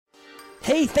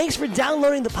Hey, thanks for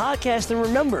downloading the podcast, and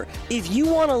remember, if you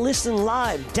want to listen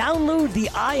live, download the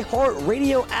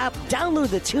iHeartRadio app, download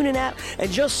the TuneIn app, and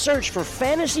just search for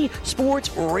Fantasy Sports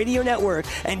Radio Network,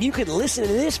 and you can listen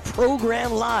to this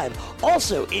program live.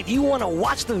 Also, if you want to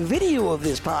watch the video of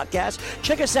this podcast,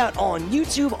 check us out on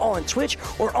YouTube, on Twitch,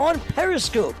 or on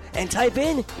Periscope, and type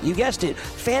in, you guessed it,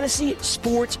 Fantasy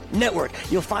Sports Network.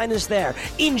 You'll find us there.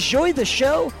 Enjoy the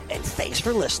show, and thanks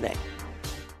for listening.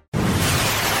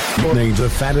 Listening to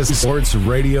Fantasy Sports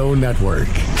Radio Network.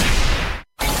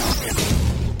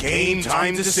 Game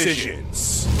time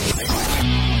decisions.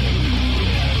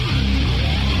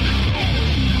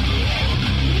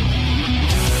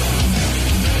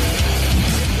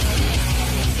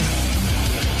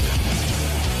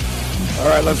 All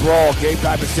right, let's roll. Game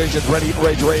time decisions. Ready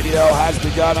Rage Radio has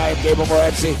begun. I am Gabriel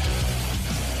Morency.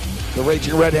 The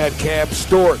Raging Redhead Cam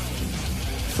Stewart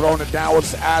throwing it down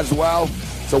as well.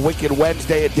 It's a Wicked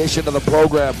Wednesday edition of the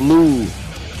program. Lou,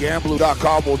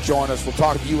 Gamblu.com will join us. We'll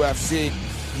talk UFC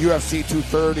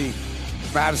 230,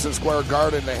 Madison Square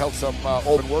Garden. They held some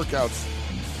open workouts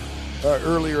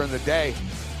earlier in the day.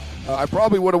 I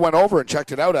probably would have went over and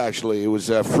checked it out, actually. It was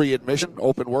free admission,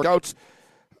 open workouts.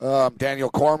 Daniel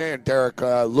Cormier and Derek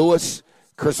Lewis,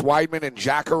 Chris Weidman and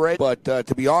Jacare. But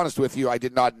to be honest with you, I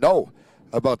did not know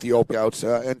about the open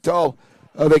workouts until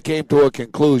they came to a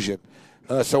conclusion.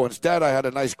 So instead, I had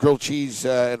a nice grilled cheese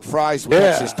and fries with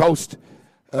Texas toast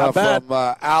from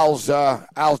Al's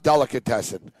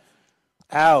Delicatessen.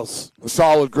 Al's. A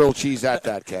solid grilled cheese at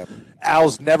that, Cam.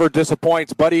 Al's never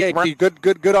disappoints, buddy. Hey,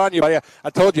 good on you, buddy. I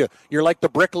told you, you're like the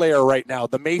bricklayer right now.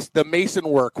 The mason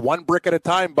work, one brick at a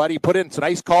time, buddy. Put in some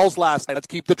nice calls last night. Let's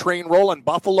keep the train rolling.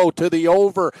 Buffalo to the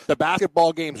over. The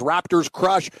basketball games, Raptors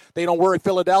crush. They don't worry.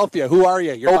 Philadelphia, who are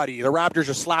you? You're buddy. The Raptors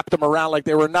just slapped them around like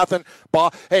they were nothing.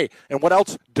 Hey, and what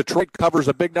else? Detroit covers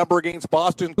a big number against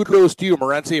Boston. Kudos to you,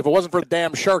 Morency. If it wasn't for the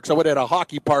damn Sharks, I would have had a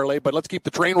hockey parlay, but let's keep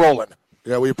the train rolling.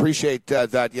 Yeah, we appreciate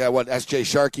that. Yeah, what S.J.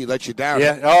 Sharkey let you down.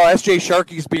 Yeah. Oh, S.J.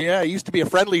 Sharkey's he used to be a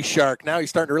friendly shark. Now he's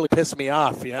starting to really piss me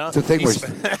off. You know, it's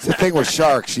the thing with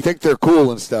sharks. You think they're cool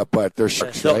and stuff, but they're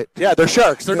sharks, right? Yeah, they're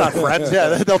sharks. They're not friends. Yeah,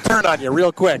 they'll turn on you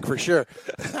real quick for sure.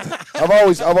 I've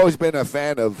always been a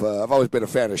fan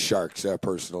of sharks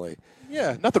personally.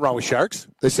 Yeah, nothing wrong with sharks.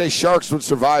 They say sharks would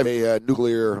survive a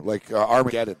nuclear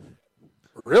Armageddon.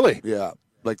 Really? Yeah,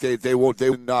 like they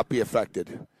would not be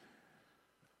affected.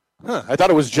 Huh. I thought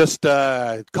it was just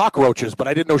cockroaches, but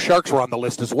I didn't know sharks were on the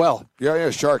list as well. Yeah,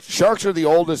 sharks. Sharks are the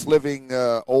oldest living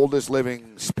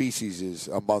species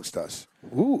amongst us.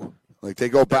 Ooh. Like they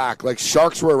go back. Like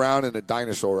sharks were around in the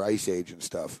dinosaur ice age and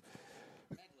stuff.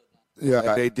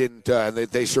 Yeah, they didn't.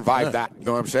 They survived that. You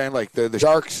know what I'm saying? Like the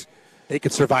sharks. They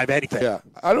could survive anything. Yeah.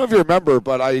 I don't know if you remember,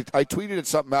 but I tweeted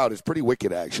something out. It's pretty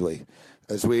wicked, actually.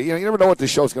 As we, you never know what this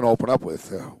show's going to open up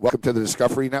with. Welcome to the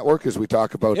Discovery Network as we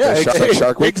talk about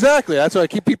Shark Week. Exactly. That's why I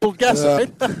keep people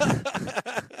guessing.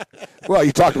 Well,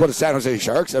 you talked about the San Jose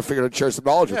Sharks. I figured I'd share some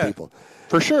knowledge with people.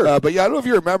 For sure. But yeah, I don't know if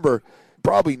you remember.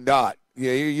 Probably not.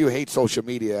 Yeah, you hate social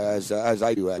media as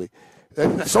I do, Abby.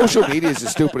 Social media is the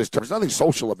stupidest term. There's nothing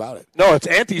social about it. No, it's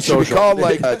antisocial. Should we call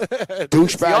it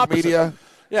douchebag media?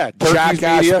 Yeah,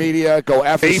 jackass media, go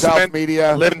F yourself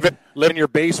media. Live in your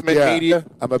basement media.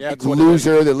 I'm a big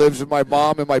loser that lives with my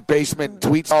mom in my basement and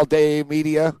tweets all day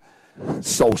media.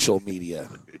 Social media.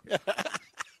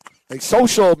 Like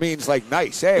social means like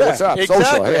nice. Hey, what's up? Exactly.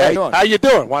 Social. Hey, how you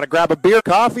doing? Want to grab a beer,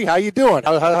 coffee? How you doing?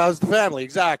 How's the family?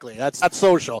 Exactly. That's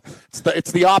social.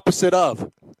 It's the opposite of.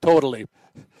 Totally.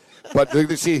 But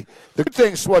see, the good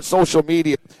things what social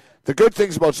media. The good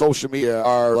things about social media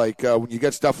are like when you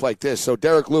get stuff like this. So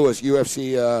Derek Lewis,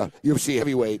 UFC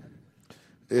heavyweight,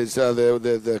 is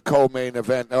the co-main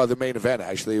event, the main event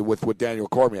actually with Daniel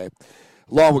Cormier,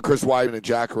 along with Chris Weidman and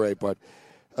Jacare. But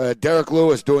Derek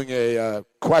Lewis doing a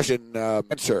question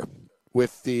answer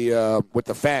with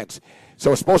the fans.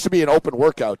 So it's supposed to be an open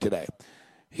workout today.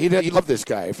 He loved this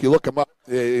guy. If you look him up,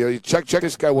 check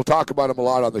this guy. We'll talk about him a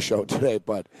lot on the show today,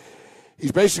 but.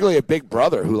 He's basically a big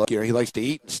brother who, he likes to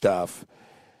eat and stuff.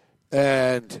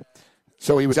 And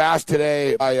so he was asked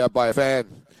today by a fan,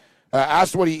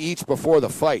 asked what he eats before the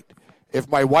fight. If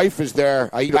my wife is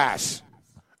there, I eat ass.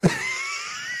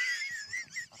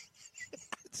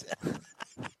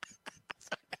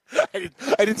 I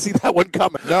didn't see that one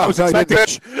coming. No, I was expecting a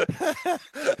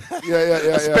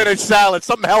spinach salad,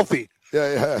 something healthy.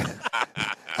 Yeah.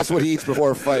 That's what he eats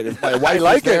before a fight. If my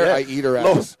wife is there, I eat her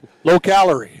ass. Low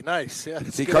calorie. Nice. Yeah.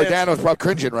 See, Cardano's probably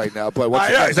cringing right now. But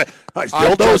what's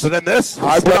dildos and then this?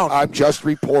 I'm just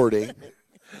reporting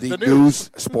the news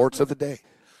sports of the day.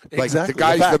 Like exactly, the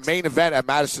guy's the main event at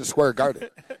Madison Square Garden.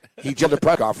 He did a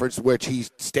press conference, which he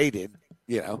stayed in.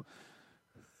 you know.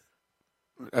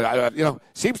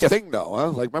 Seems to think though,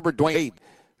 huh? Like remember Dwayne Wade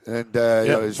and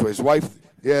you know, his wife,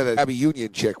 the Abby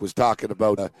Union chick was talking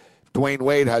about Dwayne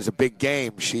Wade has a big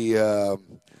game. She,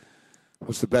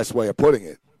 what's the best way of putting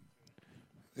it?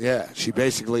 Yeah, she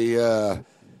basically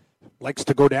likes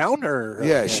to go down,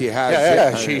 or she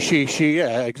has. She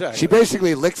exactly. She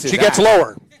basically licks it. She gets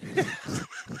lower.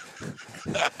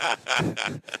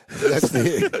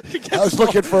 I was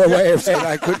looking for a way of saying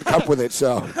I couldn't come up with it,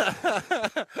 so.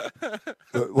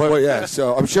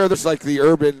 So I'm sure there's like the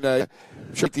urban,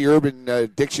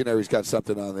 dictionary's got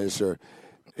something on this, or,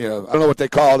 you know, I don't know what they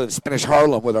call it in Spanish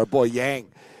Harlem with our boy Yang.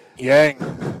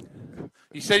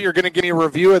 You said you're going to give me a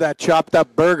review of that chopped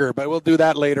up burger, but we'll do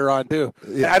that later on too.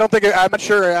 Yeah. I'm not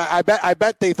sure. I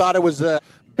bet they thought it was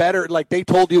better. Like they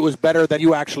told you it was better than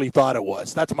you actually thought it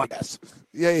was. That's my guess.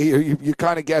 Yeah, you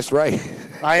kind of guessed right.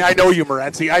 I know you,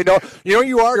 Morency. I know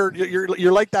you are.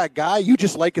 You're like that guy. You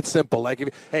just like it simple.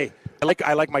 Like I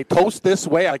like my toast this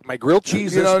way. I like my grilled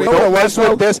cheese this way. Don't mess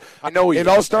with this. I know you. It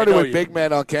all started with big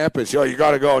man on campus. You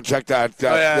got to go and check that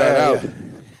out. Yeah.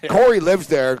 Corey lives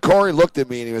there, and Corey looked at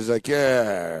me and he was like,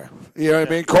 "Yeah, you know what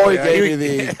I mean." Corey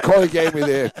gave me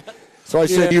the. So I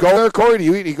said, "You go there, Corey? Do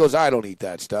you eat?" He goes, "I don't eat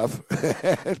that stuff."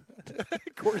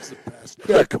 Corey's the best.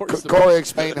 Yeah, Corey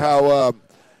explained how,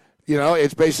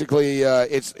 it's basically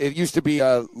it used to be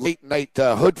late night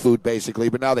hood food basically,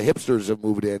 but now the hipsters have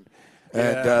moved in,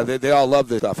 and they all love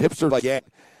this stuff. Hipsters like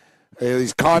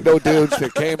these condo dudes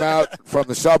that came out from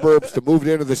the suburbs to move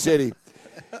into the city.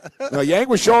 Now, Yang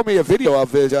was showing me a video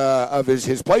of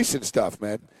his place and stuff,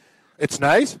 man. It's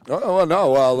nice. Oh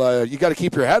no, well you got to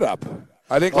keep your head up.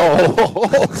 I think.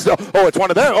 It's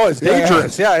one of them. Oh, it's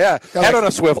dangerous. Yeah. Head on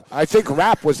a swivel. I think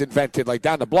rap was invented like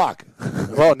down the block.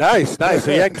 Oh, nice.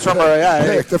 So Yang's from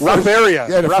a rough area.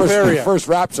 Yeah, the first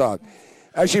rap song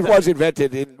actually was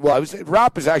invented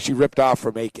rap is actually ripped off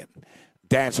from Aiken,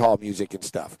 dance hall music and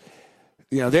stuff.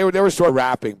 You know, they were sort of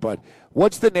rapping, but.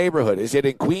 What's the neighborhood? Is it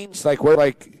in Queens? Like where?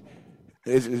 Like,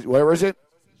 where is it?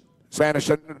 Spanish?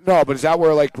 No, but is that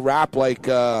where like rap? Like,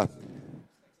 it's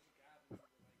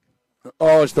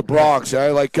the Bronx.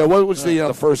 Like, what was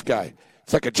the first guy?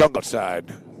 It's like a jungle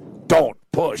side. Don't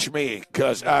push me,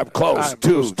 cause I'm close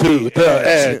to the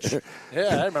edge.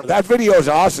 Yeah, I remember that video is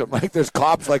awesome. Like, there's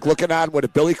cops like looking at with a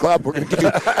billy club. We're gonna give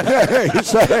you.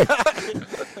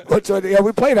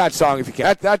 We play that song if you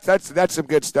can. That's some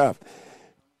good stuff.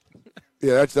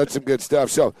 Yeah, that's some good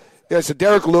stuff. So, so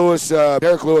Derek Lewis,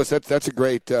 that's a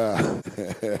great. I'm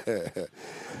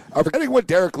forgetting what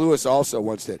Derek Lewis also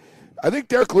once did. I think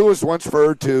Derek Lewis once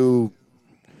referred to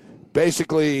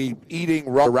basically eating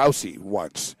Rousey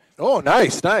once. Oh,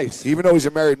 nice. Even though he's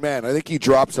a married man, I think he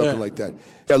dropped something like that.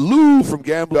 Yeah, Lou from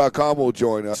Gamble.com will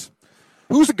join us.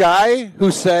 Who's the guy who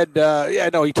said,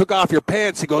 he took off your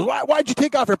pants? He goes, why'd you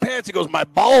take off your pants? He goes, my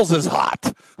balls is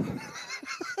hot.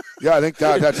 Yeah, I think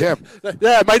that's him.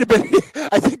 Yeah, it might have been.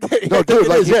 I think. No, dude,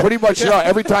 like he pretty much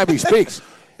every time he speaks.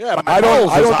 Yeah, I don't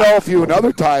know if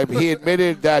another time he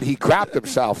admitted that he crapped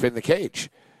himself in the cage.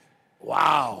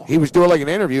 Wow. He was doing like an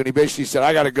interview and he basically said,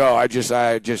 "I got to go. I just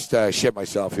shit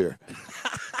myself here."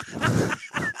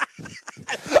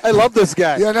 I love this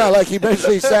guy. Yeah, no, like he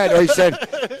basically said,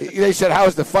 they said,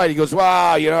 "How's the fight?" He goes,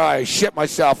 "Wow, I shit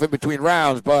myself in between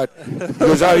rounds, but," he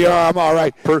goes, "Oh, I'm all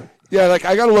right." Yeah, like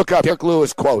I got to look up Derek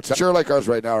Lewis quotes. I'm sure like ours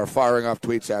right now are firing off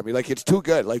tweets at me. Like it's too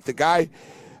good. Like the guy,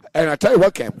 and I tell you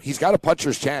what, Cam, he's got a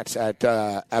puncher's chance at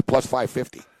plus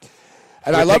 550.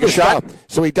 And I love his shot.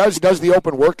 So he does the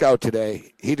open workout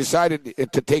today. He decided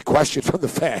to take questions from the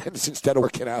fans instead of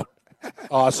working out.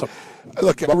 Awesome.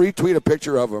 Look, I'll retweet a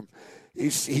picture of him.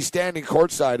 He's standing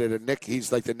courtside at a Knicks.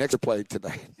 He's like the Knicks are playing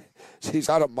tonight. So he's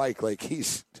on a mic. Like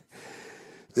this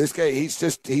guy.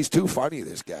 He's too funny.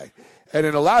 This guy. And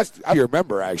in the last, I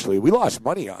remember actually, we lost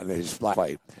money on his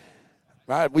fight.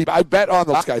 I bet on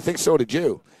the last guy. I think so did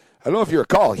you. I don't know if you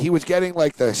recall. He was getting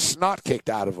like the snot kicked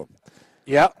out of him.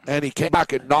 Yeah. And he came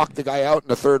back and knocked the guy out in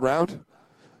the third round.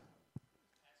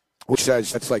 Which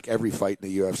says that's like every fight in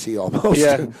the UFC almost.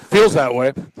 Yeah, feels that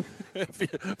way.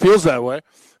 Feels that way.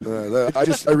 I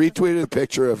retweeted a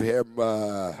picture of him.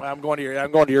 I'm going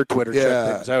to your Twitter.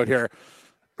 Check things out here.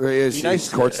 He is.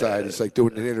 He's courtside. It's like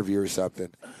doing an interview or something.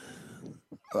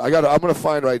 I'm gonna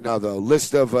find right now the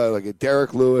list of like a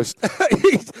Derek Lewis.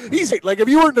 he's like if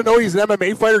you were to know he's an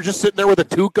MMA fighter, just sitting there with a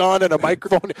toque on and a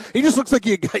microphone. He just looks like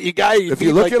you guy. If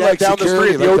you look at like down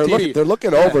security, the street, they're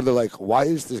looking over. They're like, why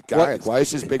is this guy? Why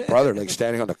is his big brother like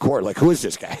standing on the court? Like, who is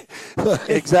this guy?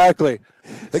 Exactly.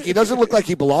 Like he doesn't look like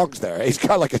he belongs there. He's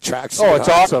got like a tracksuit. Oh, it's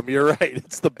awesome. You're right.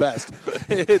 It's the best.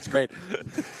 It's great.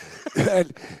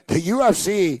 And the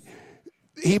UFC.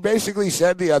 he basically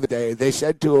said the other day, they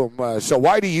said to him, so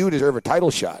why do you deserve a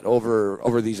title shot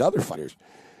over these other fighters?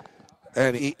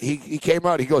 And he came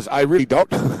out, he goes, I really don't.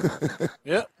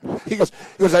 Yeah. He goes,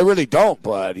 I really don't,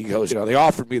 but he goes, they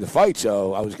offered me the fight,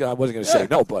 so I wasn't going to say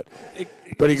no, but he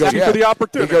goes, for the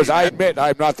opportunity. He goes, I admit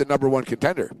I'm not the number one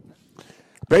contender.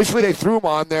 Basically, they threw him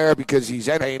on there because he's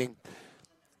entertaining.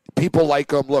 People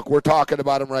like him. Look, we're talking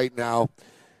about him right now,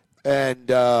 and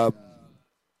I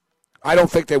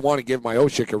don't think they want to give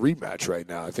Miocic a rematch right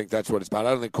now. I think that's what it's about.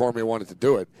 I don't think Cormier wanted to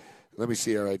do it. Let me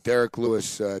see. All right, Derek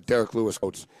Lewis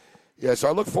quotes. Yeah, so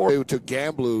I look forward to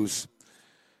Gamblu's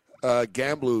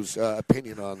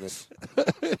opinion on this.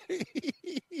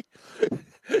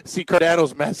 See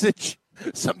Cardano's message?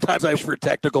 Sometimes I wish for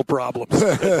technical problems.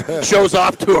 Shows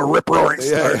off to a rip-roaring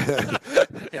start.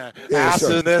 Ass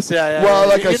in this. Yeah. Well,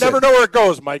 like you never know where it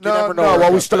goes, Mike. You never know.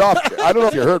 Well, we stood off. I don't know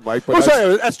if you heard, Mike. But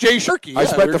that's Jay Sharkey. I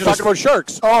spent we were talking about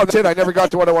sharks. Oh, that's it. I never got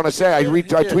to what I want to say. I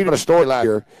tweeted a story last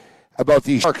year about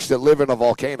these sharks that live in a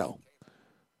volcano.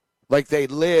 Like they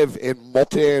live in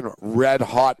molten,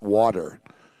 red-hot water.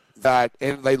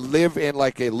 And they live in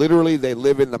literally they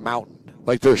live in the mountain.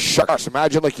 Like there's sharks.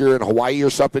 Imagine like you're in Hawaii or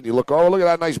something. You look, look at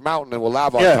that nice mountain and with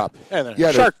lava on top.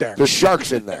 Yeah, shark there. There's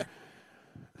sharks in there.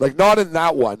 Like not in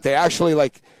that one. They actually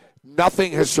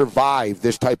nothing has survived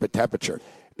this type of temperature.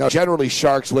 Now generally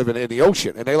sharks live in the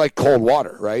ocean and they like cold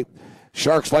water, right?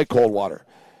 Sharks like cold water.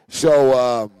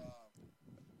 So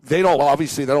they don't want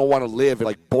to live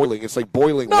in boiling. It's like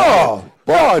boiling water.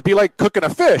 No, it'd be like cooking a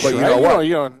fish. But right? you know what?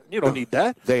 You don't need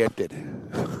that. They did.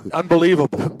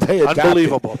 Unbelievable. They adapted.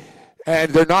 Unbelievable.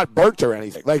 And they're not burnt or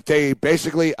anything. Like they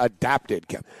basically adapted,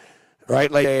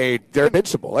 right? Like they're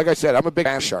invincible. Like I said, I'm a big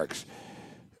fan of sharks.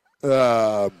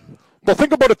 Well,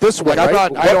 think about it this way. I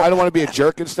right? don't want to be a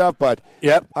jerk and stuff, but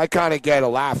yep. I kind of get a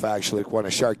laugh actually when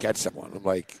a shark gets someone. I'm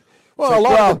like. Well, a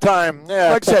lot of the time,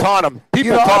 like I said, taunt them.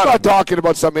 People I'm taunt not talking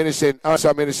about some innocent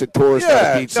tourist on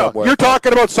the beach somewhere. You're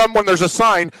talking about someone. There's a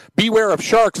sign: "Beware of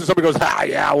sharks," and somebody goes,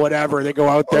 "Yeah, whatever." They go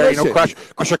out there,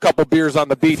 crush a couple beers on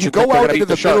the beach. If you go out into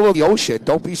the middle of the ocean,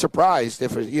 don't be surprised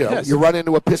if you run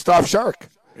into a pissed off shark.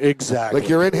 Exactly. Like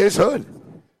you're in his hood.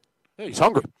 Yeah, he's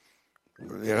hungry.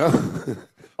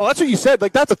 Well, that's what you said.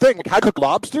 Like that's the thing. Like, how to cook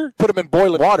lobster? Put them in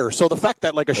boiling water. So the fact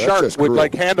that a shark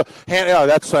would handle.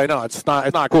 That's I know it's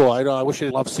not cool. I wish they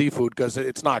loved seafood because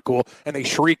it's not cool and they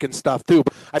shriek and stuff too.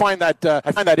 But I find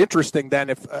that interesting.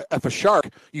 Then if a shark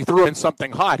you threw in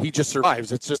something hot, he just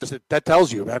survives. It's just that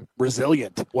tells you, man,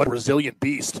 resilient. What a resilient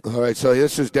beast. All right, so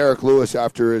this is Derek Lewis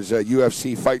after his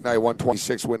UFC Fight Night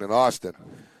 126 win in Austin.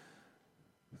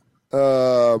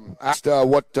 Asked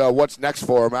what's next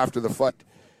for him after the fight.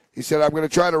 He said, I'm going to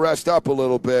try to rest up a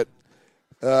little bit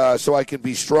so I can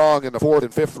be strong in the 4th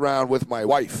and 5th round with my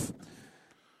wife.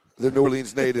 The New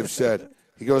Orleans native said.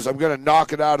 He goes, I'm going to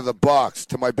knock it out of the box.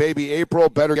 To my baby April,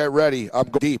 better get ready. I'm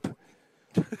going deep.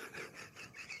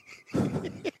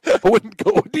 I wouldn't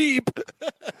go deep.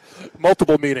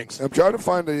 Multiple meetings. I'm trying to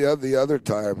find the other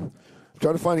time.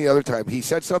 He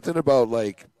said something about,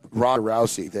 Ronda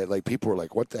Rousey that, people were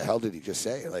like, what the hell did he just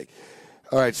say?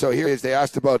 All right, so here it is. They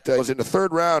asked about, it was in the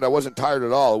 3rd round. I wasn't tired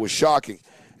at all. It was shocking.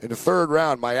 In the 3rd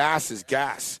round, my ass is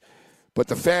gas. But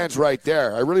the fans right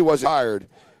there, I really wasn't tired.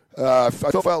 I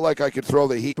felt like I could throw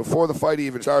the heat. Before the fight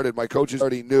even started, my coaches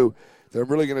already knew that I'm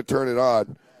really going to turn it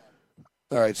on.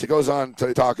 All right, so he goes on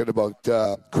to talking about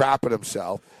crapping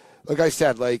himself. Like I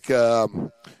said,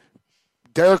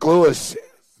 Derek Lewis,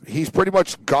 he's pretty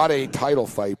much got a title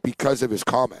fight because of his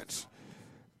comments.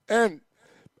 And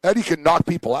Eddie can knock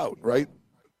people out, right?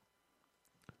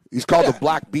 He's called the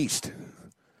Black Beast.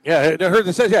 Yeah, I heard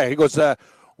it says, he goes,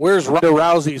 where's Ronda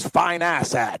Rousey's fine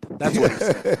ass at? That's what he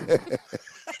said.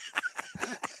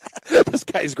 This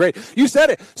guy's great. You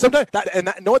said it. Sometimes,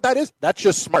 know what that is? That's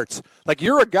just smarts. Like,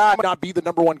 you're a guy might not be the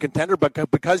number one contender, but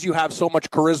because you have so much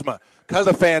charisma, because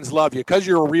the fans love you, because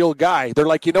you're a real guy, they're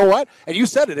like, you know what? And you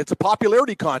said it. It's a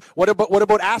popularity con. What about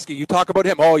Askey? You talk about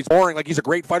him. Oh, he's boring. Like, he's a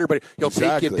great fighter, but he'll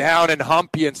take you down and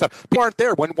hump you and stuff. People aren't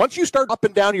there. Once you start up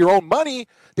and down your own money,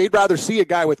 they'd rather see a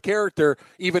guy with character,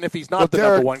 even if he's not the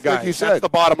number one guy. Like you said, that's the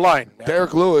bottom line.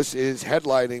 Derek Lewis is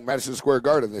headlining Madison Square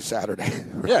Garden this Saturday.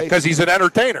 Right? Yeah, because he's an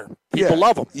entertainer. People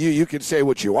love him. You can say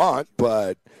what you want,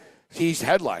 but he's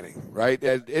headlining, right?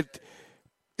 And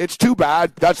it's too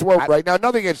bad. That's why right now,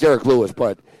 nothing against Derek Lewis,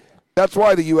 but that's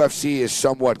why the UFC is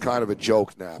somewhat kind of a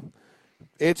joke now.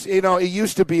 It's, it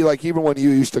used to be like, even when you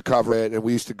used to cover it and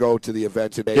we used to go to the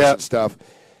events and stuff,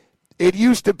 it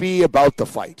used to be about the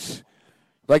fights.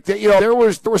 Like, there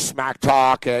was smack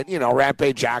talk and,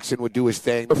 Rampage Jackson would do his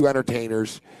thing, a few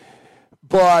entertainers.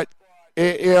 But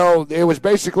it was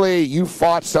basically you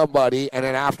fought somebody, and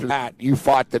then after that, you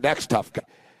fought the next tough guy.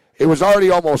 It was already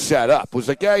almost set up. It was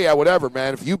like, yeah, whatever,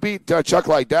 man. If you beat Chuck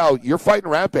Liddell, you're fighting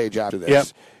Rampage after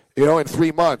this, in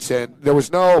 3 months. And there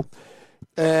was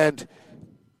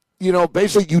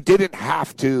basically you didn't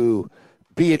have to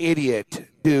be an idiot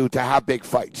to have big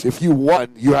fights. If you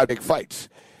won, you had big fights.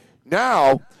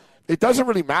 Now, it doesn't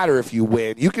really matter if you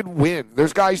win. You can win.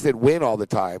 There's guys that win all the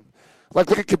time. Like,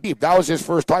 look at Khabib. That was his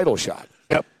first title shot.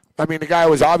 Yep. I mean, the guy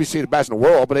was obviously the best in the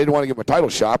world, but they didn't want to give him a title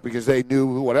shot because they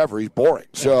knew, whatever, he's boring.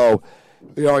 So,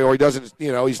 or he doesn't,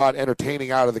 he's not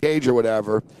entertaining out of the cage or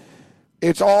whatever.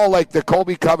 It's all like the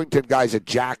Colby Covington guy's a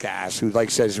jackass who,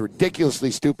 says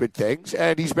ridiculously stupid things,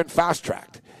 and he's been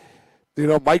fast-tracked.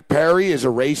 Mike Perry is a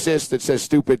racist that says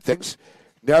stupid things,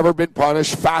 never been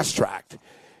punished, fast-tracked.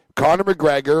 Conor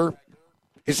McGregor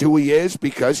is who he is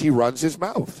because he runs his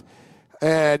mouth.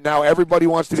 And now everybody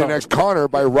wants to be the next Conor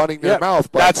by running their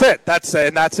mouth. But that's it. That's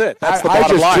the bottom line. I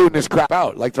just tune this crap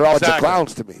out. Like, they're all bunch of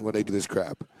clowns to me when they do this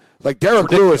crap. Like,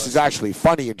 Derek Lewis is actually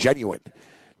funny and genuine.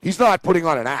 He's not putting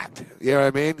on an act. You know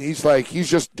what I mean? He's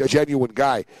just a genuine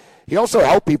guy. He also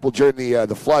helped people during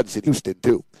the floods in Houston,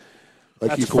 too.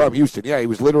 Like, he's from Houston. Yeah, he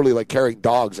was literally, carrying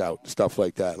dogs out and stuff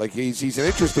like that. Like, he's an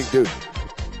interesting dude.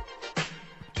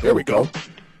 There we go.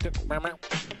 Yeah,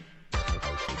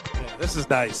 this is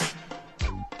nice.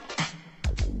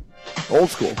 Old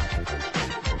school.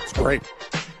 It's great.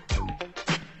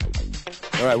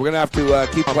 All right, we're going to have to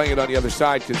keep playing it on the other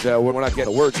side because we're not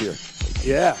getting the words here.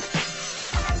 Yeah.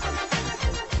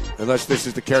 Unless this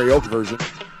is the karaoke version.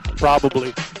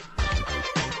 Probably.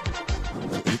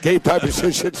 Game time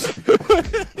decisions.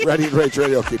 Ready and Rage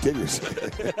Radio continues.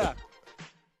 Yeah.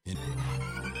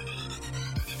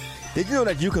 Did you know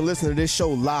that you can listen to this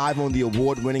show live on the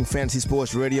award-winning Fantasy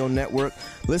Sports Radio Network?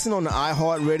 Listen on the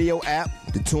iHeartRadio app,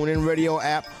 the TuneIn Radio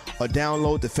app, or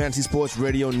download the Fantasy Sports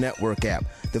Radio Network app.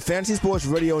 The Fantasy Sports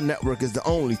Radio Network is the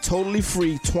only totally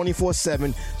free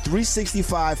 24/7,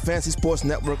 365 fantasy sports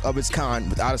network of its kind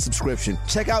without a subscription.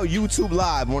 Check out YouTube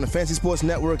Live on the Fantasy Sports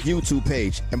Network YouTube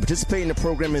page and participate in the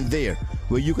programming there,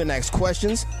 where you can ask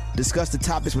questions, discuss the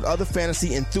topics with other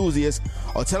fantasy enthusiasts,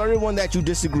 or tell everyone that you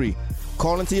disagree.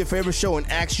 Call into your favorite show and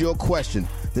ask your question.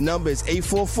 The number is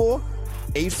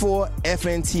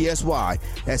 844-84-FNTSY.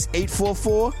 That's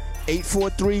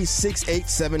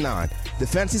 844-843-6879. The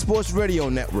Fantasy Sports Radio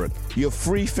Network, your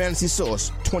free fantasy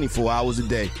source 24 hours a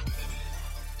day.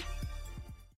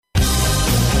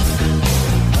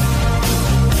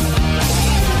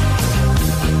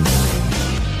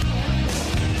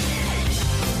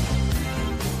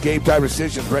 Game time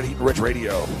decisions, Ready Rich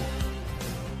Radio.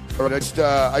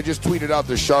 I just tweeted out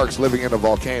the Sharks living in a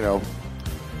volcano.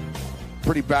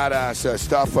 Pretty badass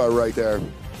stuff right there.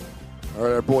 All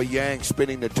right, our boy Yang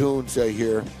spinning the tunes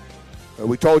here.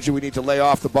 We told you we need to lay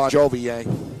off the Bon Jovi,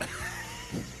 Yang.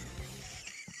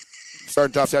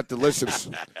 Starting to upset the listeners.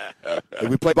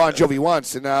 We played Bon Jovi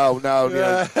once, and now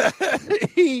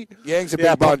Yang's a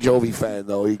big Bon Jovi fan,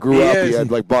 though. He grew up, he had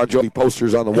Bon Jovi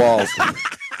posters on the walls.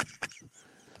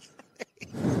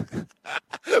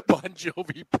 Bon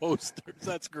Jovi posters.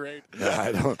 That's great. Yeah,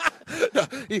 I don't. No,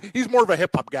 he's more of a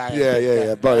hip hop guy.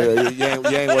 Yeah. But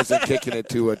Yang wasn't kicking it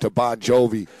to Bon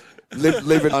Jovi.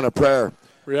 Living on a prayer.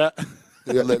 Yeah.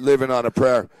 Living on a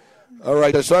prayer. All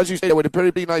right. So as you said, it was a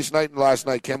pretty nice night last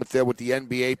night, Ken, with the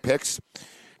NBA picks.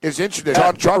 It's interesting.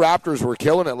 Toronto Raptors were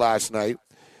killing it last night.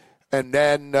 And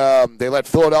then they let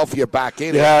Philadelphia back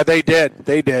in. Yeah, they did.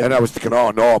 And I was thinking,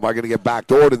 oh, no, am I going to get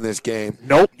backdoored in this game?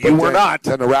 Nope, you were not.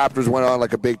 Then the Raptors went on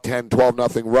like a big 10,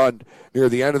 12-0 run. Near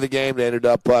the end of the game, they ended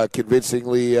up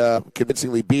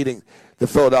convincingly beating the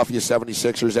Philadelphia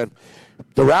 76ers. And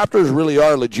the Raptors really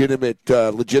are legitimate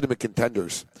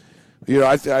contenders.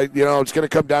 It's going to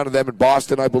come down to them in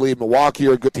Boston, I believe. Milwaukee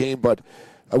are a good team, but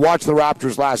I watched the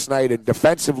Raptors last night, and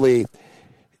defensively –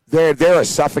 They're a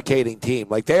suffocating team.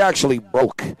 Like, they actually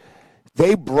broke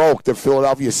the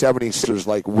Philadelphia 76ers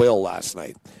like will last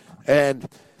night. And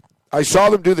I saw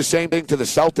them do the same thing to the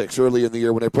Celtics early in the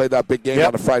year when they played that big game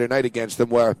on a Friday night against them,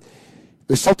 where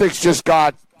the Celtics just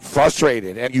got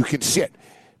frustrated, and you can see it.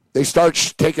 They start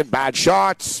taking bad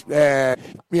shots, and,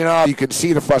 you can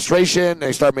see the frustration.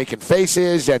 They start making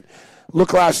faces. And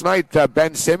look, last night,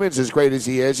 Ben Simmons, as great as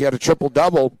he is, he had a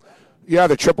triple-double. Yeah,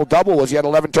 the triple-double was he had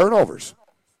 11 turnovers.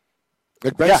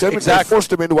 Like Ben Simmons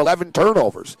forced him into 11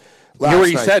 turnovers. You hear what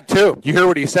he said, too. You hear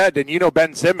what he said. And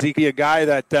Ben Simmons, he could be a guy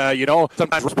that,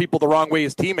 sometimes runs people the wrong way,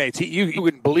 his teammates. You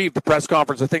wouldn't believe the press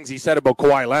conference, the things he said about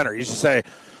Kawhi Leonard. He used to say,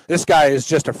 this guy is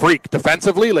just a freak.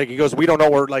 Defensively, he goes, we don't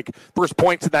know where, first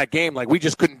points in that game, we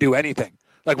just couldn't do anything.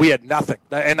 Like, we had nothing.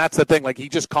 And that's the thing. Like, he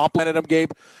just complimented him,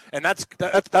 Gabe. And that's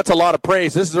a lot of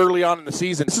praise. This is early on in the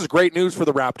season. This is great news for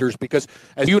the Raptors because,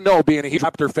 as you know, being a huge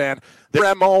Raptor fan,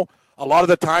 their MO, a lot of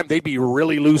the time, they'd be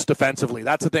really loose defensively.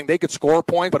 That's the thing. They could score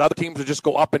points, but other teams would just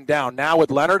go up and down. Now with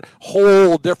Leonard,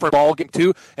 whole different ballgame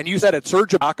too. And you said it,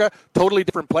 Serge Ibaka, totally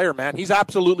different player, man. He's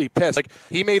absolutely pissed. Like,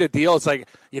 he made a deal. It's like,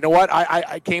 you know what?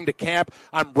 I came to camp.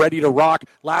 I'm ready to rock.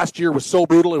 Last year was so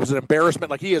brutal. It was an embarrassment.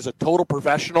 Like, he is a total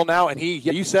professional now. And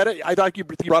you said it. I thought you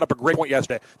brought up a great point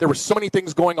yesterday. There were so many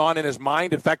things going on in his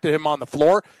mind, affected him on the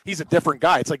floor. He's a different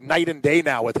guy. It's like night and day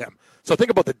now with him. So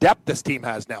think about the depth this team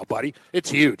has now, buddy.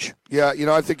 It's huge. Yeah,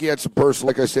 I think he had some personal,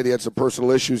 like I said, he had some personal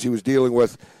issues he was dealing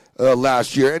with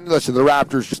last year. And listen, the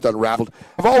Raptors just unraveled.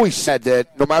 I've always said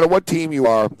that no matter what team you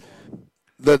are,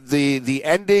 the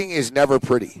ending is never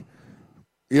pretty.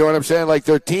 You know what I'm saying? Like,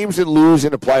 there are teams that lose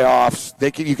in the playoffs.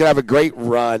 You can have a great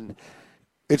run.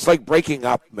 It's like breaking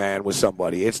up, man, with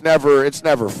somebody. It's never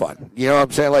fun. You know what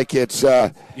I'm saying? Like, it's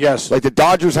yes. Like the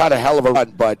Dodgers had a hell of a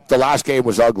run, but the last game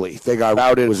was ugly. They got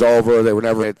routed. It was over.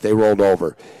 They rolled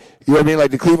over. You know what I mean?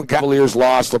 Like, the Cleveland Cavaliers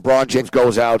lost. LeBron James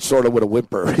goes out sort of with a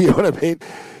whimper. You know what I mean?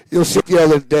 You'll see,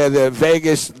 the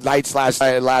Vegas Knights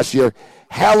last year,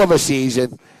 hell of a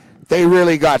season. They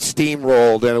really got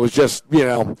steamrolled, and it was just,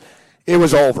 it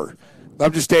was over.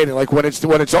 I'm just stating, like, when it's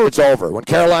over, it's over. When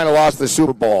Carolina lost the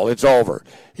Super Bowl, it's over.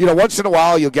 Once in a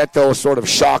while you'll get those sort of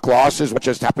shock losses, what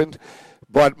just happened.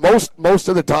 But most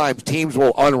of the time, teams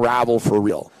will unravel for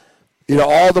real.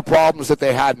 All the problems that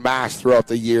they had masked throughout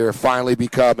the year finally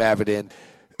become evident.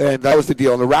 And that was the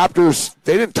deal. And the Raptors,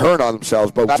 they didn't turn on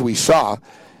themselves, but as we saw,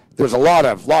 there was a lot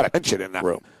of tension in that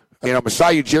room.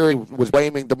 Masai Ujiri was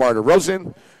blaming DeMar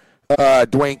DeRozan.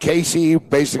 Dwayne Casey,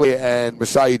 basically, and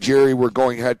Masai Ujiri were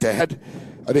going head-to-head.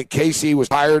 I think Casey was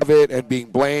tired of it and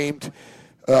being blamed.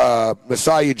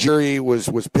 Masai Ujiri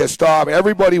was pissed off.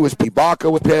 Everybody was, Ibaka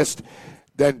was pissed.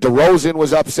 Then DeRozan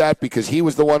was upset because he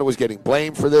was the one who was getting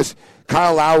blamed for this.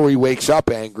 Kyle Lowry wakes up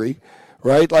angry,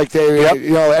 right? Like,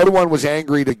 everyone was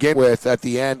angry to begin with at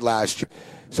the end last year.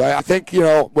 So I think,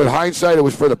 with hindsight, it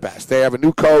was for the best. They have a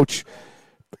new coach.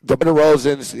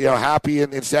 DeRozan's, happy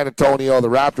in San Antonio. The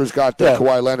Raptors got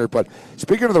Kawhi Leonard. But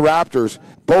speaking of the Raptors,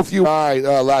 both you and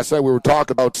I last night we were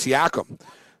talking about Siakam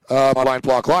on Line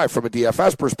Block Live from a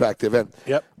DFS perspective. And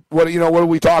what did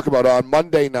we talk about on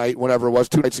Monday night? Whenever it was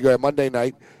 2 nights ago, Monday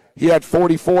night, he had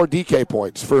 44 DK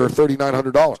points for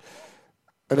 $3,900.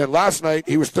 And then last night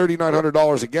he was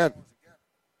 $3,900 again.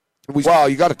 You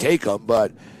got to take him,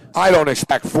 but I don't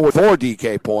expect 4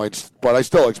 DK points, but I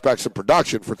still expect some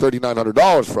production for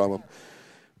 $3,900 from him.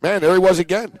 Man, there he was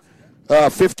again.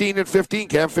 15 and 15,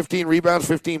 Cam. 15 rebounds,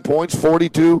 15 points,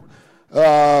 42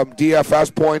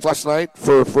 DFS points last night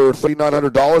for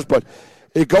 $3,900. But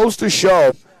it goes to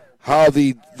show how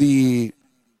the NBA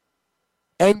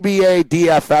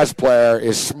DFS player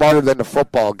is smarter than the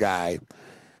football guy,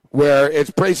 where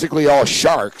it's basically all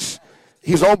sharks.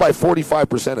 He's owned by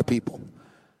 45% of people.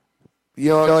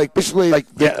 Basically,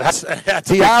 that's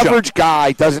the average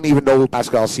guy doesn't even know who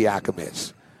Pascal Siakam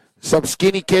is. Some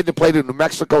skinny kid that played in New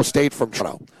Mexico State from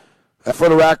Toronto. For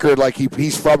the record,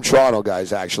 he's from Toronto,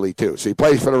 guys, actually, too. So he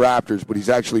plays for the Raptors, but he's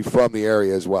actually from the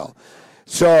area as well.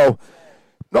 So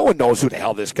no one knows who the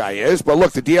hell this guy is. But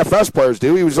look, the DFS players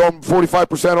do. He was on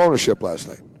 45% ownership last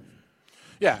night.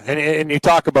 Yeah, and you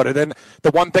talk about it. And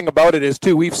the one thing about it is,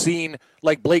 too, we've seen,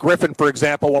 like Blake Griffin, for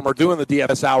example, when we're doing the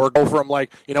DFS hour, go from,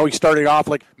 he started off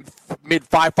mid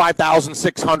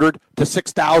 5,600 to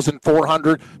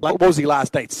 6,400. What was he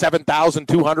last night?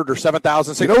 7,200 or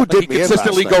 7,600? He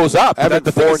consistently goes up.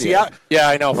 Fournier. Yeah,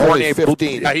 I know. Fournier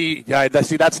 15.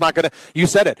 That's not going to – you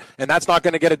said it. And that's not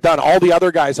going to get it done. All the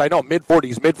other guys, I know,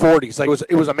 mid-40s.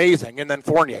 It was amazing. And then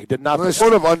Fournier did nothing. It's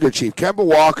sort of underachieved. Kemba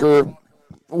Walker –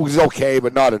 was okay,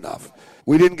 but not enough.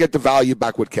 We didn't get the value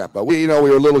back with Kemba. We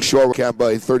were a little short with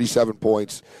Kemba, 37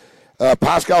 points.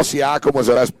 Pascal Siakam was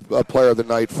our best player of the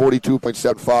night,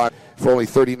 42.75 for only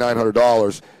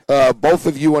 $3,900. Both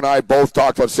of you and I both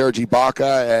talked about Serge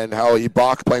Ibaka and how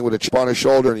Ibaka playing with a chip on his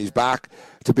shoulder, and he's back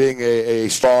to being a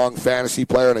strong fantasy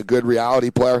player and a good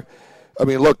reality player. I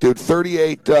mean, look, dude,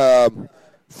 37,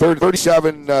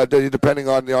 depending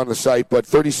on the site, but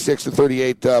 36 to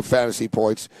 38 fantasy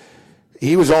points.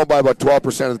 He was owned by about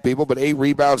 12% of the people, but 8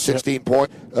 rebounds, 16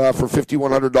 points for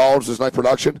 $5,100 is night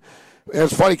production. And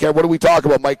it's funny, Ken, what do we talk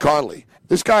about Mike Conley?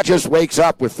 This guy just wakes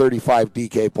up with 35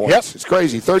 DK points. Yep. It's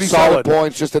crazy. 37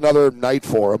 points, just another night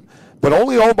for him, but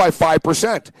only owned by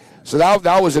 5%. So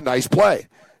that was a nice play.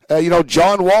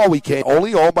 John Wall,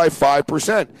 only owned by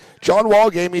 5%. John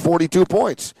Wall gave me 42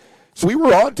 points. So we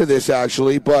were on to this,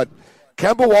 actually, but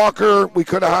Kemba Walker, we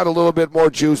could have had a little bit more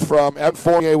juice from. M.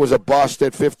 Fournier was a bust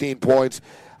at 15 points.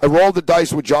 I rolled the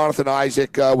dice with Jonathan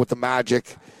Isaac with the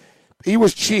Magic. He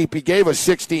was cheap. He gave us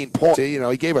 16 points.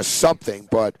 He gave us something,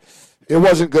 but it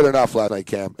wasn't good enough last night,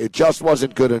 Cam. It just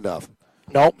wasn't good enough.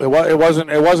 No, it wasn't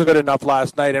good enough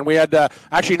last night. And we had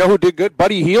actually, know who did good?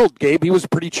 Buddy Hield, Gabe. He was a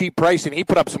pretty cheap price, and he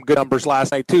put up some good numbers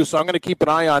last night too. So I'm going to keep an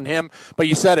eye on him. But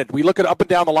you said it. We look at up and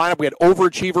down the lineup. We had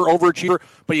overachiever.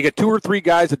 But you get 2 or 3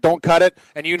 guys that don't cut it.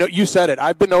 And you said it.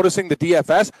 I've been noticing the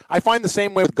DFS. I find the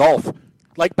same way with golf.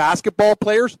 Like basketball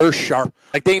players, they're sharp.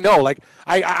 Like they know. Like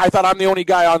I thought I'm the only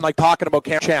guy on like talking about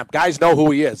Cam Champ. Guys know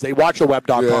who he is. They watch the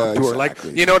Web.com tour. Exactly. Like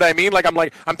you know what I mean?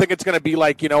 I'm thinking it's going to be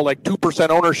like 2%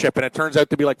 ownership, and it turns out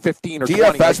to be like 15 or 20.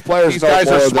 DFS players these know guys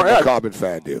more are than smart. the common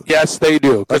fan do. Yes, they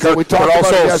do. Like we talked but about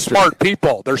also yesterday. smart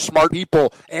people. They're smart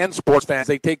people and sports fans.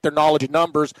 They take their knowledge and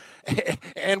numbers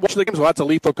and watch the games. Well, that's a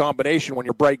lethal combination when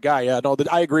you're a bright guy. Yeah, no,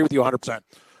 I agree with you 100%.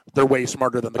 They're way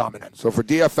smarter than the common man. So for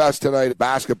DFS tonight,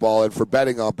 basketball, and for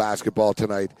betting on basketball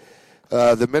tonight,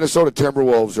 the Minnesota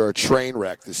Timberwolves are a train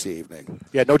wreck this evening.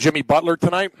 Yeah, no Jimmy Butler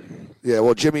tonight? Yeah,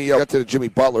 well, Jimmy, got to the Jimmy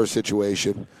Butler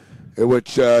situation, in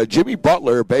which Jimmy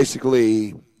Butler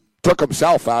basically took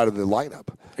himself out of the lineup.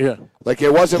 Yeah. Like,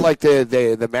 it wasn't like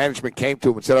the management came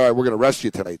to him and said, all right, we're going to rest you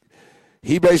tonight.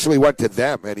 He basically went to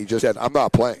them, and he just said, I'm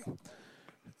not playing.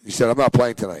 He said, I'm not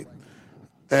playing tonight.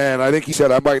 And I think he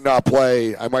said, I might not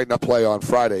play on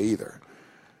Friday either.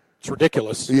 It's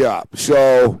ridiculous. Yeah.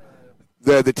 So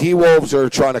the T-Wolves are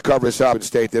trying to cover this up and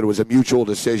state that it was a mutual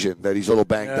decision, that he's a little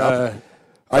banged up.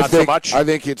 So much. I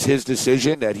think it's his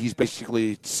decision that he's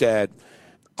basically said,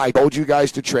 I told you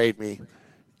guys to trade me.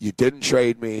 You didn't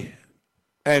trade me.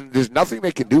 And there's nothing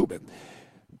they can do.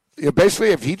 Basically,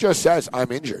 if he just says,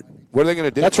 I'm injured, what are they going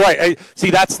to do? That's right.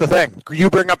 See, that's the thing. You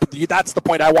bring up, that's the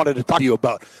point I wanted to talk to you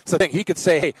about. It's the thing. He could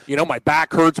say, hey, my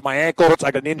back hurts, my ankle hurts,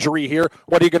 I got an injury here.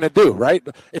 What are you going to do, right?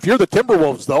 If you're the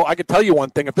Timberwolves, though, I can tell you one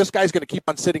thing. If this guy's going to keep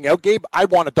on sitting out, Gabe,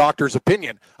 I'd want a doctor's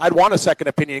opinion. I'd want a second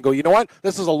opinion and go, you know what?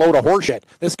 This is a load of horseshit.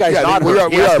 This guy's not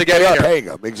hurt. We are paying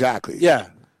him, exactly. Yeah.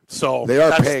 So they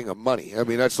are paying him money. I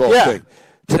mean, that's the whole thing.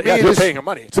 To me, they're paying him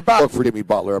money. It's about for Jimmy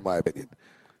Butler, in my opinion,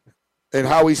 and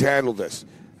how he's handled this.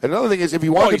 Another thing is, if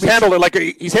you want he's handled it like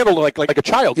a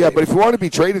child. Yeah, but if you want to be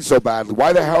traded so badly,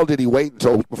 why the hell did he wait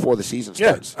until before the season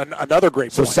starts? Yeah, another great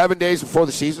point. So 7 days before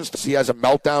the season starts, he has a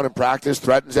meltdown in practice,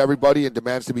 threatens everybody, and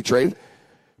demands to be traded.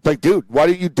 Like, dude, why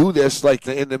don't you do this like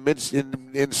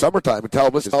in summertime and tell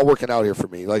him, listen, it's not working out here for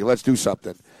me. Like, let's do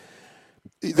something.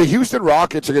 The Houston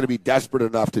Rockets are going to be desperate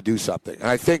enough to do something, and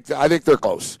I think they're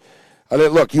close. I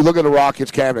mean, look, you look at the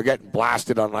Rockets, Cam, they're getting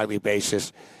blasted on a nightly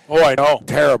basis. Oh, I know.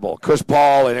 Terrible. Chris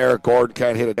Paul and Eric Gordon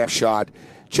can't hit a net shot.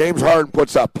 James Harden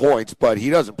puts up points, but he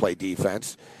doesn't play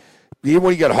defense. Even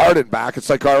when you get Harden back, it's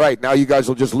like, all right, now you guys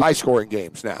will just lie scoring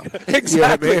games now.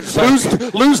 Exactly. You know what I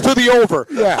mean? Lose to the over.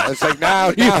 Yeah, it's like now.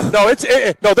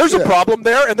 There's a problem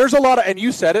there, and there's a lot of, and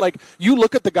you said it, like, you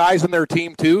look at the guys in their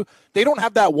team, too. They don't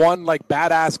have that one, like,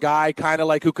 badass guy kind of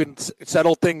like who can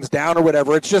settle things down or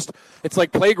whatever. It's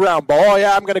like playground ball. Oh,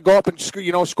 yeah, I'm going to go up and,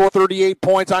 score 38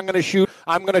 points. I'm going to shoot.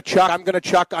 I'm going to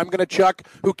chuck.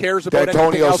 Who cares about anything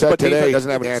Antonio else said but today defense? he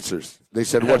doesn't have any answers. They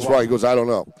said, what's wrong? He goes, I don't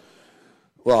know.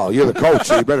 Well, you're the coach,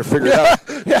 so you better figure it out.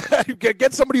 Yeah,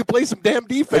 get somebody who plays some damn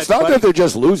defense. It's not that they're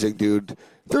just losing, dude.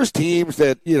 There's teams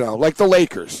that, like the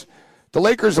Lakers. The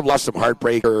Lakers have lost some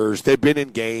heartbreakers. They've been in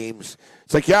games.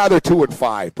 It's like, yeah, they're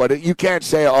 2-5, but you can't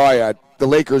say, oh, yeah, the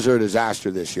Lakers are a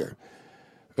disaster this year.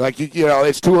 Like,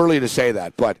 it's too early to say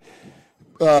that. But,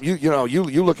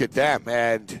 you look at them,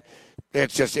 and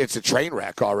it's a train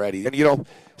wreck already. And,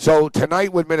 so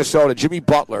tonight with Minnesota, Jimmy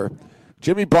Butler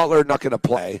not going to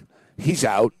play. He's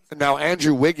out. Now,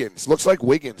 Andrew Wiggins. Looks like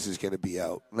Wiggins is going to be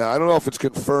out. Now, I don't know if it's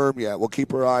confirmed yet. We'll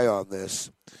keep our eye on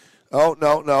this. Oh,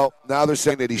 no. Now they're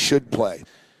saying that he should play.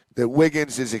 That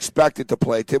Wiggins is expected to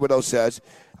play. Thibodeau says.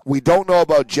 We don't know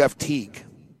about Jeff Teague.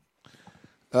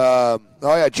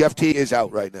 Jeff Teague is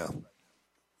out right now.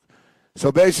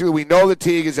 So, basically, we know that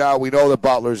Teague is out. We know that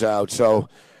Butler's out. So,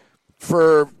 it's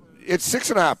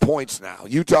 6.5 points now.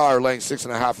 Utah are laying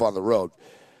 6.5 on the road.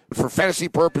 For fantasy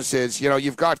purposes,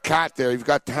 you've got Cat there, you've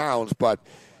got Towns, but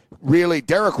really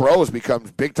Derrick Rose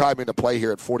becomes big time into play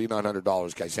here at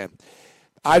 $4,900, guys. And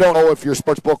I don't know if your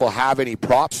sportsbook will have any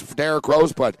props for Derrick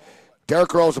Rose, but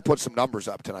Derrick Rose will put some numbers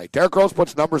up tonight. Derrick Rose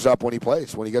puts numbers up when he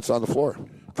plays, when he gets on the floor.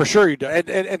 For sure you do.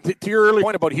 And to your early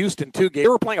point about Houston, too, they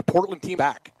were playing a Portland team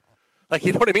back. Like,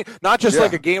 you know what I mean? Not just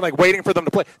like a game, like waiting for them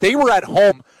to play. They were at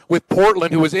home with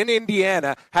Portland, who was in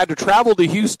Indiana, had to travel to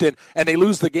Houston, and they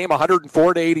lose the game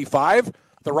 104-85.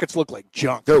 The Rockets look like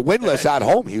junk. They're winless at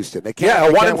home, Houston. They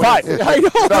can't. 1-5. I know.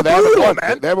 No,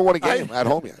 man. They haven't won a game at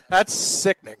home yet. That's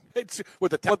sickening. It's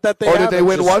with the talent that they have. Or did they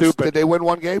win once? Stupid. Did they win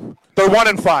one game? They're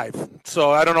 1-5.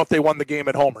 So I don't know if they won the game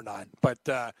at home or not. But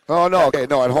oh no, okay,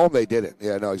 no, at home they didn't.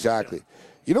 Yeah, no, exactly. Yeah.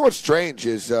 You know what's strange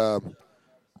is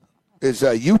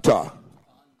Utah.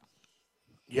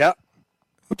 Yeah.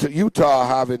 Utah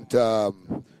haven't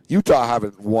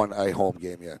won a home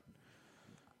game yet.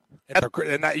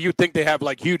 And that, you'd think they have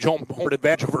like huge home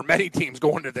advantage over many teams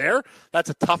going to there. That's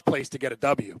a tough place to get a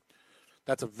W.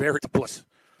 That's a very tough place.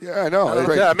 Yeah, I know. I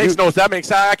can't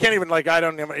even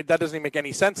that doesn't even make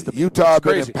any sense to me. Utah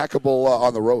been impeccable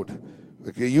on the road.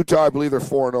 Utah, I believe they're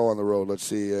 4-0 on the road. Let's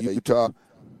see, Utah.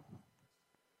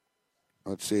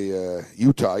 Utah,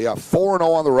 4-0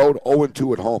 on the road,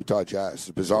 0-2 at home. Utah Jazz, it's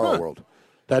a bizarre world.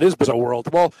 That is bizarre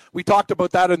world. Well, we talked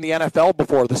about that in the NFL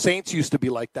before. The Saints used to be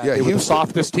like that. Yeah, they were the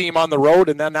softest team on the road,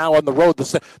 and then now on the road,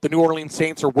 the New Orleans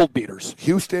Saints are world beaters.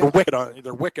 Houston, they're wicked on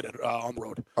the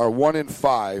road. Are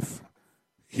 1-5.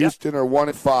 Houston are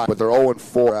 1-5, but they're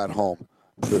 0-4 at home.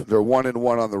 They're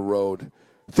 1-1 on the road.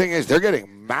 The thing is, they're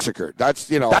getting massacred. That's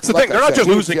the thing. They're not just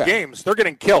losing games; they're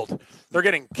getting killed.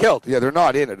 Yeah, they're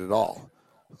not in it at all.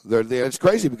 It's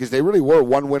crazy because they really were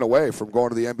one win away from going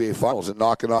to the NBA Finals and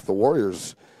knocking off the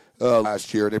Warriors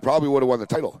last year. And they probably would have won the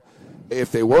title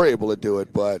if they were able to do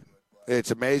it. But it's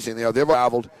amazing. They've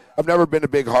traveled. I've never been a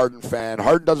big Harden fan.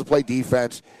 Harden doesn't play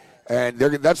defense, and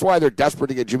that's why they're desperate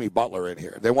to get Jimmy Butler in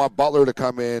here. They want Butler to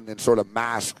come in and sort of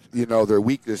mask, their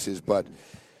weaknesses. But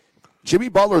Jimmy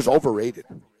Butler's overrated.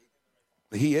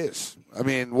 He is. I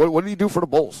mean, what did he do for the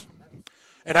Bulls?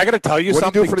 And I got to tell you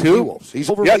something, for the too. T-Wolves? He's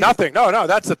overrated. Yeah, nothing. No,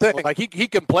 that's the thing. Like, he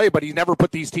can play, but he never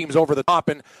put these teams over the top.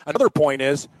 And another point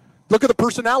is, look at the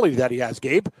personality that he has,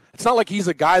 Gabe. It's not like he's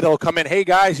a guy that will come in, hey,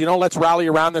 guys, let's rally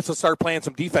around this. Let's start playing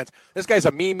some defense. This guy's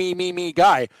a me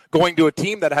guy going to a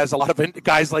team that has a lot of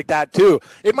guys like that, too.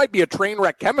 It might be a train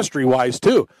wreck chemistry-wise,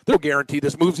 too. They'll guarantee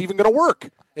this move's even going to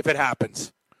work if it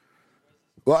happens.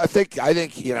 Well, I think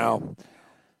he'll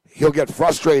get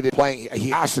frustrated playing.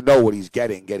 He has to know what he's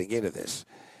getting into this.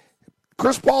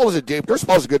 Chris Paul is a good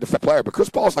defensive player, but Chris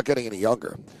Paul's not getting any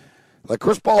younger. Like,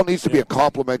 Chris Paul needs to be a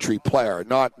complimentary player,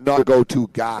 not a go-to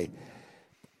guy.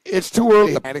 It's too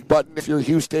early to panic button if you're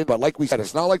Houston, but like we said,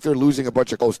 it's not like they're losing a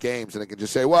bunch of close games and they can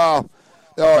just say, well,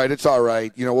 all right, it's all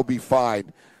right, we'll be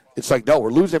fine. It's like, no,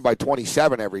 we're losing by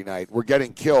 27 every night. We're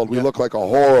getting killed. We look like a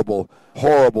horrible,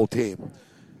 horrible team.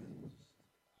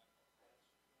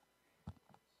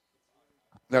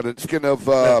 Now, speaking of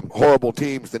horrible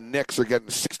teams, the Knicks are getting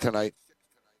 6 tonight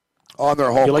on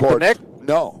their home court. You like the Knicks?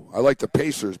 No, I like the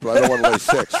Pacers, but I don't want to lay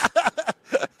 6.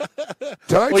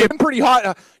 Well, you've been pretty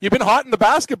hot. You've been hot in the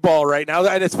basketball right now,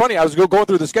 and it's funny. I was going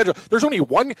through the schedule. There's only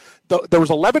one. There was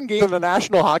 11 games in the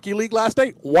National Hockey League last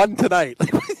night. 1 tonight.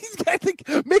 Like, I think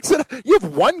mix it up. You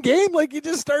have 1 game. Like, you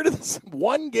just started this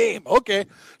 1 game. Okay,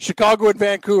 Chicago and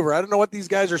Vancouver. I don't know what these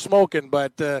guys are smoking,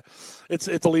 but it's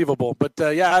unbelievable. But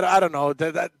I don't know.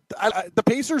 The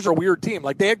Pacers are a weird team.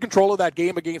 Like, they had control of that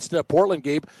game against Portland,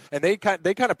 Gabe, and they kind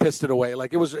of pissed it away.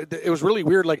 Like, it was really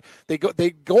weird. Like, they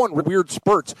go in weird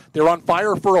spurts. They're on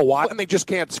fire for a while and they just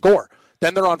can't score.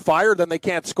 Then they're on fire, then they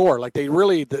can't score. Like, they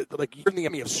really you're in the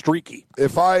enemy of streaky.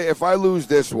 If I lose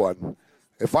this one,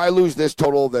 if I lose this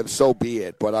total, then so be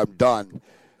it. But I'm done.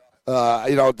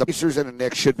 The Pacers and the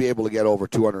Knicks should be able to get over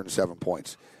 207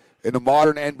 points. In the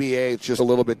modern NBA, it's just a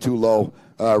little bit too low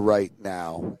right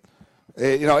now.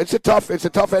 It's a tough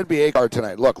NBA card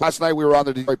tonight. Look, last night we were on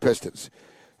the Detroit Pistons.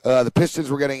 The Pistons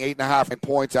were getting 8.5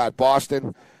 points at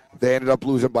Boston. They ended up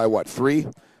losing by 3?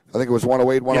 I think it was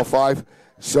 108, 105. Yep.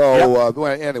 So,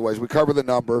 anyways, we covered the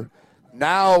number.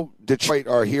 Now Detroit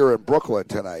are here in Brooklyn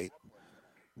tonight.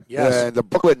 Yes. And the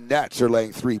Brooklyn Nets are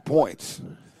laying 3 points.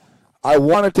 I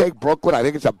want to take Brooklyn. I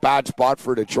think it's a bad spot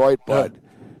for Detroit, but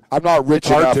I'm not rich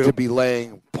enough to be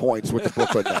laying points with the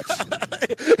Brooklyn Nets.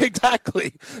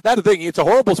 Exactly. That's the thing. It's a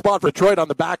horrible spot for Detroit on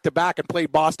the back-to-back and play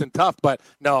Boston tough, but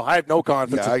no, I have no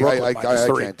confidence in Brooklyn. I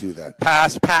can't do that.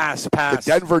 Pass. The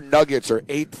Denver Nuggets are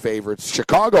 8 favorites.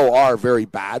 Chicago are very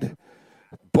bad,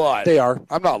 but they are.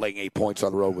 I'm not laying 8 points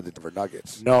on the road with the Denver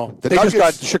Nuggets. No. They just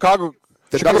got Chicago.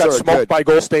 Chicago got smoked by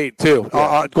Golden State, too.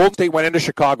 Yeah. Golden State went into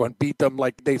Chicago and beat them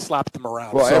like they slapped them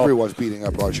around. Well, everyone's beating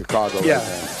up on Chicago. Yeah.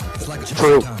 Right now. It's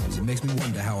true. It makes me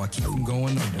wonder how I keep from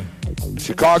going under.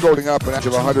 Chicago getting up an edge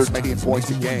of 119 points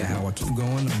a game. How I keep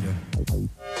going under.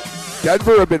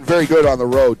 Denver have been very good on the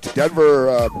road. Denver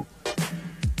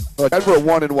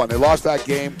 1-1. They lost that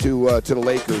game to the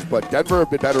Lakers, but Denver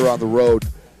have been better on the road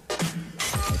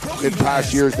in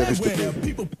past years than it used to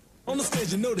be. On the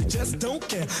stage, you know they just don't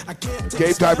care. I can't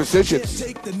Game time decisions.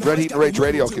 Red Heat and Rage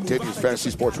Radio continues.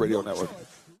 Fantasy Sports Radio Network.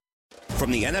 From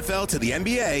the NFL to the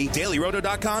NBA,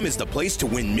 DailyRoto.com is the place to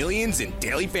win millions in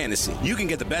daily fantasy. You can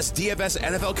get the best DFS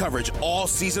NFL coverage all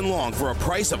season long for a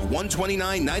price of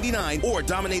 $129.99 or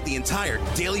dominate the entire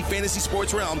daily fantasy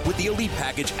sports realm with the Elite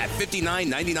Package at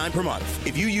 $59.99 per month.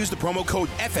 If you use the promo code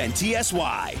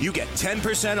FNTSY, you get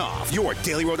 10% off your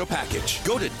Daily Roto package.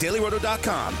 Go to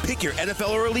DailyRoto.com, pick your NFL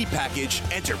or Elite Package,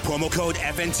 enter promo code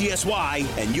FNTSY,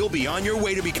 and you'll be on your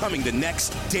way to becoming the next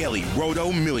Daily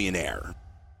Roto millionaire.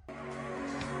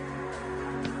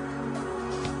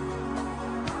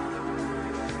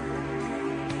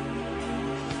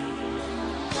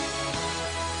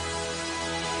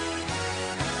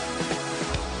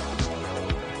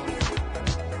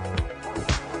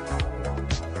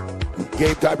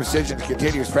 Game time decisions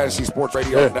continues. Fantasy Sports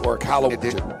Radio Network Halloween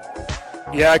edition.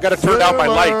 Yeah, I got to turn down my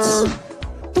lights.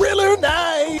 Thriller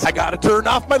night. I got to turn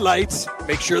off my lights.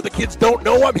 Make sure the kids don't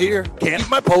know I'm here. Can't leave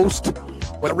my post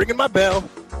when I'm ringing my bell.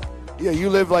 Yeah, you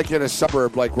live like in a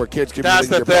suburb, like where kids can That's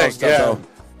be the thing. Stuff, Yeah. so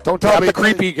don't tell me the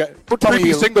creepy guy. Don't tell me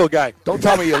Creepy single guy. Don't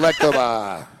tell me you let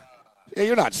them. Yeah,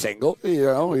 you're not single. You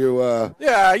know you.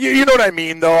 Yeah, you know what I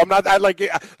mean, though. I'm not. I'm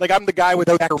the guy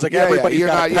without hackers. Like everybody's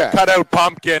got a cut out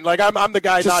pumpkin. Like I'm the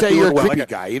guy just not say doing you're a well. creepy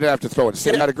guy. You don't have to throw it.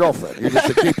 Say you got a girlfriend. You're just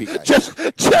a creepy guy.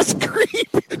 just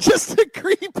creepy. Just a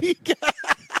creepy guy.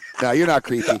 No, you're not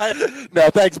creepy. No,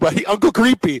 thanks, buddy. Uncle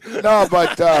Creepy. No,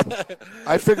 but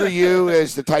I figure you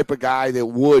as the type of guy that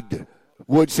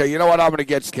would say, you know what, I'm going to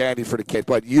get some candy for the kid.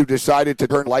 But you decided to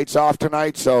turn lights off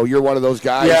tonight, so you're one of those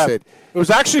guys that. It was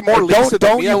actually more Lisa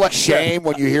Don't you like shame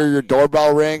when you hear your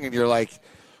doorbell ring and you're like,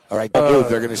 all right, don't move.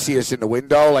 They're going to see us in the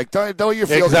window. Like, don't you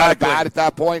feel kind of bad at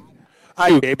that point? I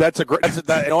do, Gabe. That's you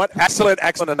know what? Excellent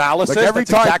analysis. Like every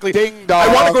time, ding dong.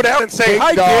 I want to go down and say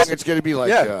hi, kids. It's going to be like,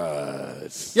 yeah.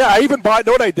 I even bought.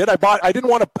 Know what I did? I didn't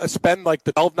want to spend like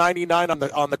the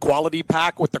 $12.99 on the quality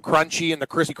pack with the crunchy and the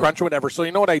crispy crunch or whatever. So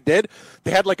you know what I did?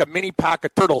 They had like a mini pack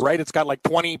of turtles, right? It's got like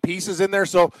 20 pieces in there.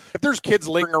 So if there's kids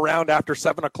lingering around after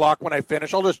 7 o'clock when I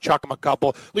finish, I'll just chuck them a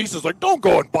couple. Lisa's like, don't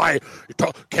go and buy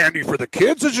candy for the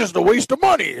kids. It's just a waste of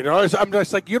money. You know, I'm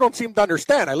just like, you don't seem to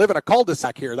understand. I live in a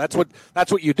cul-de-sac here. That's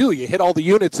what you do. You hit all the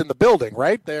units in the building,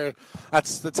 right?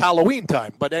 That's Halloween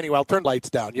time. But anyway, I'll turn lights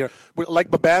down. You know, like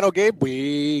Babano, Gabe,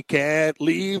 we can't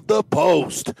leave the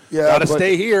post. Yeah, gotta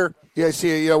stay here. Yeah,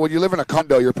 see, when you live in a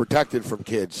condo, you're protected from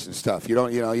kids and stuff. You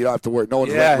don't have to worry. No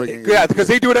one's bringing. Yeah, because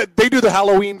they do it. They do the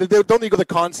Halloween. Don't they go to the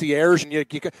concierge and you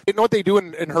know what they do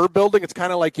in her building? It's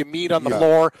kind of like you meet on the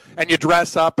floor and you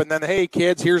dress up and then hey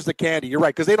kids, here's the candy. You're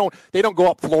right because they don't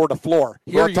go up floor to floor.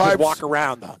 Here you just walk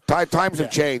around though. Times have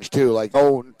changed too. Like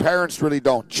parents really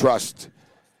don't trust.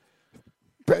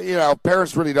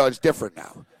 Parents really don't. It's different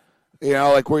now.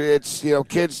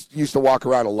 Kids used to walk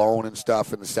around alone and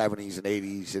stuff in the 70s and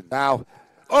 80s, and now,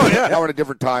 now we're in a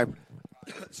different time.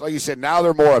 So like you said, now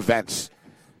there are more events.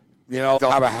 They'll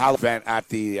have a Halloween event at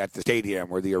the stadium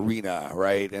or the arena,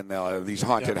 right? And they'll have these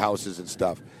haunted houses and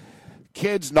stuff.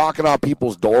 Kids knocking on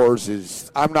people's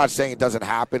doors I'm not saying it doesn't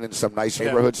happen in some nice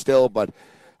neighborhoods still, but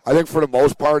I think for the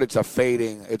most part it's a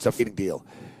fading deal.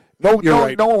 No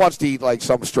one wants to eat like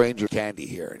some stranger candy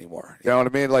here anymore. You know what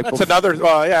I mean? Like that's another.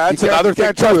 That's another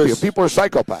thing too. People are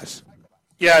psychopaths.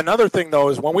 Yeah, another thing, though,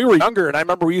 is when we were younger, and I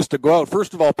remember we used to go out,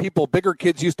 first of all, bigger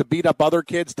kids used to beat up other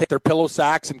kids, take their pillow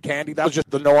sacks and candy. That was just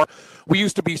the norm. We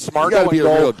used to be smart. You got to be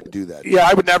real to do that. Yeah,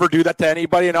 I would never do that to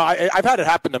anybody. I've had it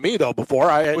happen to me, though, before.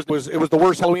 It was the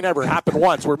worst Halloween ever. It happened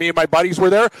once where me and my buddies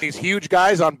were there. These huge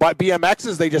guys on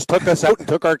BMXs, they just took us out and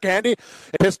took our candy.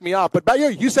 It pissed me off. But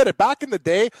you said it. Back in the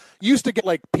day, you used to get,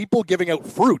 like, people giving out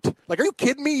fruit. Like, are you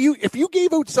kidding me? If you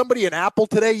gave out somebody an apple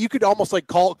today, you could almost, like,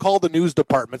 call the news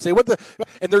department. Say, what the...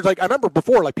 And there's, like, I remember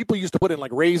before, like people used to put in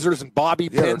like razors and bobby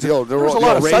pins. There was a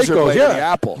lot of psychos. Yeah, the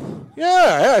apple.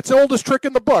 Yeah, it's the oldest trick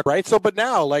in the book, right? So, but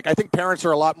now, like I think parents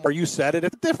are a lot more. You said it.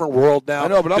 It's a different world now. I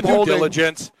know, but I'm holding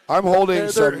diligence. I'm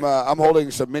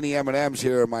holding some mini M&Ms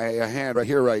here in my hand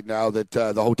right now that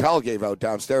the hotel gave out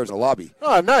downstairs in the lobby.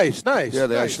 Oh, nice. Yeah,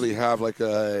 they actually have like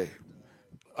I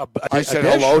said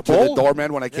hello to the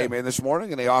doorman when I came in this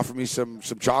morning, and they offered me some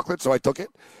chocolate, so I took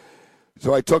it.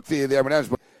 So I took the M&Ms,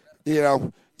 but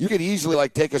you could easily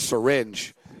like take a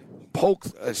syringe, poke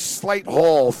a slight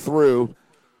hole through,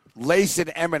 lace an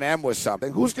M&M with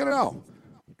something. Who's gonna know?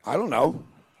 I don't know.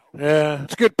 Yeah,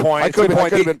 it's a good point. I could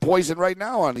have been poisoned right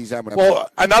now on these M&Ms. Well,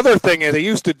 another thing is they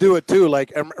used to do it too.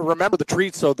 Like, remember the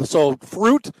treats? So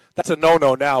fruit, that's a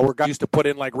no-no now. Where guys used to put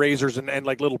in like razors and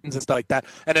like little pins and stuff like that.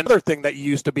 And another thing that you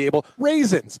used to be able,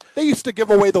 raisins. They used to give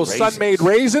away those Sun-made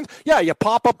raisins. Yeah, you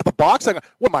pop up the box.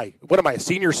 What am I, a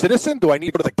senior citizen? Do I need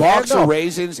to go to the box of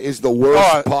raisins? Is the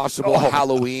worst possible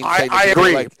Halloween thing. I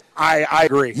agree. I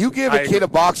agree. You give a kid a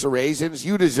box of raisins,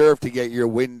 you deserve to get your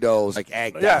windows like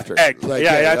egged after. Egged. Like,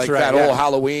 that's like right. That whole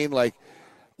Halloween, like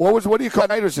what do you call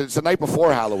night? It's the night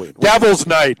before Halloween. Devil's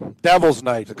Night. Devil's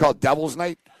Night. Is it called Devil's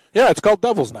Night? Yeah, it's called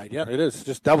Devil's Night. Yeah, it is.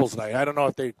 Just Devil's Night. I don't know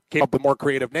if they came up with a more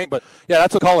creative name, but yeah,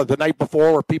 that's what they call it. The night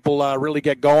before where people really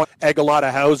get going, egg a lot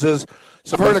of houses.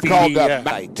 I've heard it called Mat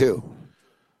Night too.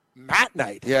 Mat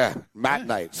Night. Yeah, Mat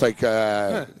Night. It's like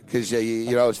because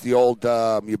you know it's the old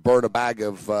you burn a bag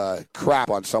of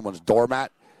crap on someone's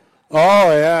doormat.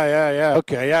 Oh yeah.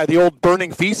 Okay, yeah, the old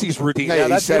burning feces routine. Yeah, you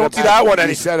don't see that one anymore.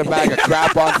 You set a bag of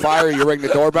crap on fire. You ring the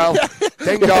doorbell.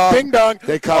 Ding dong. Ding dong.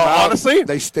 They come out. Honestly,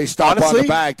 they stop on the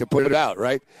bag to put it out.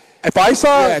 Right. If I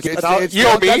saw,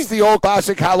 that's the old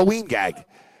classic Halloween gag.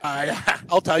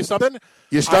 I'll tell you something.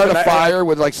 You start a fire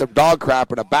with like some dog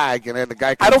crap in a bag, and then the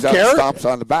guy comes out and stomps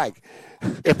on the bag.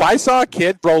 If I saw a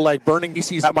kid throw like burning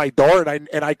feces at my door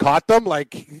and I caught them,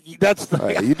 like that's you do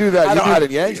that. You do that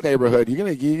in Yang's neighborhood. You're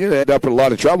gonna end up in a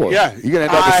lot of trouble. Yeah, you're gonna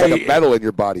end up with like a metal in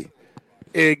your body.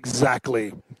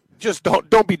 Exactly. Just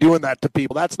don't be doing that to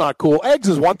people. That's not cool. Eggs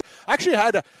is one. Actually,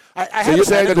 So you're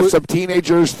saying that if some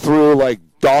teenagers threw like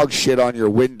dog shit on your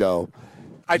window,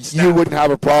 you wouldn't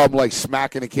have a problem like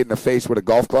smacking a kid in the face with a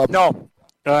golf club? No.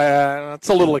 It's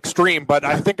a little extreme, but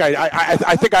I think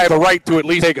I think I have a right to at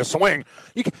least take a swing.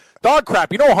 Dog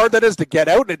crap, you know how hard that is to get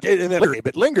out, and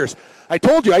it lingers. I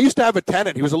told you, I used to have a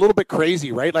tenant. He was a little bit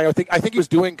crazy, right? Like I think he was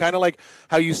doing kind of like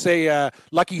how you say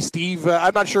Lucky Steve.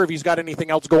 I'm not sure if he's got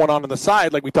anything else going on the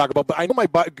side, like we talk about. But I know my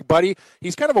buddy.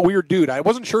 He's kind of a weird dude. I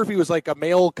wasn't sure if he was like a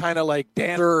male kind of like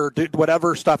dancer or did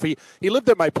whatever stuff. He lived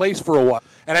at my place for a while,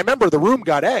 and I remember the room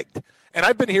got egged. And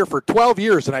I've been here for 12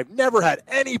 years, and I've never had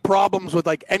any problems with,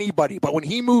 like, anybody. But when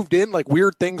he moved in, like,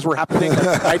 weird things were happening.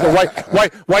 I had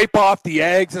to wipe off the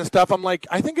eggs and stuff. I'm like,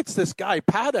 I think it's this guy,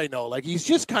 Pat, I know. Like, he's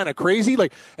just kind of crazy.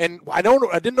 Like, and I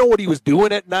didn't know what he was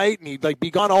doing at night, and he'd, like,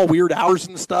 be gone all weird hours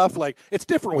and stuff. Like, it's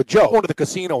different with Joe. Going to the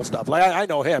casino and stuff. Like, I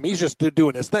know him. He's just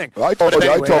doing his thing. Well, I told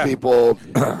people,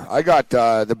 I got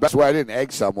the best way. I didn't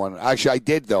egg someone. Actually, I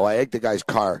did, though. I egged the guy's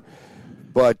car.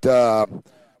 But...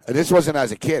 and this wasn't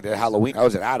as a kid at Halloween. I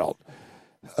was an adult.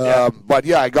 But,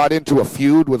 yeah, I got into a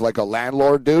feud with, like, a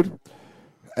landlord dude.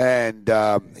 And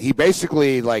he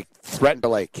basically, like, threatened to,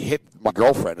 like, hit my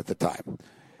girlfriend at the time.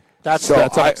 That's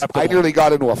I nearly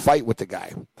got into a fight with the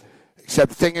guy. Except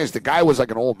the thing is, the guy was,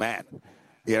 like, an old man.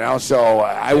 You know, so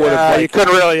I would have. You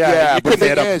couldn't really, you couldn't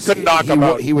hit him. Couldn't knock him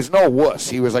out. He was no wuss.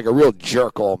 He was, like, a real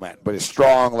jerk old man. But a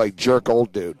strong, like, jerk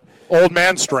old dude. Old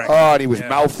man strength. Oh, and he was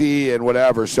mouthy and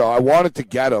whatever. So I wanted to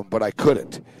get him, but I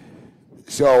couldn't.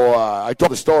 So I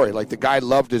told the story. Like, the guy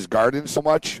loved his garden so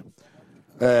much,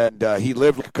 and he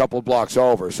lived a couple blocks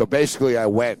over. So basically I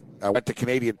went to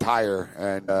Canadian Tire,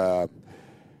 and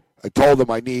I told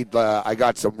him I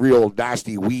got some real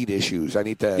nasty weed issues. I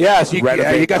need to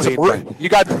renovate. You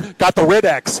got the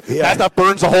Rid-X. Yeah. That stuff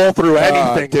burns a hole through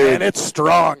anything, dude. And it's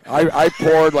strong. I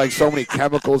poured like so many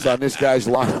chemicals on this guy's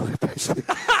lawn, basically.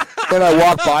 Then I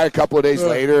walked by a couple of days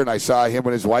later, and I saw him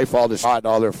and his wife all distraught, and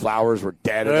all their flowers were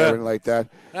dead and everything like that.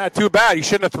 Too bad. You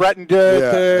shouldn't have threatened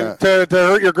to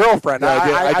hurt your girlfriend.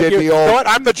 I did the old. You know what?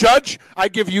 I'm the judge. I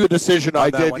give you a decision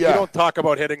on that one. Yeah. You don't talk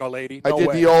about hitting a lady. No I did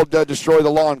way. the old destroy the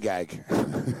lawn gag.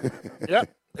 Yeah,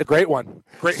 a great one.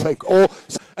 Great. It's like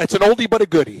it's an oldie but a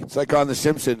goodie. It's like on The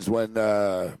Simpsons when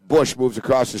Bush moves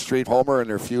across the street, Homer, and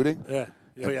they're feuding. Yeah.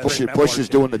 Bush is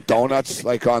doing the donuts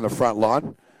like on the front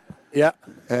lawn. Yeah.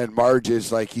 And Marge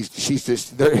is like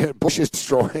Bush is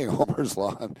destroying Homer's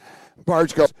lawn.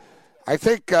 Marge goes, I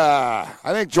think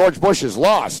George Bush is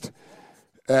lost.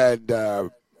 And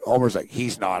Homer's like,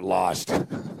 he's not lost.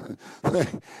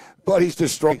 But he's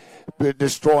destroying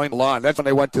the lawn. That's when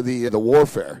they went to the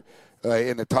warfare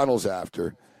in the tunnels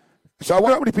after. So I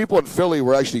wonder how many people in Philly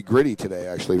were actually gritty today,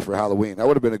 actually, for Halloween. That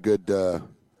would have been a good that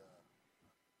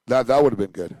would have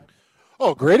been good.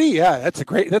 Oh, gritty? Yeah, that's a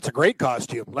great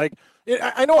costume. Like,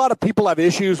 I know a lot of people have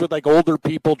issues with like older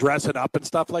people dressing up and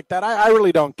stuff like that. I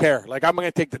really don't care. Like, I'm going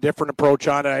to take the different approach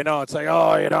on it. I know it's like,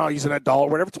 he's an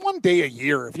adult, whatever. It's one day a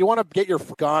year. If you want to get your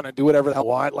fuck on and do whatever the hell you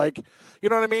want, like, you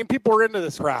know what I mean? People are into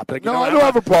this crap. Like, I don't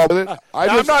have a problem with it.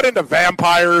 I'm not into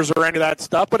vampires or any of that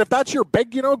stuff, but if that's your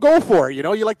big, go for it.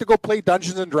 You like to go play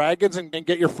Dungeons and Dragons and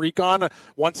get your freak on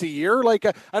once a year. Like,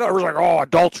 I know it was like,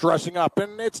 adults dressing up,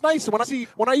 and it's nice.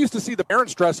 When I used to see the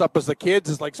parents dress up as the kids,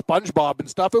 as like SpongeBob and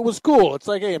stuff, it was cool. It's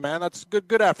like, hey man, that's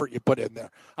good effort you put in there.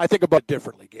 I think about it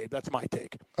differently, Gabe. That's my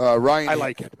take. Ryan, I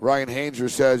like it. Ryan Hainzer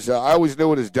says, I always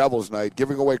knew it as Devil's Night.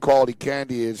 Giving away quality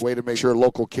candy is a way to make sure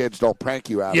local kids don't prank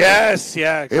you out. Yes,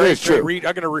 yeah. It is true. I'm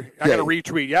gonna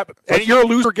retweet. Yep. And you're a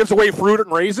loser gives away fruit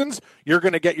and raisins, you're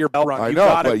gonna get your bell rung. I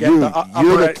know, but you're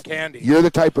the candy. You're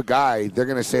the type of guy, they're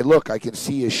gonna say, look, I can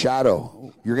see his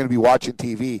shadow. You're gonna be watching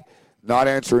TV, not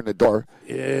answering the door.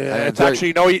 Yeah, it's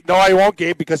actually no, I won't,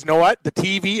 Gabe, because you know what? The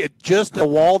TV, it's just the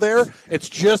wall there. It's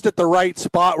just at the right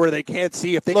spot where they can't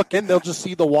see. If they look in, they'll just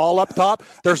see the wall up top.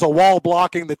 There's a wall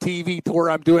blocking the TV to where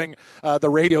I'm doing the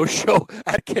radio show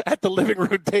at the living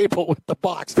room table with the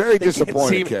box. Very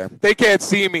disappointed, Cam. They can't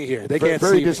see me here. They can't see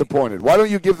me. Very disappointed. Why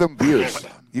don't you give them beers?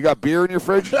 You got beer in your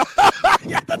fridge?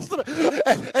 Yeah,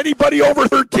 anybody over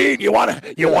 13, you want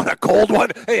a cold one?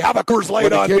 Hey, have a Coors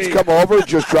Light on me. When the kids come over,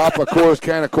 just drop a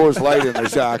can of Coors Light in there,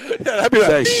 Zach. Yeah, that'd be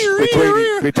like,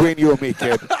 between you and me,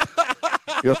 kid.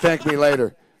 You'll thank me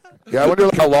later. Yeah, I wonder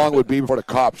how long it would be before the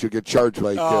cops would get charged.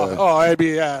 Like, I'd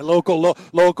be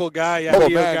local guy. Yeah, local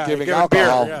man guy, giving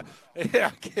alcohol. Beer,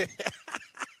 yeah.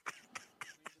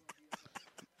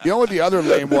 You know what the other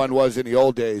lame one was in the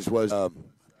old days was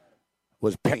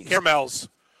pennies. Caramels.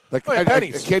 Like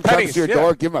pennies. A kid comes to your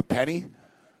door, give him a penny.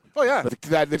 Oh, yeah.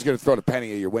 That's going to throw the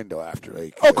penny at your window after.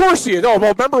 Of course he is. Oh,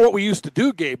 well, remember what we used to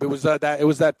do, Gabe? It was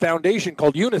that foundation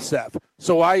called UNICEF.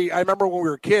 So I remember when we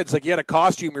were kids, like you had a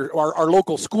costume. Our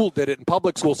local school did it in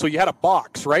public school. So you had a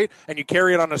box, right? And you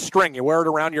carry it on a string. You wear it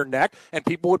around your neck, and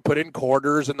people would put in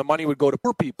quarters, and the money would go to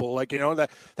poor people, like, that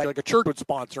like a church would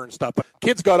sponsor and stuff. But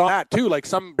kids got on that, too. Like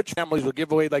some rich families would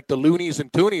give away, like, the loonies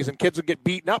and toonies, and kids would get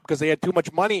beaten up because they had too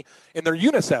much money in their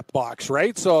UNICEF box,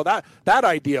 right? So that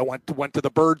idea went to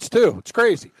the birds, too. It's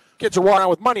crazy. Kids are walking around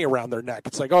with money around their neck.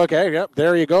 It's like, okay, yep,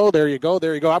 there you go.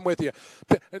 I'm with you.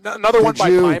 Another one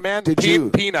by Pie Man.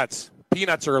 Peanuts.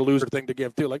 Peanuts are a loser thing to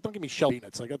give, too. Like, don't give me shell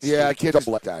peanuts. Like, that's kids don't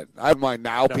like that. I don't mind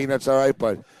now. No. Peanuts, all right,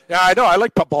 but... Yeah, I know. I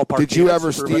like ballpark Did you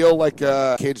ever steal, like,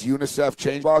 a kid's UNICEF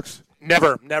change box?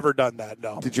 Never done that,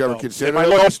 no. Did you ever consider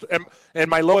in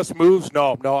my lowest moves,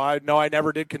 no, I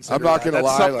never did consider I'm not going to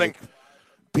lie. Like,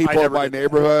 people in my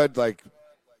neighborhood, like...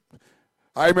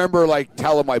 I remember, like,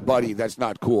 telling my buddy that's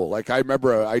not cool. Like, I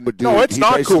remember I knew a dude. No, it's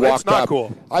not cool. It's not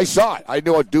cool. I saw it. I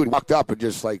knew a dude walked up and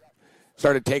just, like,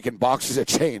 started taking boxes of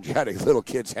change out of little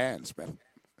kid's hands, man.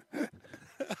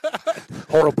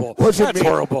 Horrible. That's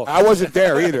horrible. I wasn't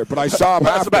there either, but I saw him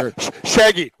after.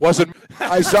 Shaggy wasn't.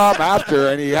 I saw him after,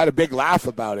 and he had a big laugh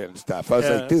about it and stuff. I was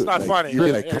like, dude, it's not funny.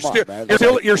 Come on, man.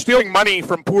 You're stealing money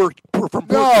from poor No,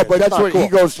 kids. but that's what cool. He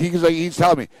goes. He's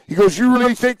telling me. He goes, you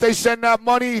really think they send that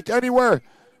money anywhere?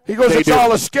 He goes, it's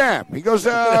all a scam. He goes,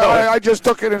 I just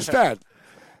took it instead.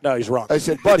 No, he's wrong. I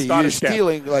said, buddy, you're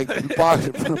stealing like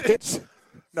boxes from kids.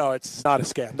 No, it's not a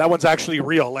scam. That one's actually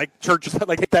real. Like churches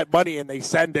like get that money and they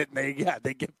send it and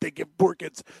they give poor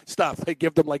kids stuff. They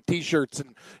give them like T-shirts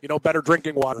and better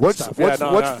drinking water and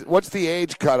stuff. What's the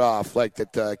age cutoff like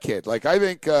that kid? Like I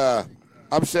think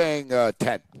I'm saying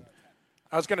 10.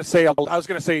 I was going to say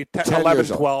 10 11,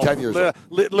 12. 10 years old.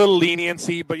 Little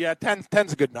leniency, but yeah,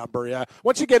 10's a good number. Yeah,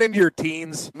 once you get into your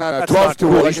teens, no, 12's too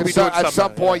early. At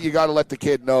some point, you got to let the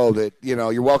kid know that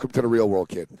you're welcome to the real world,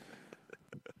 kid.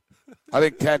 I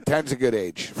think 10's a good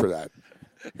age for that.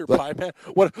 Your pie man.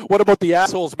 What about the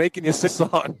assholes making you sing a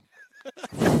song?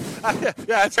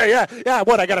 Yeah.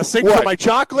 What I got to sing for my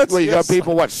chocolates? Well, you got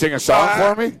people sing a song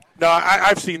for me? No,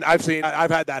 I've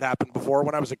had that happen before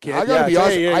when I was a kid. I gotta be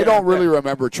honest. I don't really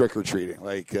remember trick or treating.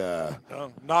 Like,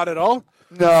 no, not at all.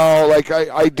 No, like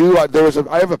I do.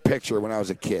 I have a picture when I was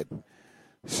a kid.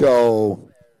 So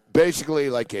basically,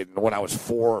 like when I was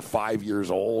 4 or 5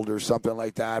 years old or something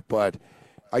like that, but.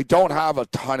 I don't have a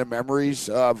ton of memories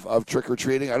of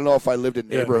trick-or-treating. I don't know if I lived in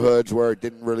neighborhoods where it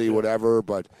didn't really whatever,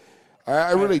 but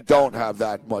I really don't have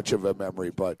that much of a memory.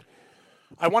 But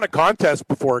I won a contest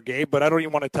before, Gabe, but I don't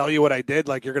even want to tell you what I did.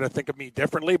 Like, you're going to think of me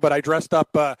differently. But I dressed up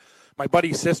my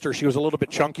buddy's sister. She was a little bit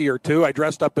chunkier, too. I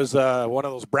dressed up as one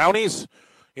of those brownies.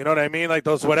 You know what I mean? Like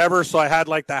those whatever. So I had,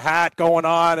 like, the hat going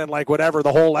on and, like, whatever,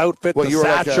 the whole outfit, the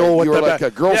satchel. You were like a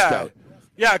Girl Scout.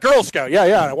 Yeah, Girl Scout.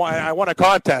 Yeah. I won a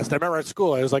contest. I remember at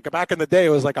school. It was like back in the day. It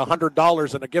was like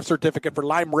 $100 and a gift certificate for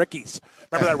Lime Ricky's.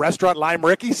 Remember that restaurant, Lime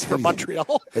Ricky's, from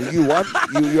Montreal? And you won.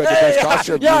 You had the best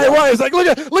costume. Yeah, I was. Like,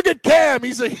 look at Cam.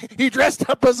 He dressed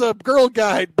up as a Girl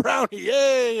Guide brownie.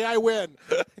 Yay! I win.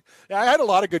 Yeah, I had a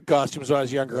lot of good costumes when I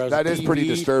was younger. That is pretty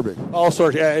disturbing. All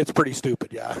sorts. Yeah, it's pretty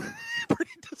stupid. Yeah,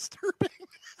 pretty disturbing.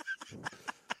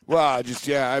 Well,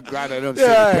 I'm glad I don't see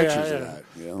any pictures of that.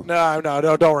 You know?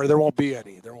 No, don't worry. There won't be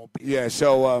any. Yeah,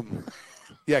 so,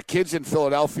 kids in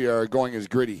Philadelphia are going as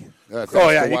Gritty. You got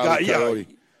to go.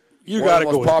 One of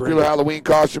the most popular Halloween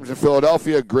costumes in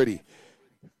Philadelphia, Gritty.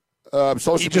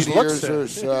 Social media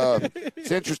users,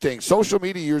 it's interesting. Social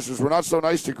media users were not so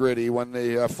nice to Gritty when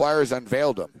the Flyers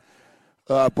unveiled him.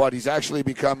 But he's actually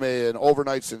become an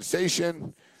overnight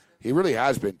sensation. He really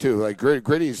has been, too. Like,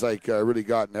 Gritty's, really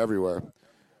gotten everywhere.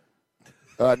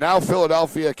 Now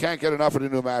Philadelphia can't get enough of the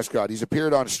new mascot. He's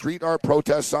appeared on street art,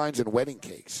 protest signs, and wedding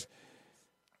cakes.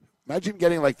 Imagine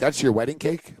getting, that's your wedding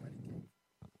cake.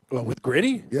 Well, with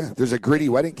Gritty? Yeah, there's a Gritty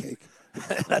wedding cake.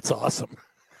 That's awesome.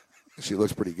 She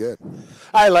looks pretty good.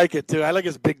 I like it, too. I like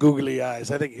his big googly eyes.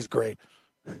 I think he's great.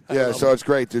 Yeah, so it's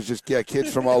great. There's just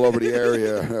kids from all over the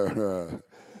area.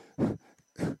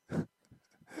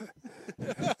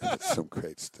 Some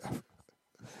great stuff.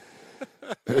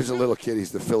 There's a little kid.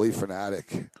 He's the Philly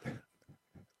fanatic.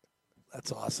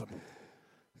 That's awesome.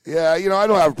 Yeah, I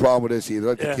don't have a problem with this either.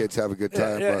 Let the kids have a good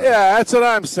time. Yeah, that's what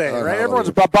I'm saying, right? Everyone's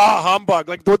a bah humbug.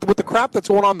 Like, with the crap that's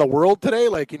going on in the world today,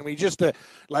 we just,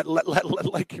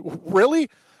 really?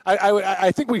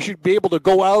 I think we should be able to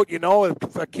go out,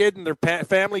 if a kid and their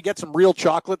family get some real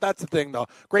chocolate. That's the thing, though.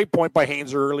 Great point by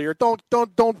Haynes earlier. Don't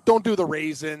do the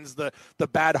raisins, the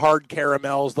bad hard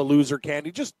caramels, the loser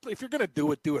candy. Just if you're gonna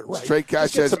do it right. Straight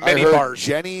Cash says, I heard bars.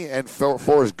 Jenny and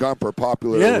Forrest Gump are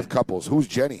popular with couples. Who's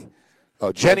Jenny?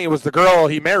 Oh, Jenny was the girl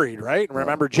he married, right?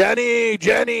 Remember Jenny,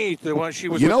 the one she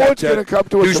was. You know what's gonna come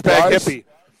to a surprise hippie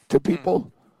to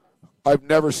people? I've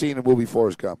never seen a movie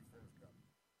Forrest Gump.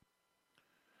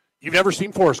 You've never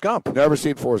seen Forrest Gump? Never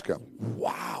seen Forrest Gump.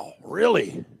 Wow,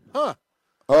 really? Huh.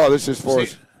 Oh, this is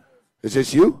Forrest. Is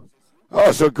this you?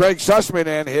 Oh, so Greg Sussman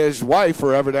and his wife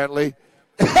are evidently.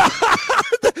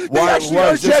 Why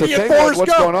is this a thing?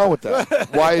 What's going on with that?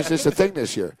 Why is this a thing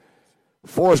this year?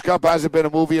 Forrest Gump hasn't been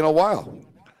a movie in a while.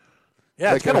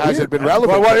 Yeah, it hasn't been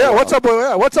relevant. What's up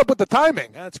with the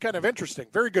timing? That's kind of interesting.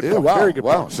 Very good. Yeah, wow. Very good.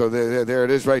 Wow. Point. So there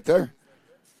it is, right there.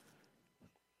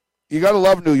 You got to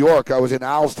love New York. I was in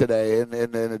Al's today in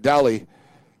a deli,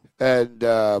 and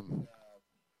the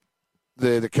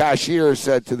cashier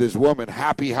said to this woman,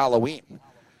 "Happy Halloween,"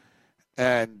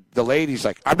 and the lady's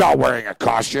like, "I'm not wearing a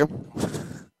costume."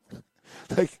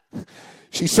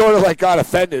 She sort of got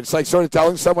offended. It's like sort of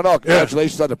telling someone, "Oh,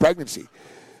 congratulations on the pregnancy."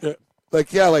 Yeah.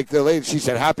 The lady, she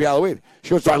said, "Happy Halloween." She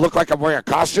goes, "Do I look like I'm wearing a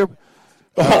costume?"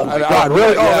 Oh my God!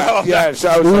 Really? Yeah. So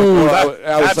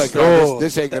I was like,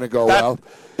 this ain't gonna go well.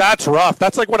 That's rough.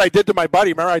 That's like what I did to my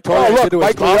buddy. Remember I told you I did to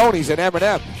Mike Leone's an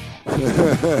M&M.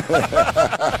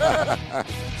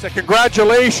 Said,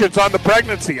 congratulations on the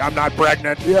pregnancy. I'm not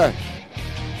pregnant. Yeah.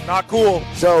 Not cool.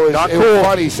 So it was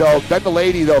funny. So then the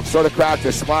lady, though, sort of cracked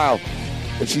a smile.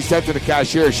 And she said to the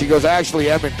cashier, she goes, I actually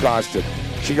am in costume.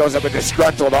 She goes, I'm a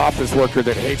disgruntled office worker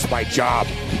that hates my job.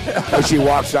 And she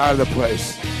walks out of the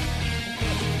place.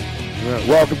 Yeah,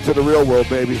 welcome to the real world,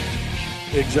 baby.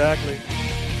 Exactly.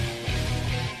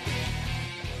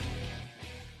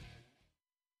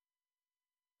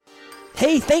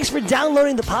 Hey, thanks for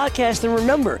downloading the podcast. And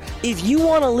remember, if you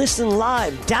want to listen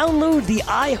live, download the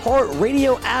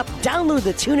iHeartRadio app, download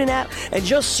the TuneIn app, and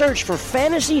just search for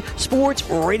Fantasy Sports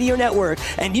Radio Network,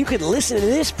 and you can listen to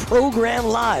this program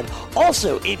live.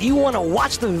 Also, if you want to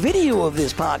watch the video of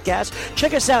this podcast,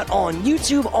 check us out on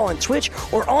YouTube, on Twitch,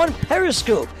 or on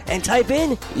Periscope, and type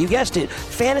in, you guessed it,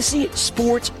 Fantasy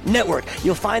Sports Network.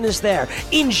 You'll find us there.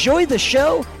 Enjoy the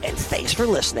show, and thanks for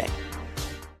listening.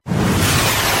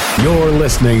 You're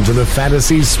listening to the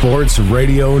Fantasy Sports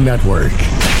Radio Network.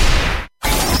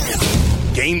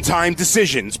 Game Time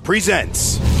Decisions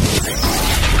presents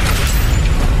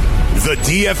the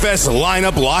DFS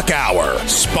Lineup Lock Hour,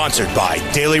 sponsored by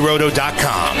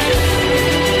DailyRoto.com.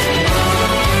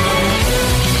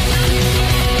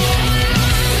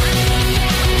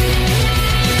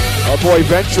 Our boy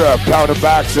Ventura pounding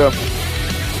back some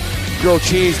grilled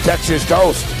cheese Texas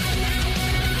toast.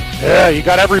 Yeah, you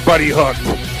got everybody hooked.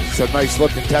 It's a nice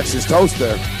looking Texas toast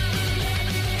there.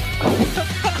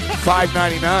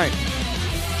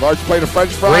 $5.99. Large plate of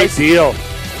French fries. Great deal.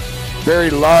 Very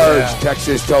large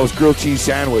Texas toast grilled cheese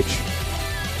sandwich.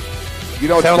 You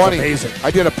know, it's Sounds funny. amazing.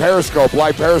 I did a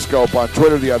live Periscope on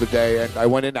Twitter the other day, and I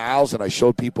went into Al's and I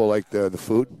showed people like the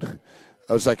food.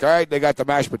 I was like, all right, they got the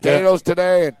mashed potatoes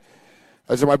today, and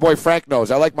I said, my boy Frank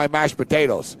knows I like my mashed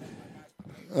potatoes.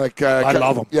 Like I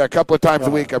love them. Yeah, a couple of times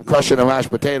a week I'm crushing the mashed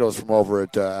potatoes from over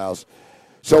at Al's.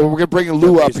 So we're gonna bring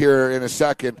Lou up here in a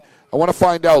second. I want to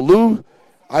find out, Lou.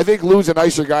 I think Lou's a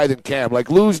nicer guy than Cam. Like,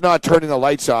 Lou's not turning the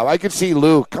lights off. I could see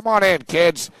Lou. Come on in,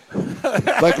 kids.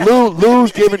 Like,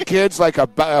 Lou's giving kids like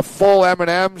a full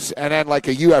M&Ms and then like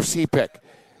a UFC pick.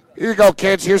 Here you go,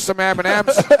 kids. Here's some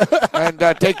M&Ms. And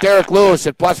take Derek Lewis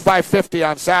at plus 550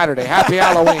 on Saturday. Happy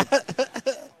Halloween.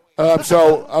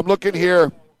 So I'm looking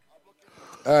here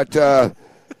at the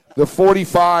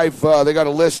 45. They got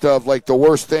a list of like the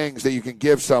worst things that you can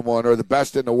give someone, or the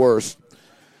best and the worst.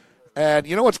 And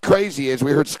you know what's crazy is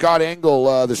we heard Scott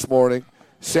Engel this morning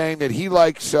saying that he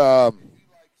likes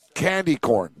candy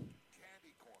corn.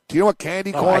 Do you know what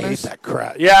candy corn is? I hate that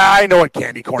crap. Yeah, I know what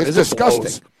candy corn is. It's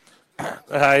disgusting.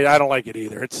 I don't like it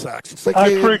either. It sucks. Like I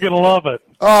freaking love it.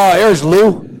 Oh, here's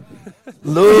Lou.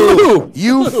 Lou,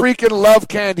 you freaking love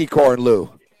candy corn,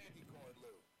 Lou.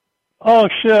 Oh,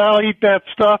 shit, I'll eat that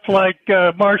stuff like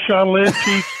Marshawn Lynch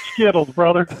eats Skittles,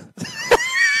 brother.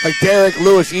 Like Derek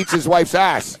Lewis eats his wife's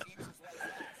ass.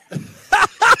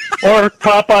 Or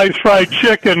Popeye's fried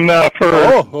chicken for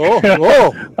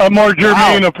a more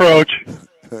germane approach.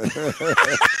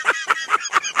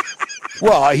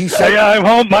 Well, he said. Yeah, I'm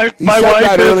home. My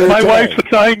wife's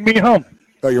assigned me home.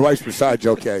 Oh, your wife's besides.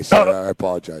 Okay, sorry, I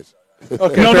apologize.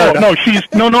 Okay, no. She's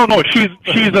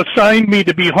assigned me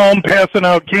to be home passing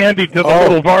out candy to the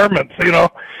little varmints. You know,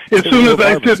 as soon as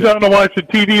I sit down to watch the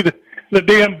TV, the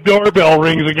damn doorbell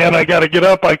rings again. I got to get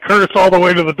up. I curse all the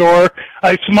way to the door.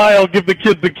 I smile, give the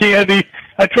kids the candy.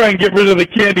 I try and get rid of the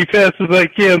candy fast as I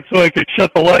can so I can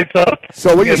shut the lights off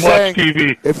so what you're and saying, watch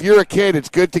TV. If you're a kid, it's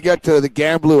good to get to the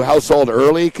Gamblu household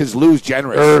early because Lou's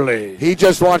generous. Early. He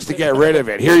just wants to get rid of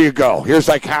it. Here you go. Here's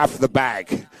like half the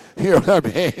bag. You know what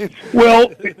I mean?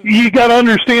 Well, you got to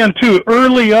understand, too,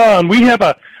 early on, we have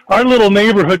our little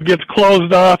neighborhood gets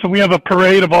closed off, and we have a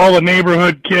parade of all the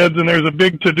neighborhood kids, and there's a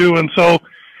big to-do, and so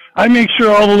I make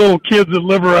sure all the little kids that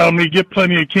live around me get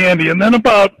plenty of candy. And then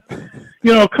about,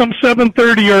 come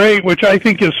 7:30 or 8, which I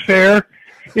think is fair,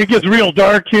 it gets real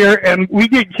dark here, and we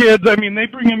get kids, they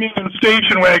bring them in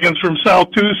station wagons from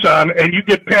South Tucson, and you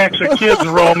get packs of kids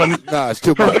roaming it's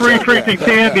too for much. free freaking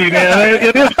candy, man.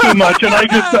 It is too much, and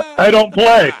I don't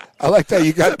play. I like that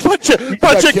you got a bunch of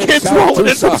kids rolling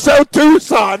in from South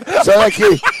Tucson. So like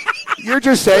you're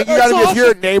just saying you got to if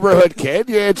you're a neighborhood kid,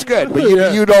 yeah, it's good, but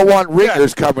you don't want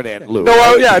ringers coming in, Lou.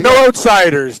 No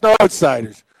outsiders. No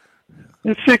outsiders.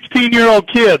 It's 16-year-old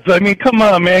kids. Come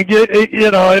on, man.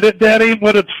 That ain't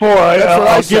what it's for.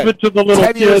 I'll give it to the little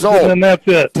kids, and then that's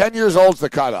it. 10 years old's the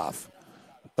cutoff,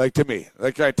 like to me.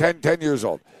 Like 10 years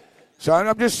old. So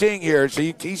I'm just seeing here. So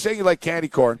he's saying you like candy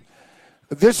corn.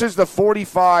 This is the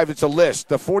 45. It's a list.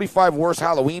 The 45 worst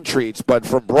Halloween treats, but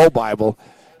from Bro Bible.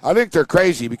 I think they're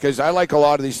crazy because I like a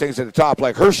lot of these things at the top,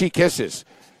 like Hershey Kisses.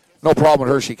 No problem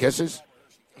with Hershey Kisses.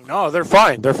 No, they're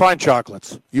fine. They're fine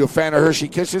chocolates. You a fan of Hershey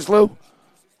Kisses, Lou?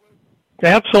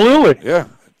 Absolutely. Yeah.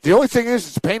 The only thing is,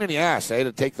 it's a pain in the ass,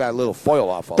 to take that little foil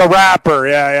off. The wrapper,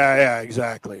 yeah,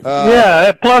 exactly.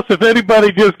 Plus, if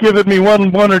anybody just giving me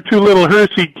one or two little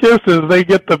Hershey Kisses, they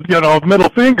get the middle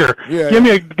finger. Yeah, Give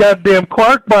me a goddamn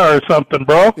Quark bar or something,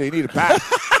 bro. Yeah, you need a pack.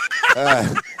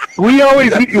 We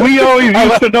always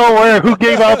used to know who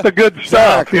gave out the good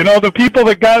stuff. Exactly. The people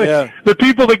that the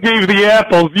people that gave the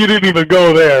apples, you didn't even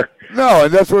go there. No,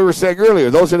 and that's what we were saying earlier.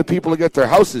 Those are the people that get their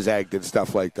houses egged and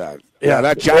stuff like that. Yeah,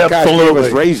 that jackass gave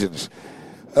us raisins.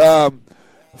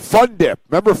 Fun Dip.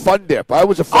 Remember Fun Dip? I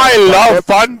was a fan I of love Dip.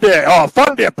 Fun Dip. Oh,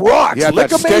 Fun Dip rocks.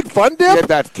 Lick-a-made Fun Dip?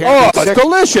 That it's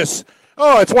delicious.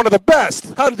 Oh, it's one of the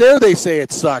best. How dare they say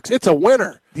it sucks? It's a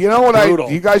winner. You know what?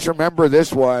 You guys remember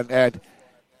this one? And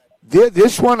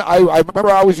this one, I remember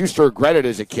I always used to regret it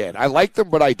as a kid. I liked them,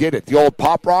 but I did it. The old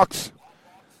Pop Rocks.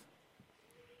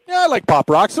 Yeah, I like Pop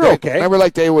Rocks. They're okay. Remember,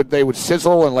 like they would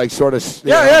sizzle and like sort of.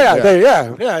 Yeah.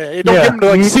 You don't give them to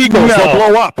like seagulls.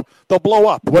 No. They'll blow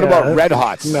up. What about Red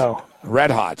Hots? No.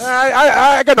 Red Hots.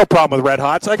 I got no problem with Red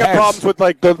Hots. I got Pez. problems with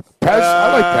like the Pez.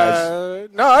 I like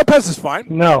Pez. No, Pez is fine.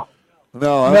 No, they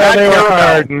were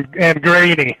hard and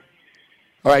grainy.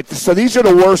 All right, so these are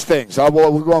the worst things. We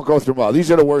won't go through them all. These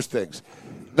are the worst things.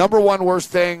 Number one worst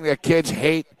thing that kids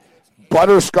hate: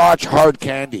 butterscotch hard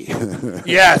candy.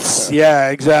 Yes. Yeah,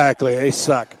 exactly. They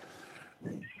suck.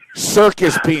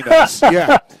 Circus peanuts.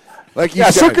 Yeah. Like you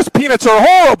said. Circus peanuts are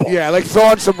horrible. Yeah, like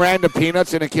throwing some random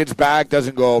peanuts in a kid's bag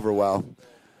doesn't go over well.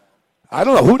 I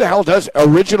don't know who the hell does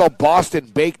original Boston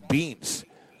baked beans.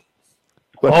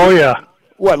 Yeah.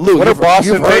 What, Lou? What are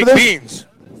Boston baked beans?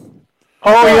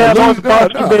 Those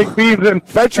Boston baked beans, and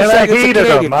I hated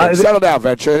them. Settle down,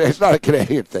 Venture. It's not a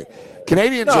Canadian thing.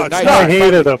 Canadians are nice. I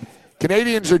hated them.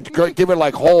 Canadians are giving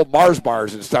like whole Mars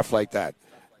bars and stuff like that.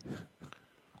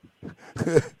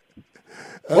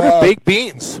 What are baked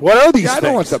beans? What are these things? I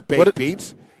don't know what's baked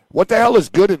beans. What the hell is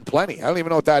Good and Plenty? I don't even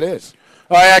know what that is.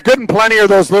 Good and Plenty are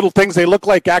those little things. They look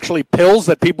like actually pills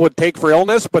that people would take for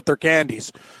illness, but they're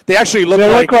candies. They actually look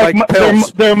like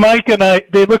pills. They're Mike and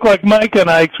Ike. They look like Mike and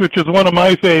Ike's, which is one of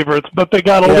my favorites. But they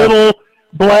got a little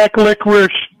black licorice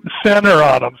center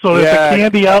on them. So there's a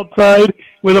candy outside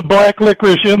with a black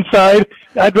licorice inside.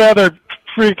 I'd rather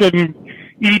freaking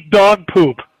eat dog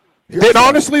poop.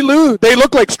 Honestly, Lou, they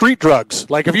look like street drugs.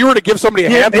 Like if you were to give somebody a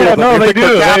handful of them, they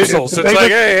do. Capsules. It's like,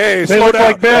 hey, they look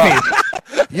like Benny's.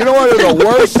 You know what are the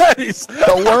worst?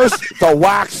 The worst, the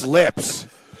wax lips.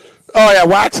 Oh yeah,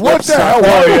 wax lips. What the hell?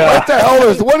 What the hell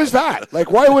is? What is that? Like,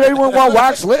 why would anyone want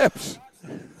wax lips?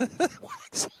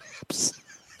 Wax lips.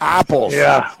 Apples.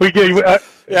 Yeah, we gave.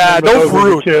 No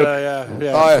fruit.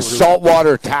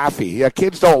 Saltwater taffy. Yeah,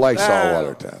 kids don't like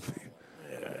saltwater taffy.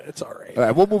 It's all right. All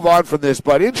right, we'll move on from this,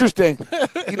 but interesting.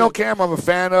 You know, Cam, I'm a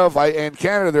fan of. In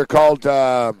Canada, they're called what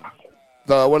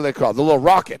are they called? The little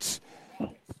rockets.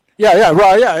 Yeah. You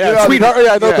know,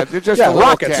 sweetheart. They're just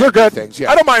rockets. They're good. Things,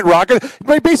 yeah. I don't mind rockets.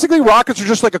 Basically, rockets are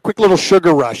just like a quick little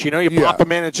sugar rush. You know, you pop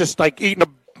them in. It's just like eating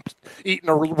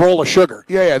a roll of sugar.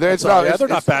 Yeah. They're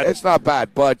not bad. It's not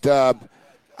bad. But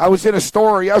I was in a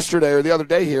store yesterday or the other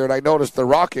day here, and I noticed the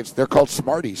rockets. They're called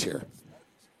Smarties here.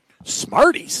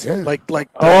 Smarties, yeah. like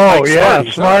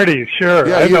Smarties, sure.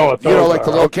 Yeah, I know what those are. Like the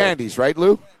little candies, right,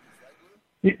 Lou?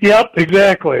 Yep,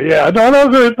 exactly. Yeah, no,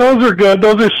 those are good.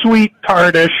 Those are sweet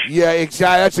tartish. Yeah,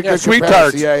 exactly. That's a good sweet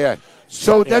comparison. tarts. Yeah.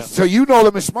 So so you know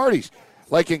them as Smarties.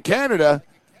 Like in Canada,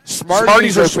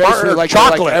 Smarties are basically like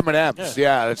chocolate, like M&Ms.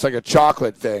 Yeah, it's like a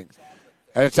chocolate thing,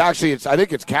 and it's actually I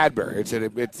think it's Cadbury.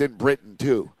 It's in Britain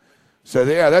too. So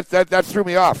that threw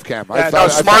me off, Cam.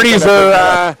 Smarties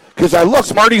are because I looked.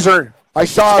 Smarties are. I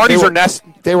saw Smarties are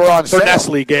Nestle. They were on sale. They're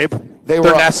Nestle, Gabe. They're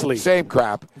Nestle. Same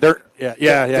crap. They're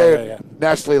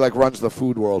Nestle like runs the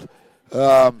food world.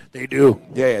 They do.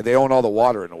 Yeah. They own all the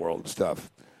water in the world and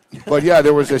stuff. But yeah,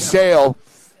 there was a sale.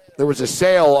 There was a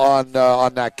sale on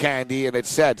that candy, and it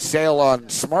said sale on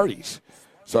Smarties.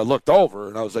 So I looked over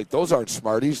and I was like, those aren't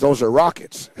Smarties. Those are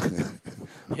rockets.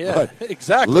 Yeah,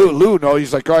 exactly. Lou, no,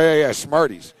 he's like, oh, yeah,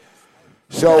 Smarties.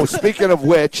 So speaking of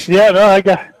which. Yeah, no, I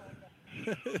got.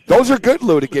 Those are good,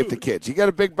 Lou, to give to kids. You get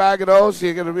a big bag of those.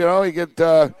 You get,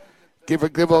 give a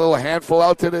little handful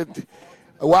out to the.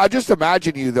 Well, I just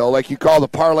imagine you though, like you call the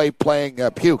parlay playing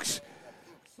pukes.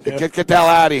 Yep. Get the hell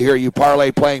out of here, you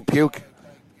parlay playing puke.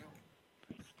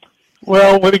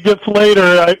 Well, when it gets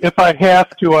later, if I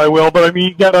have to, I will. But I mean,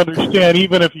 you got to understand,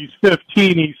 even if he's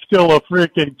 15, he's still a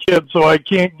freaking kid, so I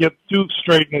can't get too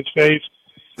straight in his face.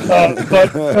 But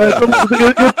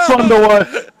it's fun to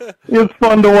watch. It's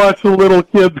fun to watch the little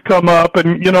kids come up,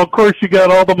 and of course, you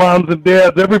got all the moms and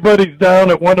dads. Everybody's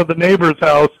down at one of the neighbors'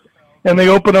 house, and they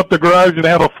open up the garage and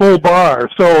have a full bar.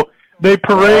 So they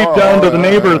parade down to the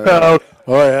neighbor's house.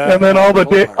 Oh yeah. And then all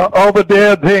the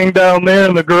dads hang down there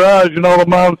in the garage, and all the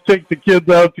moms take the kids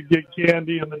out to get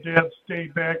candy, and the dads stay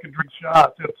back and drink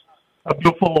shots. It's a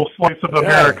beautiful slice of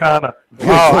Americana.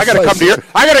 Oh, I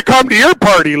gotta come to your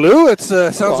party, Lou. It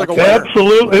sounds like a winner.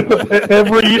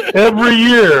 Absolutely, every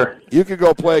year. You can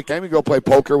go play. Can you go play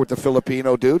poker with the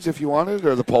Filipino dudes if you wanted,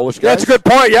 or the Polish guys? Yeah, that's a good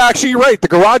point. Yeah, actually, you're right. The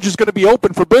garage is going to be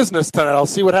open for business tonight. I'll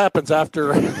see what happens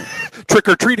after trick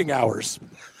or treating hours.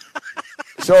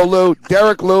 So, Lou,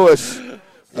 Derek Lewis.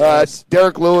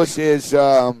 Derek Lewis is,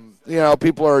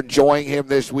 people are enjoying him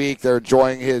this week. They're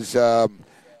enjoying his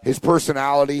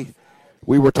personality.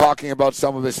 We were talking about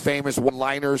some of his famous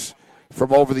one-liners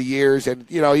from over the years, and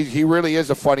he really is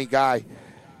a funny guy.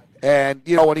 And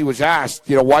when he was asked,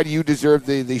 why do you deserve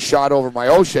the shot over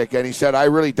Miocic, and he said, I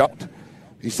really don't.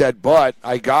 He said, but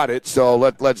I got it, so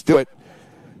let's do it.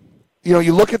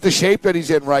 You look at the shape that he's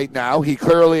in right now.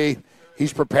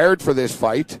 He's prepared for this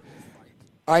fight.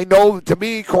 I know, to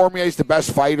me, Cormier's the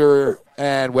best fighter,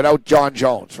 and without John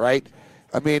Jones, right?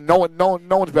 I mean, no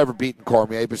one's ever beaten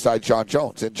Cormier besides John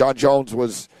Jones, and John Jones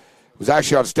was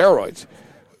actually on steroids.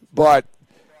 But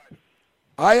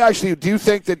I actually do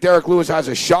think that Derek Lewis has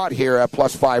a shot here at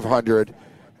plus 500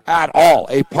 at all,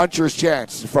 a puncher's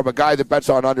chance from a guy that bets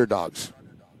on underdogs.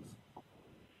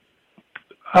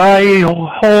 I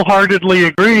wholeheartedly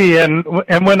agree, and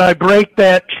when I break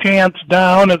that chance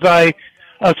down as I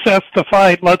assess the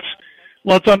fight,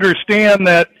 let's understand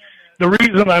that the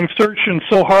reason I'm searching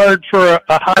so hard for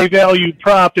a high-valued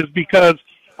prop is because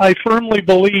I firmly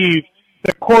believe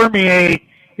that Cormier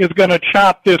is going to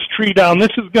chop this tree down.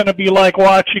 This is going to be like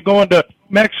going to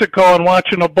Mexico and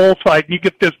watching a bullfight. You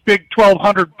get this big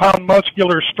 1,200-pound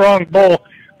muscular, strong bull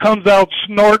comes out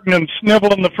snorting and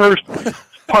sniveling the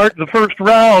first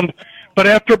round. But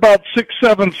after about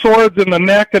 6-7 swords in the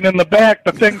neck and in the back,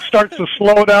 the thing starts to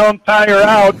slow down, tire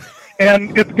out,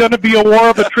 and it's going to be a war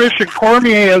of attrition.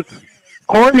 Cormier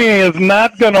is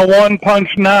not going to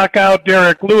one-punch knock out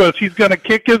Derek Lewis. He's going to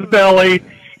kick his belly.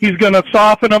 He's going to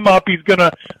soften him up. He's going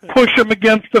to push him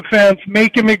against the fence,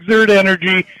 make him exert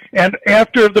energy, and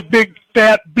after the big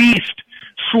fat beast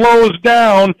slows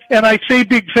down, and I say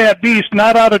big fat beast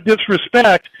not out of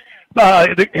disrespect,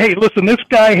 hey, listen, this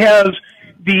guy has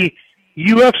the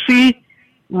UFC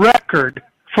record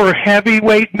for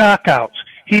heavyweight knockouts.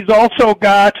 He's also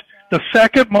got the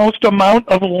second most amount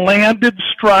of landed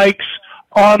strikes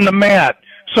on the mat.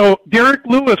 So Derek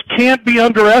Lewis can't be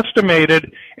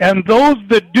underestimated, and those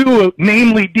that do,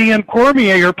 namely Dan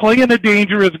Cormier, are playing a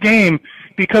dangerous game,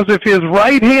 because if his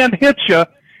right hand hits you,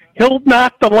 he'll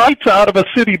knock the lights out of a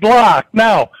city block.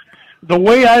 Now, the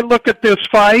way I look at this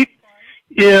fight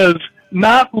is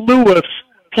not Lewis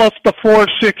plus the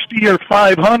 460 or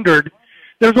 500.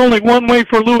 There's only one way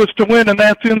for Lewis to win, and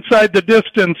that's inside the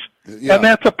distance, and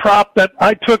that's a prop that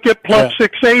I took at plus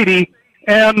 680.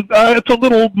 And it's a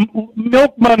little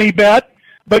milk money bet,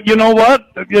 but you know what?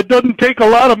 It doesn't take a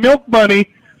lot of milk money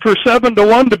for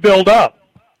 7-1 to build up.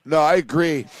 No, I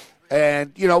agree.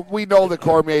 And, we know that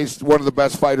Cormier's one of the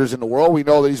best fighters in the world. We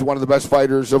know that he's one of the best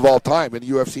fighters of all time in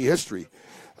UFC history,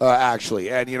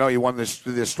 actually. And, he won this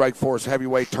Strikeforce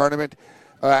heavyweight tournament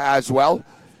as well.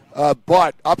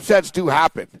 But upsets do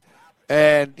happen.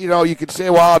 And, you can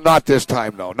say, well, not this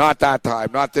time, no, not that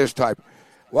time, not this time.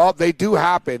 Well, they do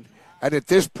happen. And at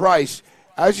this price,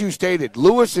 as you stated,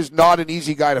 Lewis is not an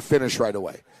easy guy to finish right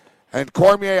away. And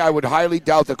Cormier, I would highly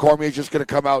doubt that Cormier is just going to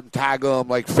come out and tag him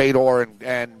like Fedor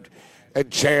and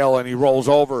Chael, and he rolls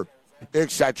over,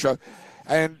 etc.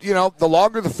 And, the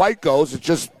longer the fight goes,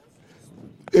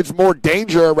 it's more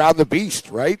danger around the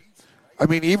beast, right? I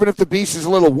mean, even if the beast is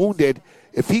a little wounded,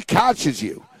 if he catches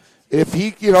you, if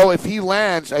he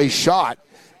lands a shot,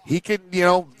 he can,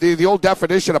 the old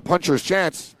definition of puncher's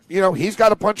chance, he's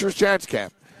got a puncher's chance,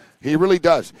 Cam. He really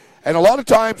does. And a lot of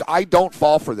times I don't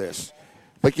fall for this.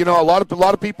 Like, a lot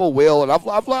of people will, and I've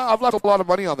left a lot of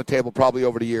money on the table probably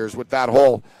over the years with that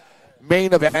whole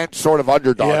main event sort of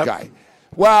underdog guy.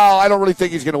 Well, I don't really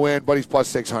think he's going to win, but he's plus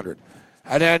 600.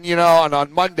 And then, and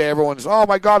on Monday everyone's, oh,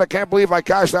 my God, I can't believe I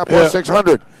cashed that plus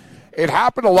 600. It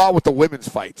happened a lot with the women's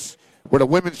fights, where the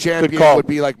women's champion would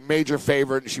be like major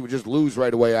favorite and she would just lose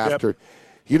right away after. Yep.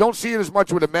 You don't see it as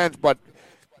much with the men's, but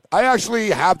I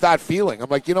actually have that feeling. I'm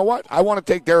like, you know what? I want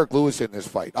to take Derek Lewis in this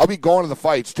fight. I'll be going to the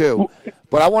fights too,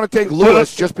 but I want to take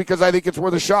Lewis just because I think it's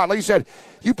worth a shot. Like you said,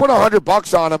 you put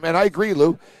 $100 on him, and I agree,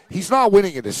 Lou. He's not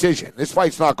winning a decision. This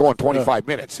fight's not going 25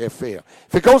 minutes. If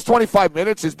it goes 25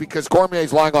 minutes, it's because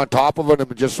Cormier's lying on top of him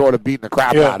and just sort of beating the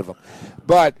crap out of him.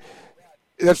 But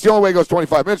that's the only way it goes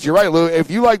 25 minutes. You're right, Lou. If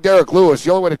you like Derek Lewis,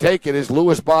 the only way to take it is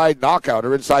Lewis by knockout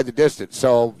or inside the distance.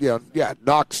 So,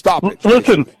 stop it.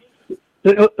 Listen.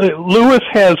 Lewis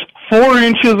has 4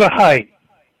 inches of height.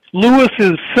 Lewis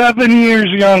is 7 years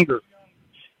younger.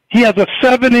 He has a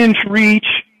 7-inch reach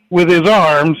with his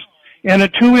arms and a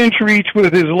 2-inch reach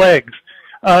with his legs.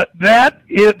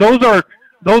 Those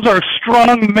are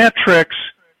strong metrics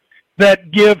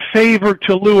that give favor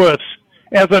to Lewis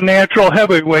as a natural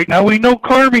heavyweight. Now, we know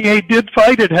Cormier did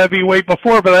fight at heavyweight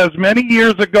before, but that was many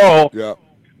years ago. Yeah.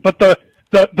 But the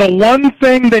one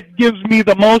thing that gives me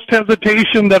the most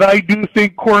hesitation that I do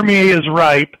think Cormier is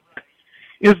ripe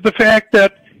is the fact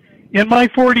that in my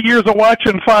 40 years of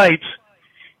watching fights,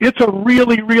 it's a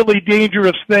really, really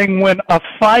dangerous thing when a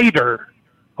fighter,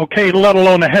 let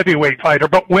alone a heavyweight fighter,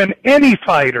 but when any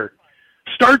fighter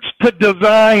starts to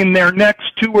design their next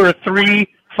 2 or 3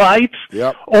 fights,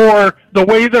 or the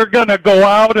way they're going to go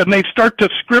out and they start to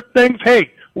script things,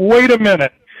 hey, wait a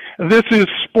minute, this is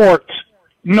sports.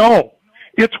 No.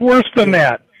 It's worse than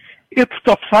that. It's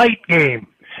the fight game.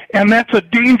 And that's a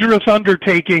dangerous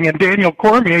undertaking, and Daniel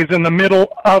Cormier's in the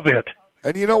middle of it.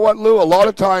 And you know what, Lou? A lot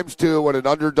of times, too, when an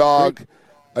underdog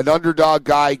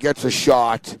guy gets a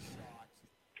shot,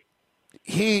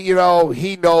 he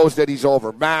knows that he's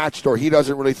overmatched, or he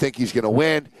doesn't really think he's going to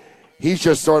win. He's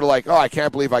just sort of like, oh, I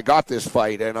can't believe I got this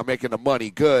fight, and I'm making the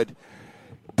money good.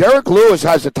 Derek Lewis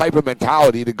has the type of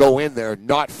mentality to go in there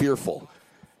not fearful.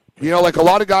 Like a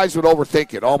lot of guys would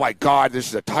overthink it. Oh, my God, this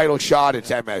is a title shot.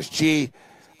 It's MSG.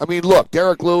 I mean, look,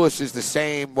 Derek Lewis is the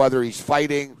same whether he's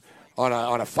fighting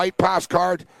on a Fight Pass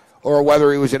card or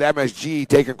whether he was at MSG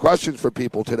taking questions for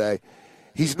people today,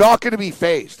 he's not going to be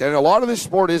phased. And a lot of this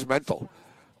sport is mental.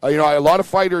 A lot of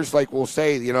fighters will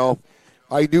say,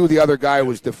 I knew the other guy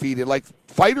was defeated. Like,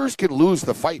 fighters can lose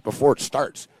the fight before it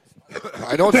starts.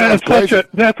 I know it sounds crazy.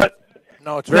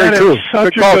 No, it's very true.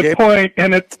 Such a good point,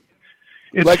 and it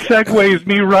segues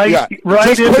me right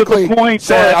into the point.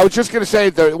 Sorry, I was just going to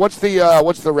say, what's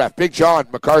the ref? Big John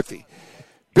McCarthy.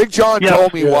 Big John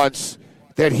told me once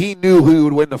that he knew who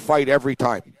would win the fight every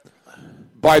time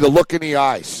by the look in the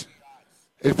eyes.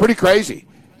 It's pretty crazy.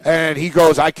 And he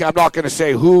goes, I'm not going to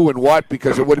say who and what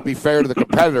because it wouldn't be fair to the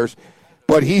competitors.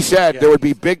 But he said there would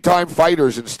be big-time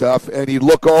fighters and stuff, and he'd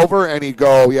look over and he'd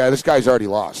go, yeah, this guy's already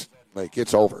lost. Like,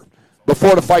 it's over.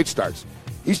 Before the fight starts.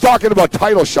 He's talking about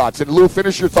title shots. And, Lou,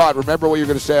 finish your thought. Remember what you're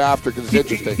going to say after because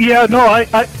it's interesting. Yeah, no, I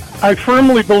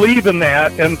firmly believe in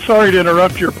that. And sorry to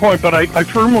interrupt your point, but I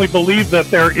firmly believe that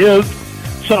there is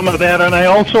some of that. And I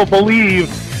also believe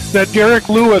that Derek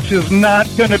Lewis is not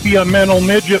going to be a mental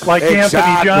midget like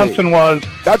Anthony Johnson was.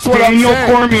 That's what Daniel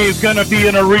Cormier is going to be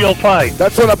in a real fight.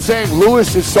 That's what I'm saying.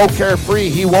 Lewis is so carefree,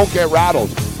 he won't get rattled.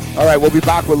 All right, we'll be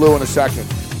back with Lou in a second.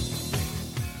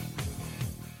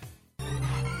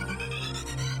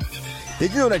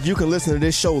 Did you know that you can listen to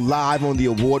this show live on the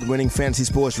award-winning Fantasy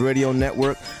Sports Radio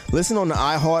Network? Listen on the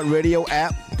iHeartRadio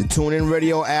app, the TuneIn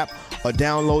Radio app, or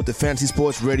download the Fantasy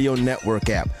Sports Radio Network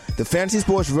app. The Fantasy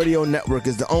Sports Radio Network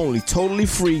is the only totally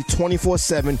free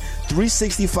 24/7,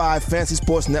 365 fantasy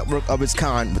sports network of its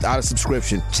kind without a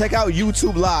subscription. Check out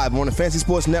YouTube Live on the Fantasy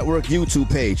Sports Network YouTube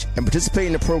page and participate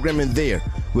in the programming there,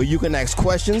 where you can ask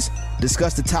questions,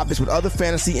 discuss the topics with other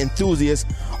fantasy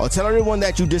enthusiasts, or tell everyone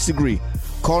that you disagree.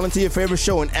 Call into your favorite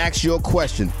show and ask your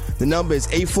question. The number is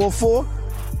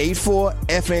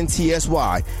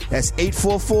 844-84-FNTSY. That's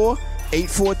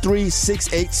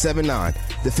 844-843-6879.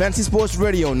 The Fantasy Sports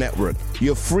Radio Network,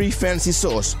 your free fantasy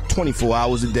source 24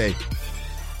 hours a day.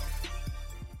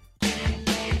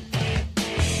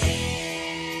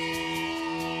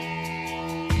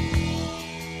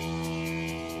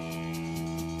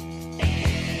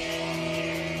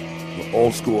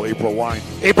 Old school April Wine.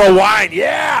 April Wine,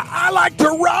 yeah, I like to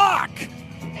rock.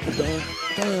 Dun,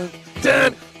 dun,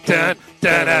 dun, dun,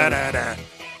 dun, dun, dun.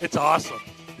 It's awesome.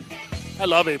 I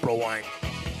love April Wine.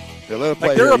 Yeah, let it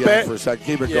play here for a second.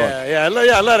 Keep it going. Yeah,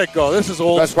 let it go. This is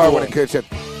old That's school. That's why when it kicks in.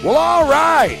 Well, all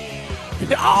right.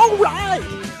 All right.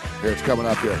 Here, it's coming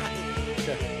up here.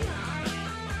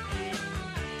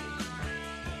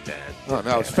 Oh,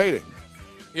 now it's fading.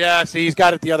 Yeah, see, he's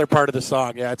got it the other part of the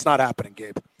song. Yeah, it's not happening,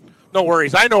 Gabe. No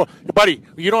worries. I know, buddy,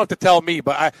 you don't have to tell me,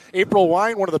 but April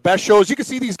Wine, one of the best shows. You can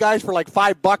see these guys for like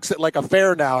 $5 at like a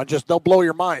fair now, and just they'll blow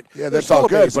your mind. Yeah, that's all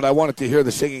good, amazing. But I wanted to hear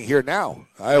the singing here now.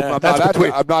 I'm not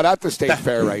at the state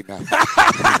fair right now.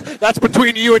 That's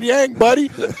between you and Yang, buddy.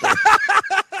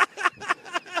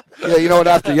 Yeah, you know what?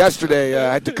 After yesterday,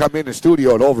 I had to come in the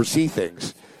studio and oversee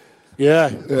things. Yeah.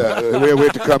 We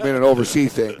had to come in and oversee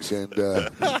things, and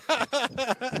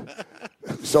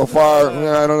so far,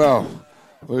 I don't know.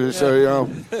 So,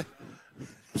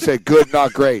 say good,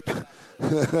 not great.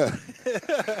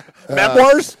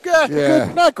 Memoirs?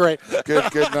 Good, not great.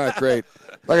 Good, not great.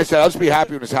 Like I said, I'll just be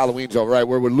happy when this Halloween's over. Right,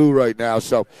 we're with Lou right now.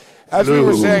 So, as we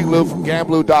were saying, Lou from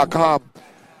Gamblu.com,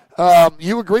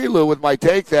 you agree, Lou, with my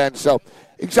take then. So,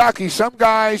 exactly, some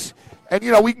guys, and,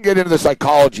 we can get into the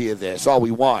psychology of this all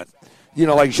we want.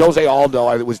 Like Jose Aldo,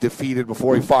 I was defeated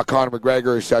before he fought Conor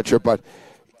McGregor, etc., but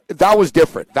that was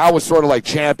different. That was sort of like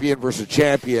champion versus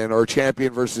champion or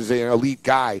champion versus an elite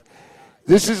guy.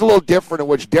 This is a little different in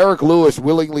which Derek Lewis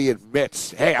willingly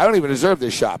admits, hey, I don't even deserve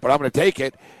this shot, but I'm going to take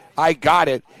it. I got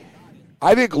it.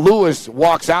 I think Lewis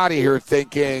walks out of here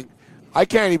thinking, I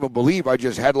can't even believe I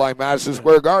just headlined Madison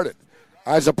Square Garden,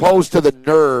 as opposed to the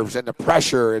nerves and the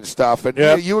pressure and stuff.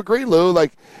 And you agree, Lou,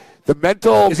 like the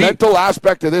mental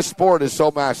aspect of this sport is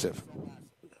so massive.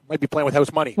 Might be playing with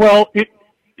house money. Well, it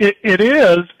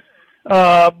is.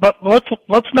 But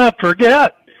let's not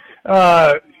forget,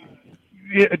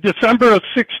 December of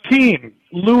 16,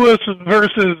 Lewis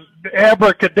versus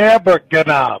Abracadabra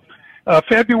Ganab.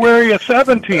 February of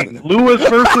 17, Lewis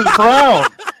versus Brown.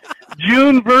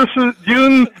 June of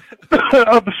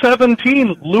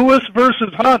 17, Lewis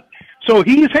versus Hunt. So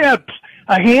he's had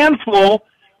a handful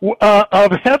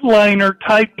of headliner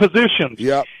type positions.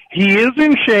 Yep. He is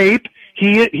in shape.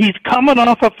 He's coming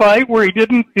off a fight where he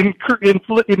didn't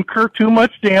incur too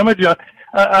much damage.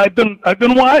 I've been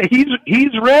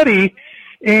he's ready,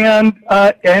 and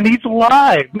he's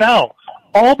alive now.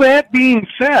 All that being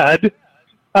said,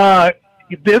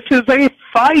 this is a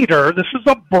fighter. This is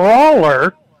a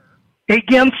brawler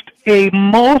against a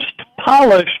most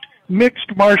polished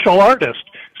mixed martial artist.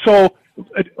 So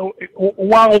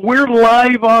while we're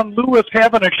live on Lewis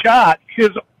having a shot, his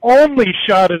only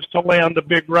shot is to land the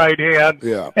big right hand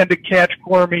and to catch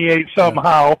Cormier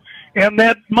somehow. And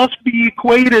that must be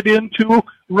equated into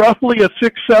roughly a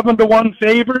 6-7 to 1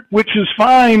 favorite, which is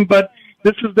fine, but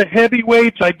this is the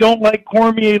heavyweights. I don't like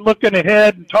Cormier looking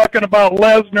ahead and talking about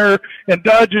Lesnar and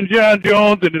dodging John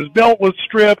Jones and his belt was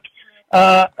stripped.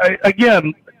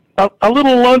 Again, a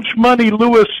little lunch money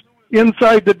Lewis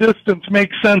inside the distance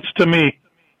makes sense to me.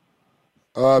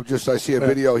 I see a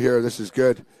video here. This is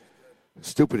good.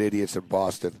 Stupid idiots in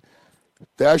Boston.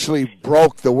 They actually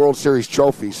broke the World Series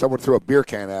trophy. Someone threw a beer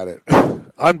can at it.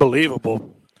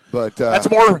 Unbelievable. But that's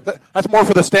more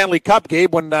for the Stanley Cup,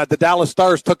 Gabe, when the Dallas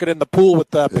Stars took it in the pool with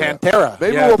Pantera.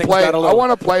 Maybe we'll play. I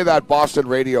want to play that Boston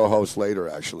radio host later,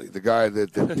 actually. The guy, the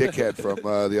dickhead from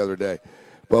the other day.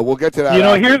 But we'll get to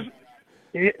that.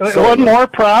 Here's one more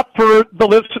prop for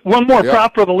the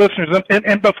prop for the listeners.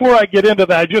 And before I get into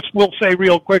that, I just will say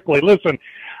real quickly, listen,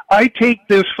 I take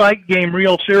this fight game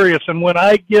real serious, and when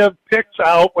I give picks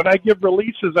out, when I give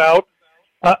releases out,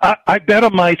 I bet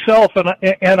them myself, and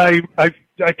I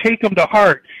take them to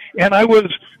heart. And I was,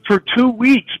 for 2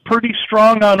 weeks, pretty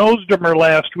strong on Ozdemir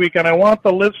last week, and I want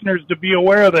the listeners to be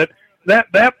aware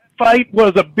that fight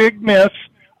was a big miss.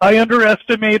 I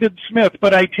underestimated Smith,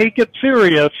 but I take it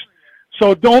serious.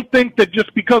 So don't think that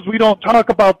just because we don't talk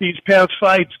about these past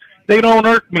fights, they don't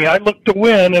irk me. I look to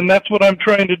win, and that's what I'm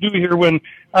trying to do here when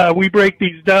we break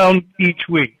these down each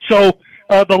week. So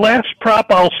the last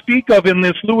prop I'll speak of in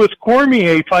this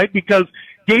Lewis-Cormier fight, because,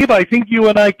 Gabe, I think you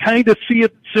and I kind of see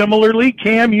it similarly.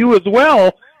 Cam, you as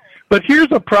well. But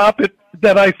here's a prop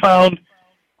that I found.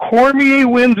 Cormier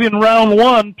wins in round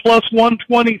 1 plus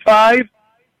 125.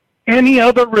 Any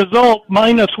other result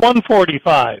minus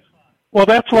 145. Well,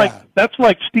 that's like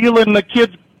stealing the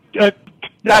kids'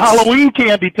 Halloween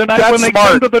candy tonight when they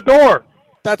come to the door.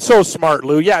 That's so smart,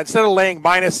 Lou. Yeah, instead of laying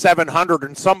minus 700,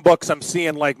 in some books I'm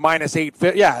seeing like minus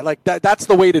 850. Yeah, like that's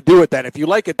the way to do it then. If you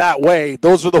like it that way,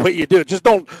 those are the way you do it. Just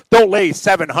don't lay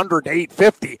 700 to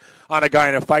 850 on a guy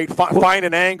in a fight. Find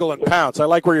an angle and pounce. I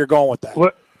like where you're going with that.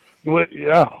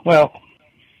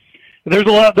 There's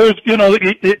a lot.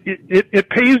 It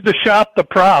pays to shop the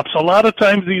props. A lot of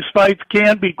times these fights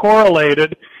can be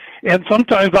correlated, and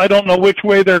sometimes I don't know which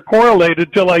way they're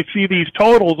correlated till I see these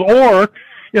totals. Or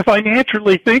if I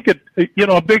naturally think a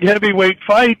big heavyweight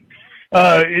fight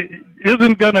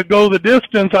isn't going to go the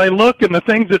distance, I look and the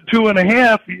things at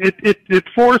 2.5. It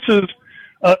forces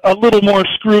a little more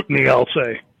scrutiny, I'll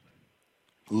say.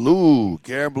 Lou,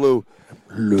 Gamblu.com.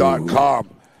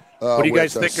 What do you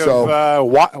guys think of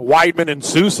Weidman and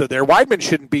Sousa there? Weidman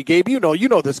shouldn't be, Gabe. You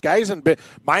know this guy's in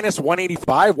minus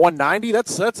 185, 190.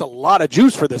 That's a lot of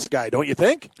juice for this guy, don't you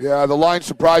think? Yeah, the line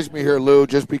surprised me here, Lou,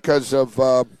 just because of,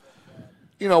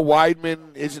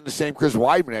 Weidman isn't the same Chris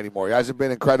Weidman anymore. He hasn't been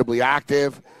incredibly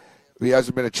active. He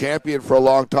hasn't been a champion for a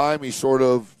long time. He's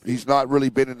not really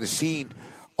been in the scene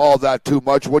all that too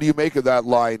much. What do you make of that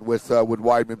line with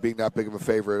Weidman being that big of a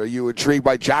favorite? Are you intrigued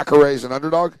by Jacare as an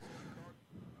underdog?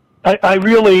 I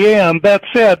really am. That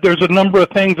said, there's a number of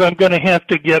things I'm going to have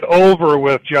to get over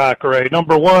with Jacare.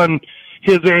 Number one,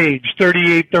 his age,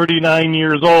 38, 39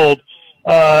 years old.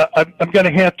 I'm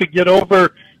going to have to get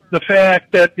over the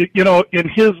fact that, in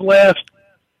his last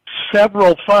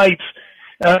several fights,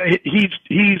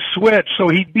 he's switched. So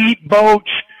he beat Boach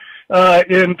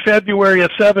in February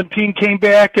of 17, came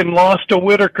back and lost to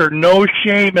Whitaker. No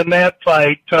shame in that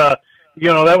fight. That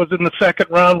was in the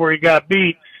second round where he got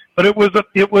beat. But it was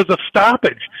a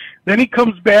stoppage. Then he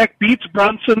comes back, beats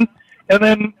Brunson, and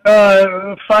then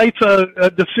fights a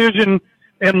decision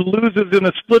and loses in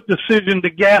a split decision to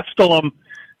Gastelum.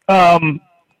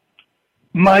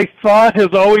 My thought has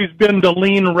always been to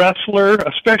lean wrestler,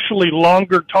 especially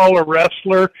longer, taller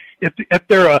wrestler, if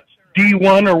they're a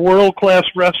D1 or world-class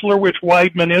wrestler, which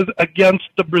Weidman is, against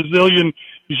the Brazilian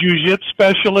Jiu-Jitsu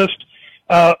specialist.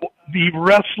 The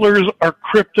wrestlers are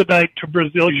kryptonite to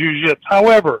Brazil Jiu-Jitsu.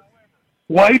 However,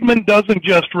 Weidman doesn't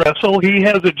just wrestle. He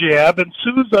has a jab, and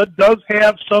Sousa does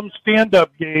have some stand-up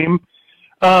game,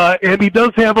 and he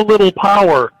does have a little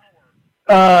power.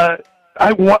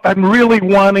 I'm really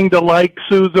wanting to like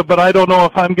Sousa, but I don't know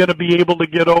if I'm going to be able to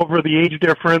get over the age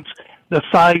difference, the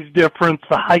size difference,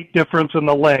 the height difference, and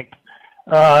the length.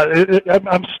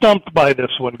 I'm stumped by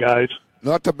this one, guys.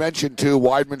 Not to mention, too,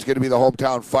 Weidman's going to be the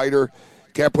hometown fighter.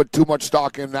 Can't put too much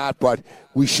stock in that, but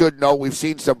we should know we've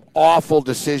seen some awful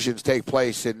decisions take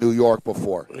place in New York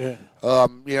before. Yeah.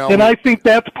 And I think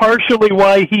that's partially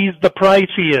why he's the price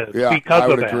he is, because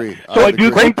of that. Agree. So I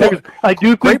do think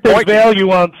there's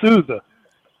value on Sousa.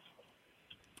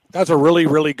 That's a really,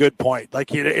 really good point.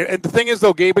 Like, and the thing is,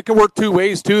 though, Gabe, it can work two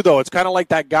ways, too, though. It's kind of like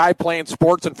that guy playing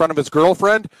sports in front of his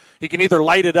girlfriend. He can either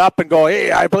light it up and go,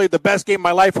 hey, I played the best game of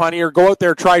my life, honey, or go out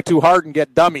there, try too hard, and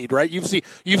get dummied, right?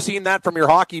 You've seen that from your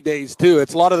hockey days, too.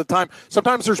 It's a lot of the time.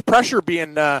 Sometimes there's pressure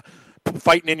being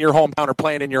fighting in your hometown or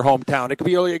playing in your hometown. It could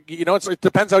be, it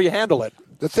depends how you handle it.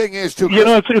 The thing is, too,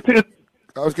 I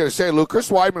was going to say, Lou, Chris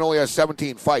Weidman only has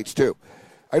 17 fights, too.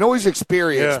 I know he's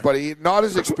experienced, but he's not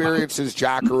as experienced as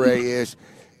Jacare is.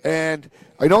 And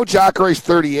I know Jacare's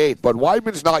 38, but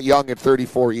Weidman's not young at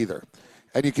 34 either.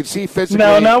 And you can see physically.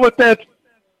 No, not with that.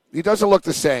 He doesn't look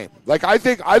the same. Like, I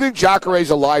think Jacare's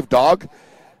a live dog.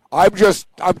 I'm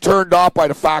turned off by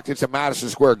the fact it's at Madison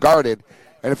Square Garden.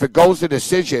 And if it goes to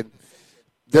decision,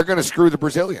 they're going to screw the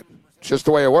Brazilian. It's just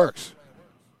the way it works.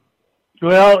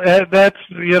 Well, that's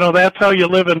how you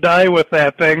live and die with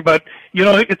that thing. But,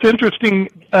 it's interesting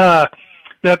that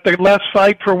the last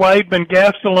fight for Weidman,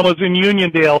 Gastelum, was in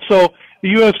Uniondale. So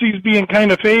the UFC is being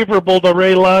kind of favorable to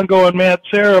Ray Longo and Matt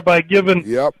Serra by giving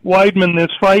Weidman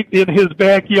this fight in his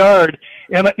backyard.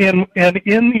 And in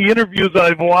the interviews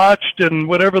I've watched and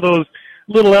whatever those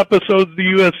little episodes the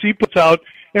UFC puts out,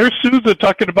 there's Souza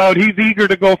talking about he's eager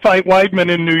to go fight Weidman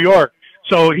in New York.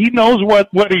 So he knows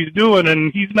what he's doing,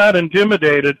 and he's not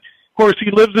intimidated. Of course,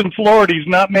 he lives in Florida. He's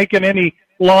not making any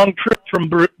long trips from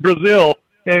Brazil.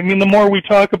 I mean, the more we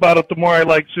talk about it, the more I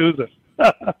like Souza.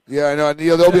 Yeah, I know. And,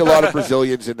 there'll be a lot of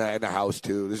Brazilians in the house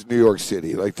too. This is New York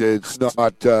City. Like, it's not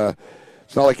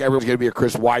like everyone's going to be a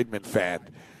Chris Weidman fan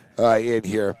in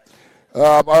here.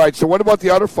 All right. So, what about the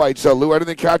other fights, Lou?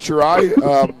 Anything catch your eye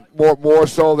more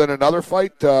so than another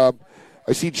fight?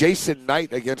 I see Jason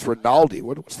Knight against Rinaldi.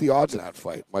 What's the odds of that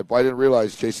fight? I didn't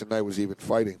realize Jason Knight was even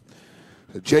fighting.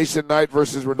 Jason Knight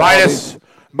versus Rinaldi.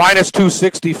 Minus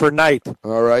 260 for Knight.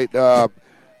 All right.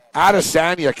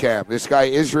 Adesanya, Cam. This guy,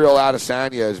 Israel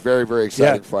Adesanya, is a very, very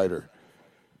exciting fighter.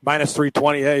 Minus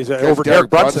 320. Yeah, he's over Derek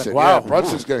Brunson. Wow. Yeah,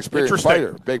 Brunson's an experienced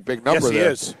fighter. Big number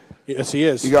there. Yes, he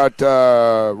is. You got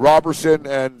Robertson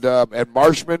and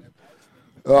Marshman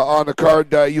on the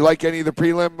card. You like any of the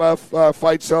prelim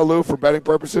fights, Lou, for betting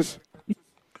purposes?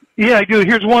 Yeah, I do.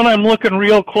 Here's one I'm looking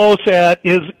real close at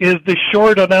is the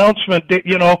short announcement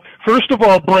that, first of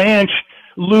all, Branch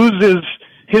loses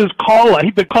his call.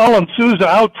 He's been calling Souza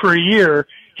out for a year.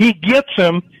 He gets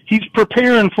him. He's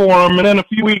preparing for him. And then a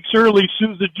few weeks early,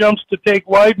 Souza jumps to take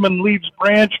Weidman, leaves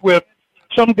Branch with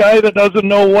some guy that doesn't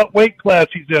know what weight class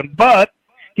he's in. But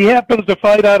he happens to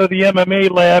fight out of the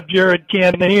MMA lab, Jared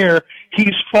Cannonier.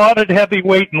 He's fought at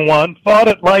heavyweight and won, fought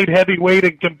at light heavyweight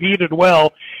and competed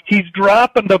well. He's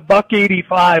dropping to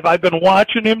 $185. I've been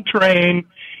watching him train.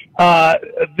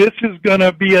 This is going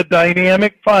to be a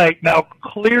dynamic fight. Now,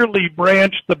 clearly,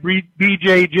 Branch, the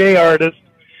BJJ artist,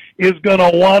 is going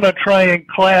to want to try and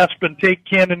clasp and take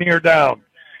Cannonier down.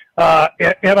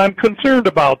 And I'm concerned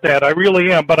about that. I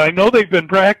really am. But I know they've been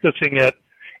practicing it.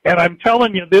 And I'm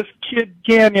telling you, this kid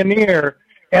Cannonier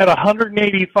at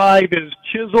 185 is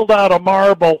chiseled out of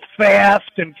marble,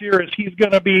 fast and furious. He's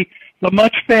going to be the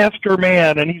much faster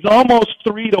man, and he's almost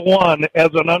 3-1 as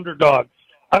an underdog.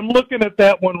 I'm looking at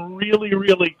that one really,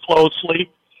 really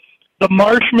closely. The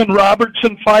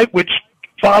Marshman-Robertson fight, which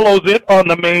follows it on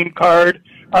the main card.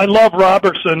 I love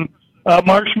Robertson.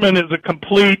 Marshman is a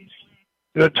complete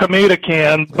tomato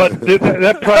can, but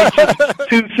that price is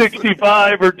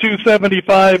 $265 or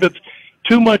 $275. It's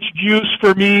too much juice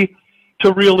for me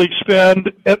to really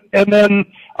spend. And then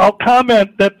I'll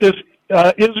comment that this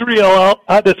Israel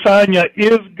Adesanya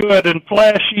is good and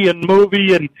flashy and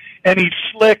movie, and he's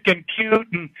slick and cute,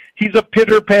 and he's a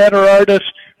pitter-patter artist,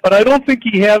 but I don't think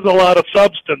he has a lot of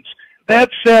substance. That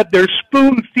said, they're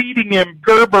spoon-feeding him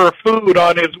Gerber food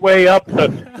on his way up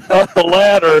the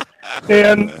ladder,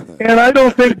 and I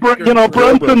don't think Brunson's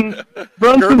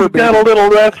got a little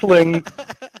wrestling,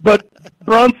 but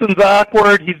Brunson's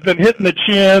awkward. He's been hitting the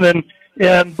chin,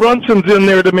 and Brunson's in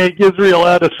there to make Israel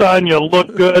Adesanya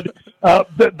look good.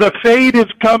 The fade is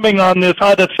coming on this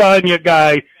Adesanya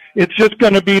guy. It's just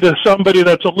going to be to somebody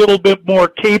that's a little bit more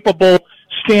capable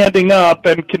standing up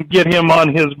and can get him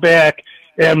on his back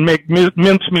and make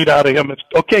mincemeat out of him.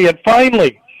 Okay, and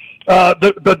finally,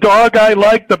 the dog I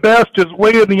like the best is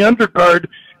way in the undercard,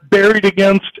 buried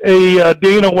against a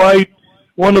Dana White,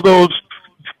 one of those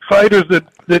fighters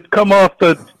that come off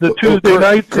the Tuesday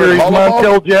night series,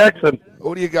 Montel Jackson.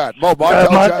 Who do you got?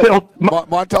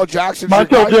 Montel Jackson.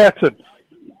 Montel Jackson.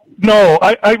 No,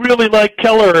 I really like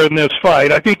Keller in this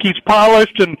fight. I think he's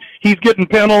polished and he's getting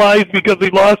penalized because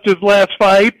he lost his last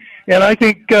fight. And I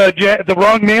think the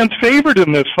wrong man's favored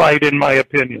in this fight, in my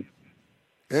opinion.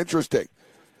 Interesting.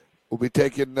 We'll be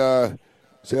taking,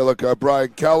 Brian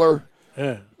Keller.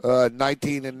 Yeah.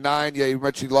 19-9. Yeah, you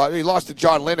mentioned he lost to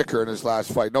John Lineker in his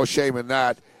last fight. No shame in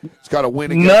that. He's got a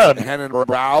win against Henan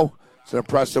Rao. It's an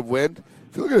impressive win.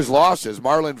 If you look at his losses,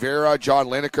 Marlon Vera, John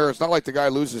Lineker, it's not like the guy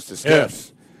loses to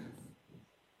Stiffs.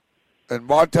 Yeah. And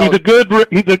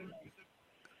Montel.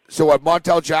 So what,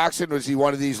 Montel Jackson, was he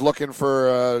one of these looking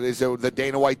for, is it the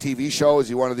Dana White TV show? Is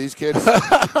he one of these kids?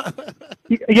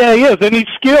 Yeah, he is, and he's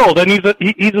skilled, and he's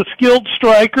a skilled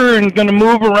striker and going to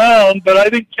move around, but I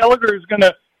think Kelleher is going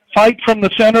to fight from the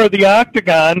center of the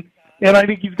octagon, and I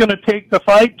think he's going to take the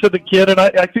fight to the kid, and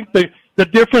I think the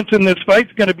difference in this fight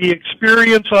is going to be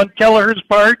experience on Kelleher's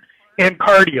part and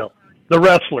cardio, the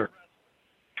wrestler.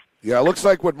 Yeah, it looks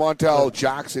like with Montel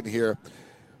Jackson here,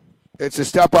 it's a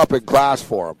step up in class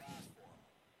for him.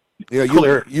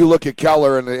 You look at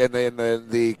Kelleher and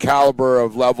the caliber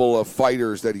of level of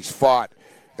fighters that he's fought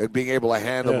and being able to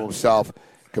handle himself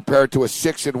compared to a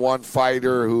 6-1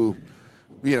 fighter who,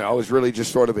 is really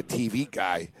just sort of a TV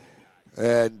guy.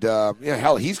 And,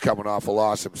 hell, he's coming off a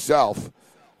loss himself.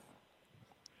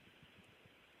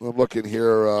 I'm looking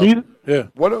here. I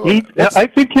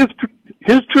think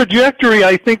his trajectory,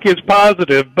 I think, is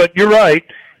positive, but you're right.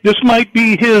 This might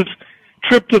be his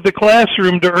trip to the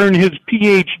classroom to earn his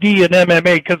PhD in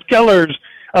MMA, because Kelleher's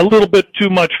a little bit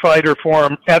too much fighter for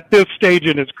him at this stage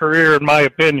in his career, in my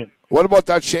opinion. What about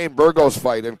that Shane Burgos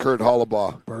fight and Kurt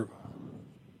Hollabaugh?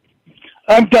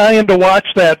 I'm dying to watch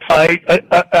that fight.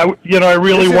 I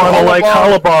really want to like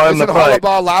Hollabaugh in the fight. Isn't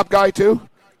Hollabaugh a lap guy too?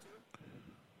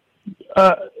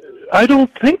 I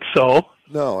don't think so.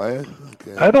 No,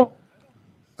 okay. I don't.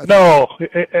 No,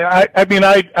 I mean,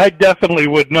 I definitely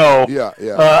would know. Yeah.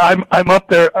 I'm up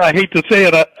there. I hate to say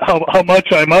it, how much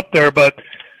I'm up there, but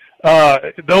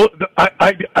I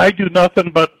do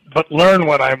nothing but learn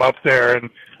when I'm up there, and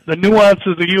the nuances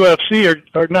of UFC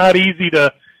are not easy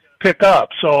to pick up.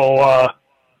 So,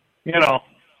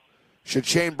 should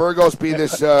Shane Burgos be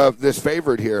this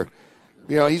favorite here?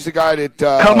 He's the guy that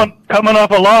coming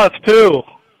off a loss too.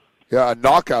 Yeah, a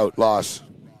knockout loss.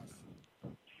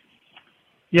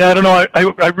 Yeah, I don't know.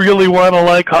 I really want to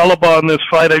like Hollabaugh in this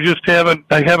fight.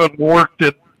 I haven't worked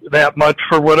it that much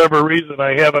for whatever reason.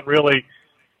 I haven't really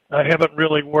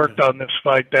worked on this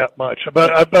fight that much.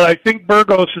 But I think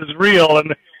Burgos is real,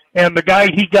 and the guy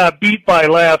he got beat by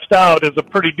last out is a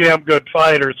pretty damn good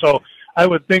fighter. So I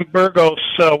would think Burgos,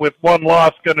 with one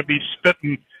loss, going to be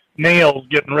spitting nails,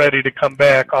 getting ready to come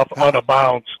back off on a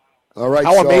bounce. All right.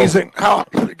 How amazing! I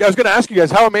was going to ask you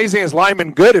guys, how amazing is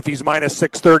Lyman Good if he's minus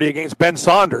 630 against Ben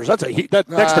Saunders? Next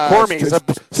to Cormier, he's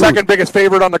the second biggest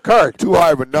favorite on the card. Too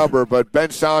high of a number, but Ben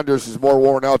Saunders is more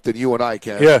worn out than you and I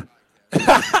can. Yeah.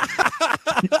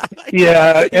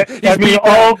 Yeah, I mean,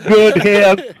 all Good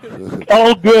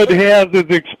has is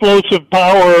explosive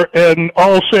power, and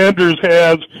all Sanders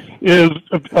has is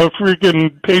a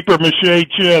freaking paper mache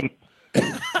chin.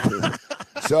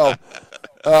 So,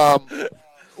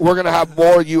 we're going to have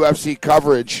more UFC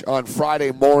coverage on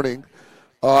Friday morning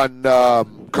on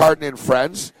Carton and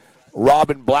Friends.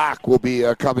 Robin Black will be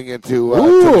coming into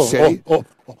the city.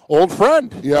 Old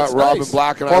friend. Yeah, that's Robin nice.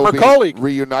 Black and former I will colleague. Be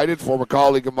reunited. Former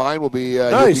colleague of mine will be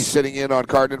nice. He'll be sitting in on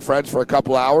Carton and Friends for a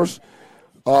couple hours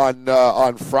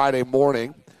on Friday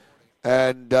morning.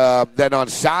 And then on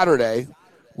Saturday,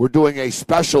 we're doing a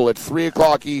special at 3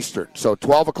 o'clock Eastern. So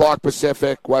 12 o'clock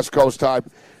Pacific, West Coast time,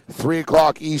 3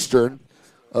 o'clock Eastern.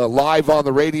 Live on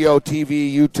the radio,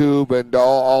 TV, YouTube, and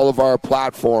all of our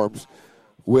platforms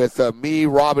with me,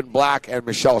 Robin Black, and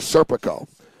Michelle Serpico.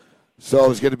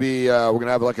 So it's going to be, we're going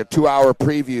to have like a 2-hour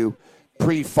preview,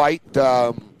 pre-fight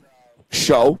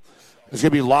show. It's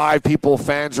going to be live.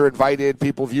 Fans are invited.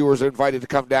 Viewers are invited to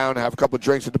come down and have a couple of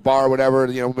drinks at the bar or whatever.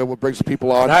 We'll bring some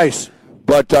people on. Nice.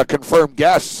 But confirmed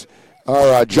guests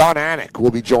are John Anik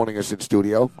will be joining us in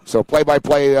studio. So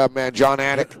play-by-play man John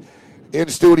Anik in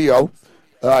studio.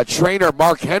 Trainer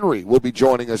Mark Henry will be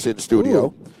joining us in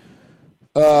studio.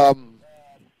 And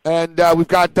we've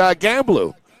got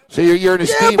Gamblu. So you're in a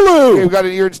steam.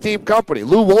 You're in steam company.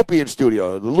 Lou won't be in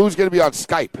studio. Lou's going to be on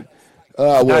Skype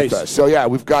with us. So yeah,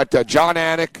 we've got John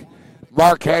Anik,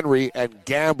 Mark Henry, and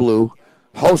Gamblu,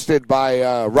 hosted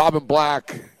by Robin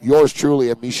Black, yours truly,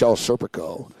 and Michelle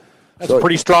Serpico. That's a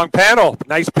pretty strong panel.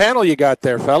 Nice panel you got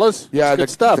there, fellas. Yeah, good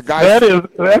stuff.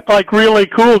 That's like really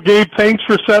cool, Gabe. Thanks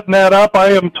for setting that up.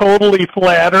 I am totally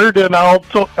flattered, and I'll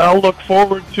look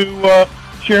forward to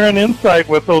sharing insight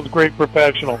with those great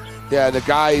professionals. Yeah, the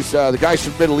guys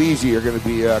from Middle Easy are going to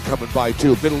be coming by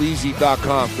too.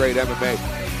 MiddleEasy.com, great MMA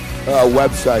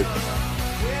website.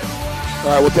 All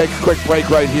right, we'll take a quick break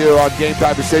right here on Game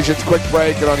Time Decisions. Quick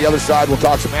break, and on the other side, we'll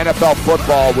talk some NFL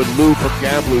football with Lou from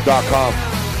Gamblu.com.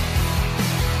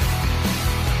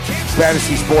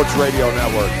 Fantasy Sports Radio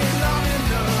Network.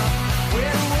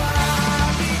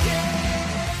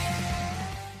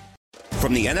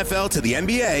 From the NFL to the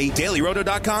NBA,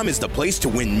 DailyRoto.com is the place to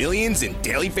win millions in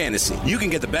daily fantasy. You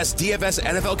can get the best DFS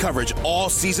NFL coverage all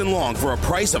season long for a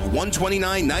price of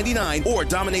 $129.99 or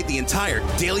dominate the entire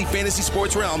daily fantasy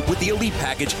sports realm with the Elite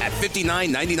Package at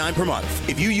 $59.99 per month.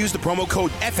 If you use the promo code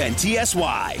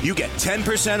FNTSY, you get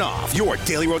 10% off your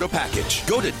Daily Roto package.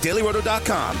 Go to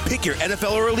DailyRoto.com, pick your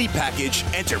NFL or Elite Package,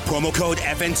 enter promo code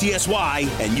FNTSY,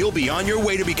 and you'll be on your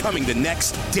way to becoming the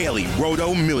next Daily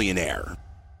Roto millionaire.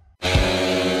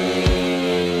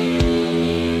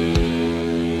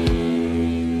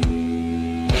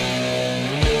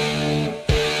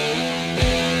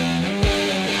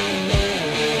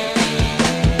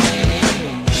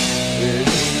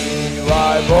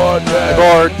 Live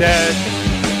or dead.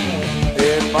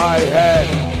 In my head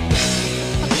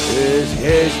is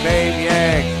his name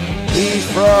Yang. He's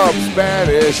from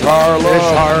Spanish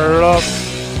Harlem.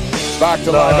 Back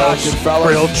to live action, fellas.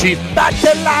 Grilled cheese. Back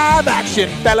to live action,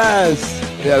 fellas.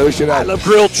 Yeah, we should have. I love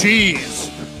grilled cheese.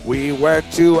 We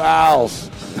went to Al's.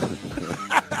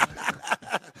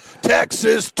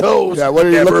 Texas toast. Yeah, what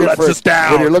are you never looking lets for? us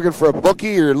down. When you're looking for a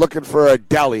bookie or you're looking for a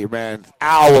deli, man,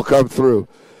 Al will come through.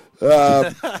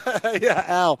 Yeah,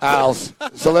 Al. Al's.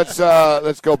 So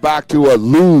let's go back to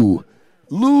Lou.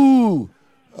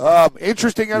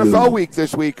 Interesting NFL week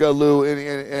this week, Lou,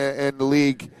 in the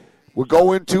league. We're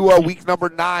going to week number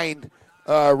 9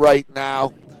 right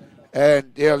now,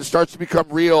 and it starts to become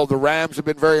real. The Rams have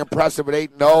been very impressive at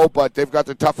 8-0, but they've got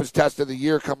the toughest test of the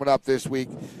year coming up this week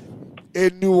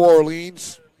in New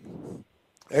Orleans.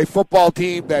 A football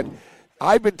team that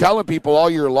I've been telling people all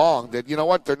year long that, you know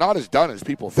what, they're not as done as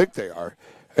people think they are.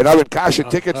 And I've been cashing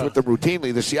tickets with them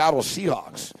routinely, the Seattle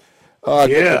Seahawks.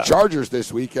 The Chargers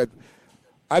this week, and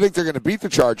I think they're going to beat the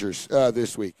Chargers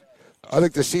this week. I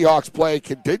think the Seahawks play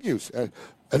continues, and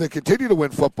they continue to win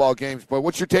football games. But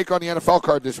what's your take on the NFL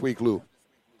card this week, Lou?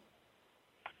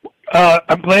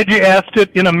 I'm glad you asked it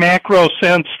in a macro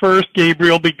sense first,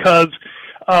 Gabriel, because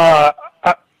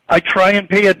I try and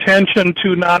pay attention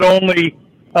to not only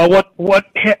what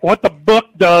the book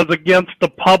does against the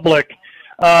public,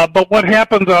 but what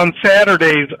happens on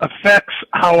Saturdays affects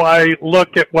how I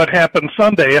look at what happens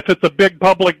Sunday. If it's a big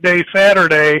public day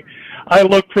Saturday, I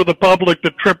look for the public to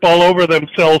trip all over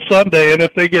themselves Sunday, and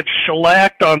if they get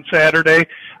shellacked on Saturday,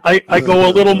 I go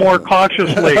a little more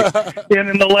cautiously. And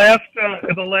in the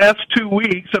last 2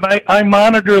 weeks, and I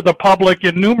monitor the public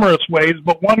in numerous ways,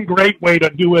 but one great way to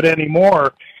do it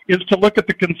anymore is to look at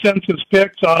the consensus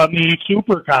picks on the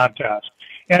Super Contest.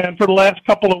 And for the last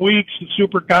couple of weeks, the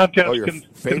Super Contest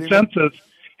consensus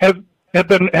have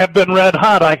been red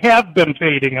hot. I have been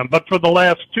fading them, but for the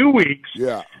last 2 weeks,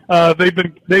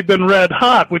 they've been red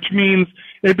hot, which means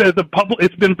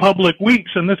it's been public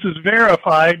weeks, and this is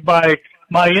verified by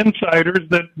my insiders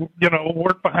that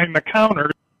work behind the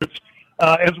counters,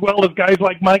 as well as guys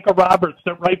like Micah Roberts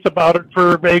that writes about it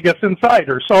for Vegas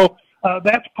Insider. So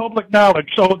that's public knowledge.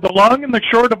 So the long and the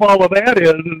short of all of that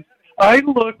is, I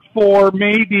look for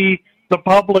maybe the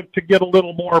public to get a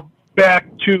little more back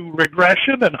to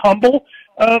regression and humble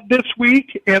this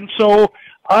week, and so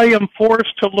I am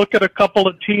forced to look at a couple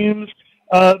of teams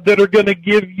that are going to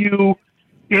give you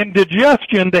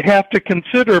indigestion to have to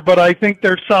consider, but I think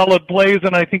they're solid plays,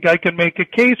 and I think I can make a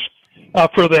case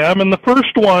for them. And the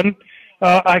first one,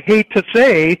 I hate to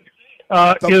say,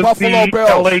 is Buffalo the Bills.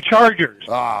 L.A. Chargers.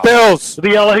 Bills.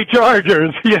 The L.A.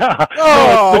 Chargers, yeah.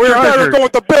 Oh, no, we're going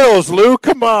with the Bills, Lou.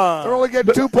 Come on. They're only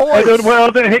getting 2 points. You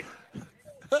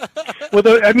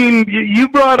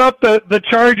brought up the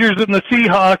Chargers and the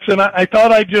Seahawks, and I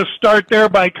thought I'd just start there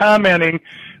by commenting.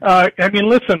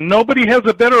 Listen, nobody has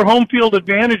a better home field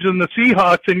advantage than the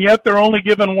Seahawks, and yet they're only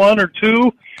given 1 or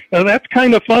 2. And that's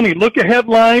kind of funny. Look ahead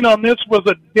line on this was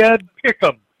a dead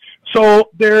pick'em. So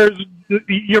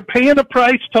you're paying a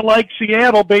price to like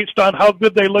Seattle based on how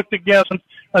good they looked against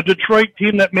a Detroit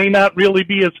team that may not really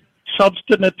be as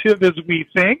substantive as we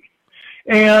think.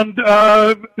 And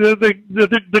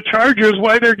the Chargers,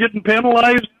 why they're getting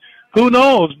penalized, who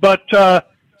knows? But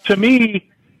to me,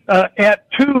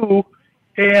 at 2,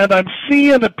 and I'm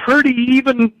seeing a pretty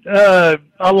even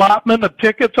allotment of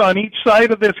tickets on each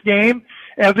side of this game.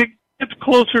 As it gets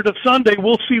closer to Sunday,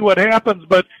 we'll see what happens.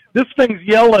 But this thing's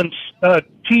yelling,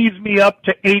 tease me up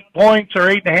to 8 points or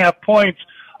 8.5 points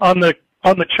on the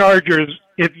Chargers,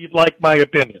 if you'd like my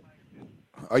opinion.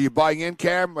 Are you buying in,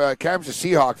 Cam? Cam's a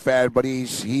Seahawk fan, but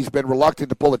he's been reluctant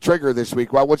to pull the trigger this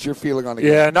week. Well, what's your feeling on the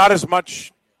game? Yeah, not as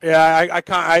much. Yeah, I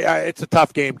can't. It's a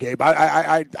tough game, Gabe.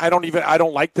 I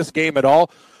don't like this game at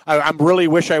all. I really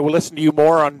wish I would listen to you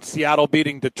more on Seattle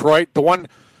beating Detroit. The one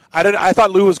I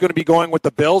thought Lou was going to be going with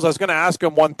the Bills. I was going to ask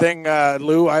him one thing,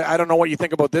 Lou. I don't know what you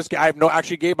think about this game.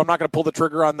 Gabe, I'm not going to pull the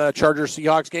trigger on the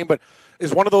Chargers-Seahawks game, but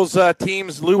is one of those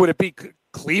teams, Lou, would it be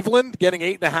Cleveland getting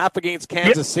 8.5 against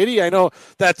Kansas City? I know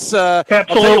that's absolutely.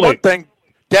 I'll tell you one thing.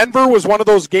 Denver was one of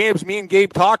those games me and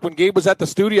Gabe talked when Gabe was at the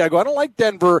studio. I go, I don't like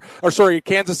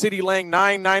Kansas City laying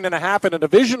 9.5 in a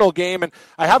divisional game, and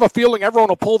I have a feeling everyone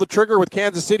will pull the trigger with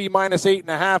Kansas City minus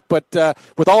 8.5. But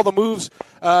with all the moves,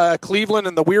 Cleveland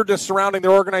and the weirdness surrounding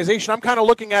their organization, I'm kind of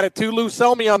looking at it too. Lou,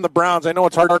 sell me on the Browns. I know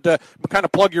it's hard to kind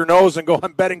of plug your nose and go,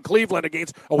 I'm betting Cleveland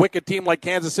against a wicked team like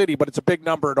Kansas City, but it's a big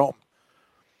number at home.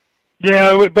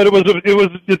 Yeah, but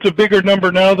it's a bigger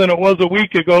number now than it was a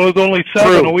week ago. It was only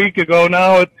 7 True. a week ago.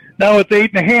 Now it's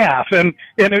 8.5, and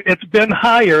it's been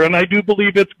higher, and I do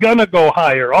believe it's gonna go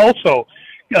higher. Also,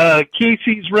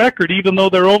 KC's record, even though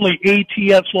their only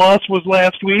ATS loss was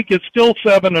last week, is still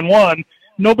 7-1.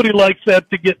 Nobody likes that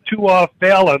to get too off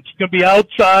balance. It's gonna be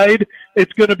outside.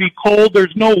 It's gonna be cold.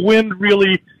 There's no wind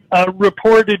really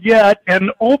reported yet. And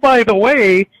oh, by the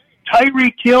way,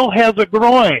 Tyreek Hill has a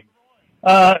groin.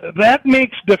 That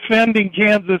makes defending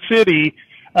Kansas City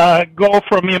go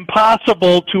from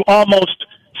impossible to almost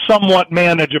somewhat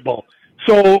manageable.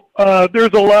 So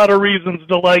there's a lot of reasons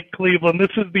to like Cleveland.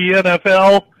 This is the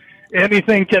NFL.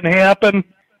 Anything can happen.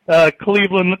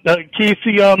 Cleveland,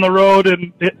 KC on the road,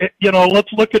 and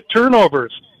let's look at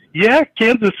turnovers. Yeah,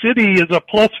 Kansas City is a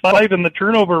 +5 in the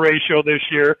turnover ratio this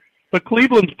year, but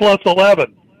Cleveland's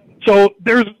 +11. So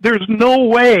there's no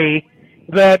way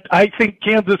that I think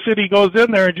Kansas City goes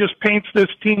in there and just paints this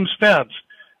team's fence.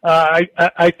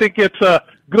 I think it's a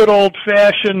good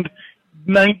old-fashioned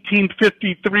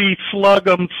 1953 slug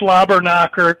 'em slobber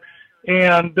knocker,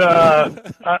 and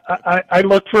I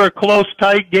look for a close,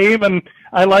 tight game, and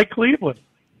I like Cleveland.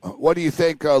 What do you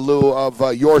think, Lou,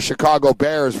 of your Chicago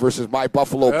Bears versus my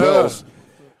Buffalo Bills?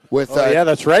 With yeah,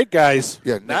 that's right, guys.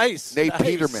 Yeah, nice. Nate nice.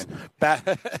 Peterman.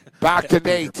 Back to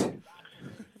Nate.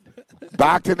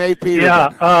 Back to Nate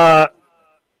Peterman.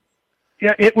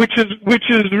 Which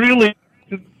is really,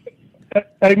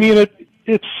 I mean,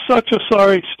 it's such a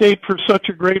sorry state for such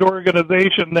a great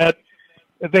organization that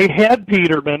they had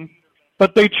Peterman,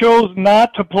 but they chose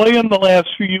not to play in the last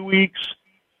few weeks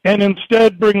and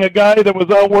instead bring a guy that was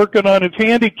out working on his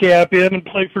handicap in and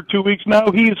play for 2 weeks.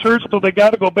 Now he's hurt, so they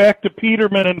got to go back to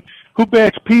Peterman, and who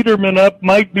backs Peterman up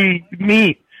might be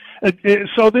me.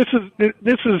 So this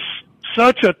is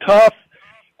such a tough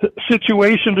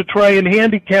situation to try and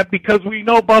handicap because we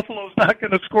know Buffalo's not going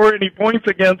to score any points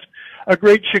against a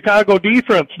great Chicago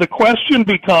defense. The question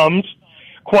becomes,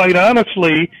 quite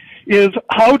honestly, is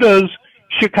how does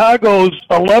Chicago's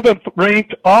 11th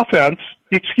ranked offense,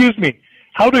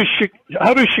 how does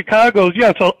Chicago's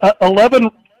 11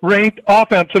 ranked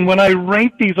offense, and when I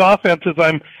rank these offenses,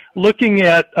 I'm looking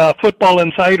at Football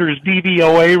Insider's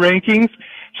DVOA rankings.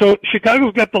 So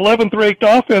Chicago's got the 11th ranked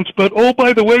offense, but oh,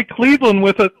 by the way, Cleveland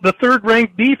with the 3rd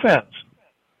ranked defense.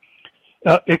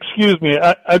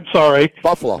 I'm sorry.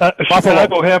 Buffalo.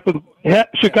 Chicago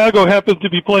happens to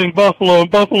be playing Buffalo,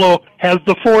 and Buffalo has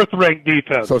the 4th ranked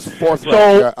defense. So it's 4th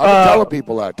ranked. I'm telling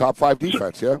people that. Top 5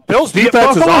 defense, yeah. Bills'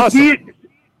 defense is awesome.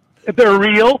 They're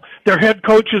real. Their head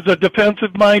coach is a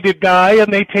defensive-minded guy,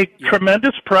 and they take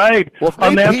tremendous pride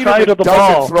on that side of the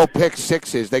ball. Doesn't throw pick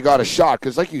sixes, they got a shot.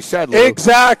 Because, like you said, Lou,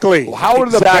 exactly. How are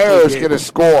the Bears going to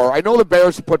score? I know the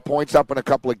Bears have put points up in a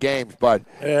couple of games, but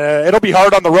it'll be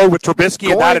hard on the road with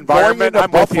Trubisky in that environment.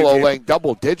 I'm Buffalo laying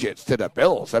double digits to the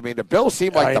Bills. I mean, the Bills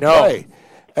seem like the play.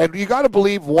 And you got to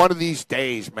believe one of these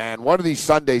days, man, one of these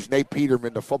Sundays, Nate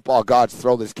Peterman, the football gods,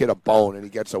 throw this kid a bone and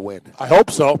he gets a win. I hope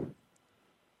so.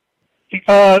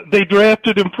 They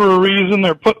drafted him for a reason.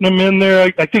 They're putting him in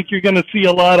there. I think you're going to see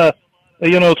a lot of,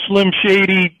 Slim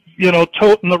Shady,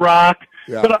 toting the rock.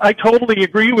 Yeah. But I totally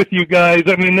agree with you guys.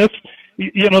 I mean,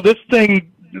 this thing,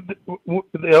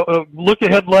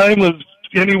 look-ahead line was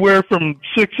anywhere from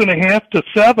 6.5 to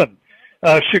 7,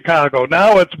 Chicago.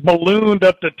 Now it's ballooned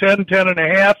up to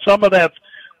 10.5. Some of that's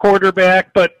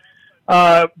quarterback, but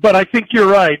I think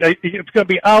you're right. It's going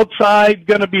to be outside,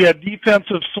 going to be a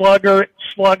defensive slug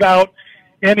out.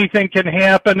 Anything can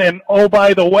happen. And, oh,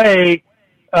 by the way,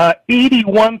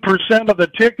 81% of the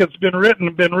tickets been written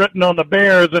on the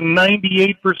Bears, and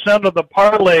 98% of the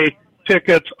parlay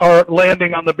tickets are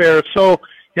landing on the Bears. So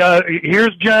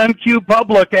here's John Q.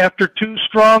 Public after 2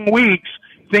 strong weeks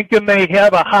thinking they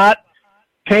have a hot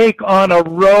take on a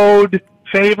road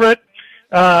favorite.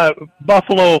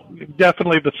 Buffalo,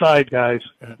 definitely the side, guys.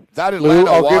 That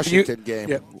Atlanta-Washington game.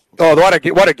 Yeah. Oh,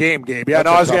 what a game, Gabe. Yeah,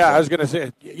 I was going to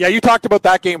say. Yeah, you talked about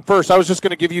that game first. I was just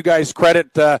going to give you guys credit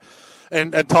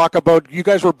and talk about. You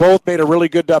guys were both made a really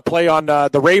good play on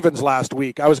the Ravens last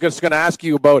week. I was just going to ask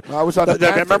you about. I was on the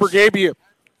Panthers. Remember, Gabe,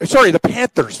 sorry, the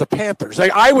Panthers. The Panthers.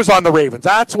 I was on the Ravens.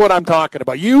 That's what I'm talking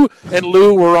about. You and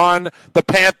Lou were on the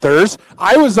Panthers.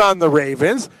 I was on the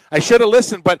Ravens. I should have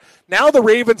listened, but now the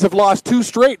Ravens have lost 2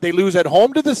 straight. They lose at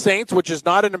home to the Saints, which is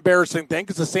not an embarrassing thing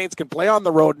because the Saints can play on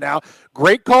the road now.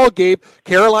 Great call, Gabe.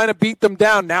 Carolina beat them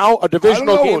down. Now a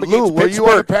divisional game against Lou, Pittsburgh. Were you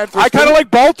on the Panthers I kind of like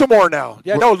Baltimore now.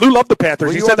 Yeah, no, Lou loved the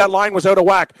Panthers. He said that line was out of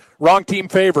whack. Wrong team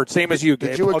favorite, same as you,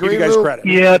 Gabe. I'll give you guys credit.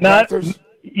 Yeah,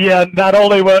 not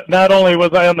only was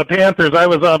I on the Panthers, I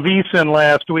was on VSiN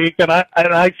last week, and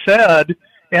I said,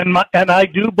 and I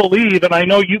do believe, and I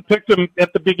know you picked them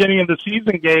at the beginning of the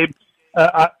season, Gabe.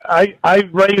 I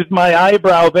raised my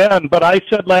eyebrow then, but I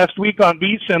said last week on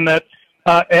VSiN that,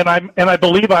 and I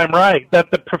believe I'm right,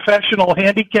 that the professional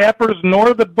handicappers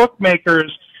nor the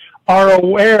bookmakers are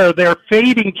aware they're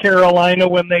fading Carolina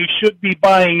when they should be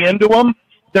buying into them.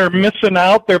 They're missing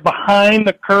out. They're behind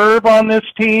the curve on this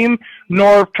team.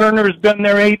 Norv Turner's been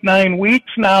there 8-9 weeks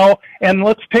now. And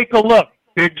let's take a look.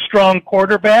 Big, strong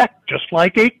quarterback, just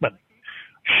like Aikman.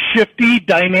 Shifty,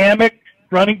 dynamic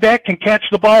running back, can catch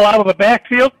the ball out of the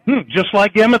backfield, just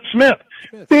like Emmitt Smith.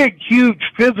 Big, huge,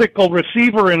 physical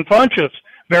receiver in Funchess,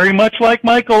 very much like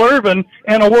Michael Irvin,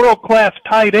 and a world-class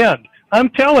tight end. I'm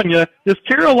telling you, this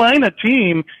Carolina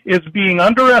team is being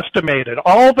underestimated.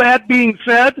 All that being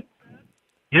said,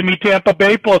 give me Tampa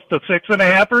Bay plus the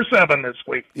 6.5 or 7 this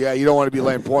week. Yeah, you don't want to be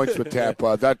laying points with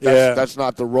Tampa. That's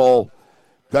not the role.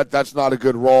 That's not a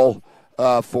good role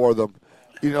for them.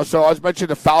 So I was mentioning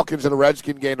the Falcons and the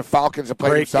Redskin game. The Falcons have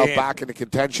played themselves back into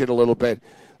contention a little bit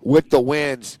with the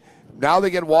wins. Now they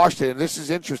get Washington, and this is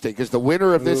interesting because the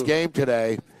winner of this game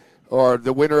today, or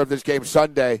the winner of this game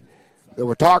Sunday that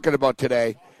we're talking about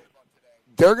today,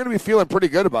 they're going to be feeling pretty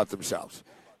good about themselves.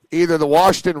 Either the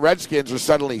Washington Redskins are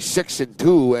suddenly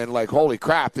 6-2 and like, holy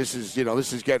crap, this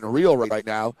is getting real right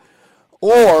now,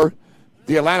 or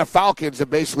the Atlanta Falcons have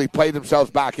basically played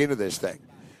themselves back into this thing.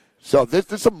 So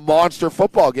this is a monster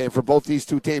football game for both these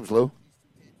two teams, Lou.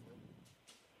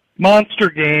 Monster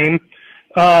game.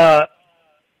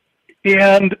 And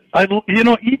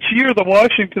each year the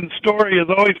Washington story is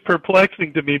always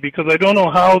perplexing to me because I don't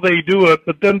know how they do it,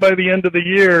 but then by the end of the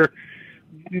year,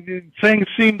 things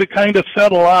seem to kind of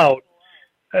settle out.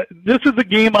 This is a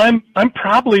game I'm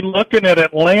probably looking at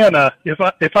Atlanta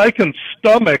if I can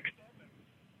stomach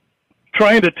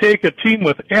trying to take a team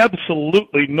with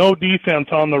absolutely no defense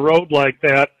on the road like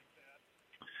that.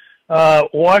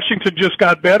 Washington just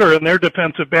got better in their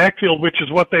defensive backfield, which is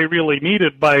what they really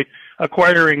needed by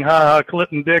acquiring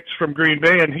Clinton Dix from Green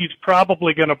Bay, and he's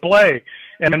probably going to play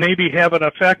and maybe have an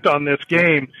effect on this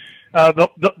game.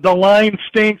 The line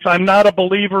stinks. I'm not a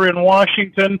believer in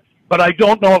Washington, but I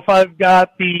don't know if I've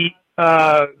got the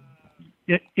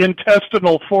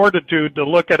intestinal fortitude to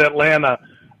look at Atlanta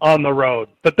on the road.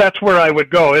 But that's where I would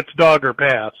go. It's dog or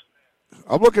pass.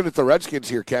 I'm looking at the Redskins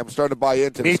here, Cam. I'm starting to buy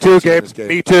into Me too, Gabe.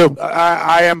 Me too.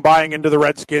 I am buying into the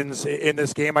Redskins in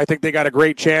this game. I think they got a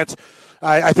great chance.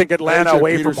 I think Atlanta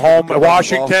away from home,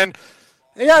 Washington.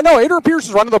 Yeah, no, Adrian Pierce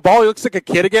is running the ball. He looks like a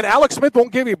kid again. Alex Smith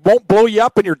won't blow you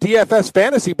up in your DFS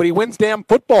fantasy, but he wins damn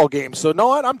football games. So,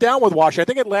 no, I'm down with Washington. I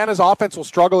think Atlanta's offense will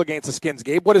struggle against the Skins.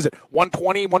 Gabe, what is it,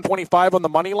 120, 125 on the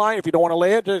money line if you don't want to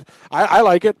lay it? I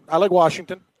like it. I like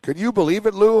Washington. Can you believe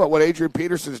it, Lou, what Adrian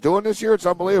Peterson's doing this year? It's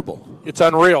unbelievable. It's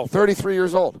unreal. 33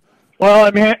 years old.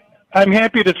 Well, I'm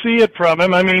happy to see it from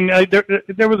him. I mean,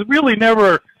 there was really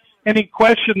never any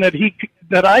question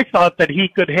that I thought that he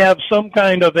could have some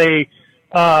kind of a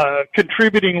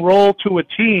contributing role to a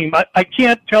team. I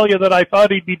can't tell you that I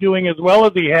thought he'd be doing as well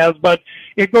as he has, but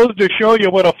it goes to show you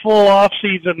what a full off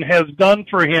season has done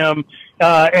for him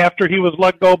after he was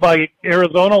let go by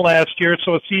Arizona last year.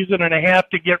 So a season and a half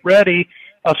to get ready.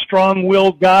 A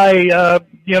strong-willed guy,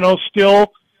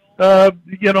 still, churning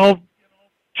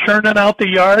out the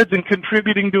yards and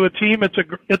contributing to a team.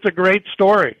 It's a great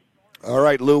story. All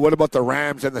right, Lou, what about the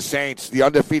Rams and the Saints? The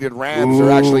undefeated Rams are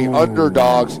actually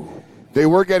underdogs. They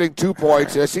were getting 2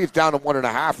 points. I see it's down to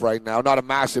 1.5 right now. Not a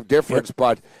massive difference,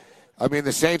 but, I mean,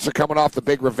 the Saints are coming off the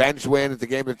big revenge win at the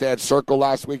game that they had circled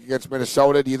last week against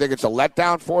Minnesota. Do you think it's a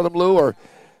letdown for them, Lou, or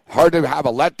hard to have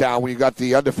a letdown when you got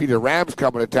the undefeated Rams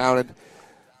coming to town? And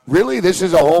really, this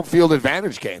is a home field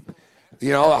advantage game.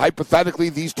 Hypothetically,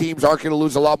 these teams aren't going to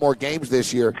lose a lot more games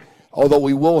this year, although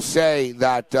we will say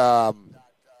that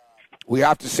we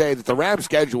have to say that the Rams'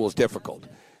 schedule is difficult.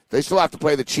 They still have to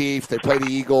play the Chiefs. They play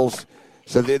the Eagles.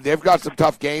 So they've got some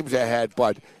tough games ahead.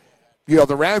 But,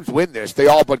 the Rams win this. They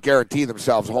all but guarantee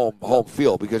themselves home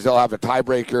field because they'll have a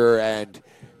tiebreaker and,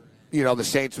 the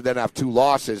Saints would then have 2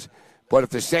 losses. But if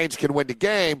the Saints can win the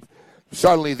game,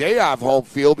 suddenly they have home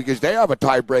field because they have a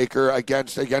tiebreaker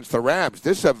against the Rams.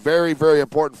 This is a very, very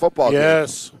important football game.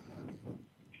 Yes.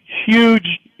 Huge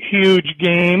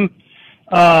game.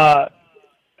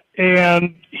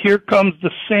 And here comes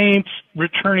the Saints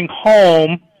returning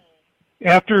home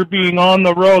after being on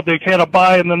the road. They had a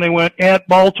bye, and then they went at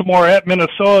Baltimore, at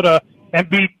Minnesota, and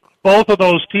beat both of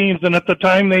those teams. And at the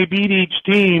time they beat each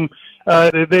team,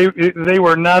 they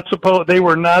were not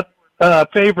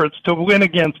favorites to win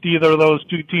against either of those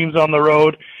 2 teams on the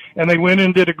road, and they went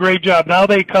and did a great job. Now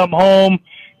they come home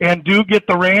and do get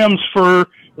the Rams for.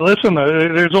 Listen,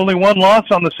 there's only 1 loss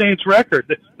on the Saints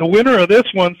record. The winner of this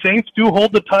one, Saints do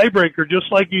hold the tiebreaker, just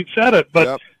like you said it.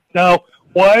 But now,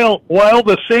 while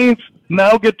the Saints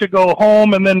now get to go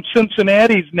home, and then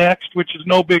Cincinnati's next, which is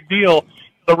no big deal,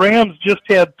 the Rams just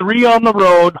had 3 on the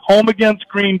road, home against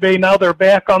Green Bay. Now they're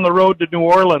back on the road to New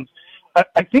Orleans.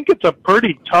 I think it's a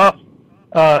pretty tough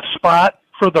spot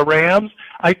for the Rams.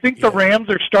 I think the Rams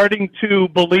are starting to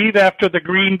believe after the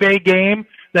Green Bay game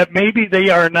that maybe they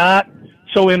are not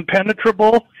so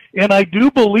impenetrable. And I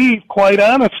do believe, quite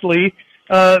honestly,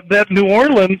 that New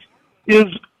Orleans is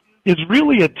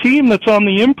really a team that's on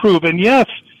the improve. And yes,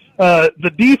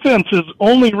 the defense is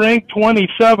only ranked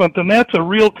 27th, and that's a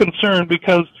real concern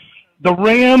because the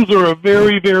Rams are a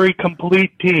very, very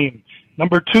complete team.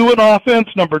 Number 2 in offense,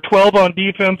 number 12 on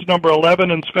defense, number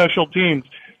 11 in special teams.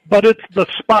 But it's the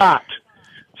spot.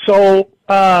 So,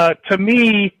 to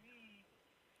me,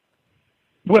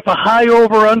 with a high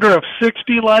over-under of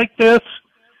 60 like this,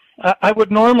 I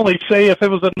would normally say if it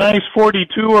was a nice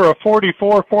 42 or a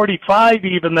 44, 45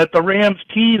 even, that the Rams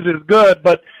tease is good.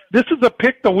 But this is a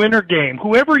pick-the-winner game.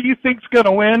 Whoever you think's going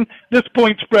to win, this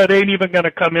point spread ain't even going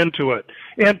to come into it.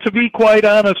 And to be quite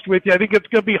honest with you, I think it's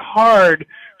going to be hard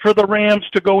for the Rams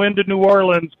to go into New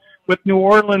Orleans with New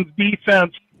Orleans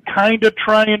defense kind of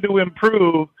trying to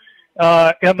improve,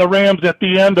 and the Rams at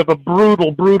the end of a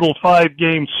brutal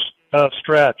 5-game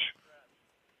stretch.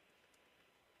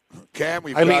 Cam,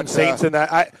 we've lean Saints in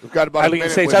that. We've got about a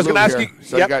minute Saints. with I was going to ask Lou you.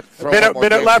 So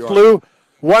minute left, Lou.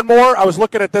 One more. I was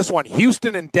looking at this one.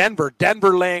 Houston and Denver.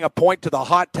 Denver laying a point to the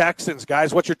hot Texans,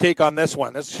 guys. What's your take on this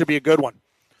one? This should be a good one.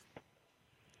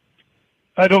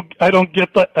 I don't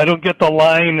get the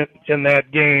line in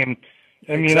that game.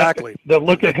 I mean, exactly. The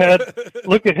look ahead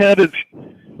is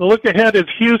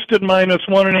Houston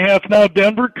 -1.5. Now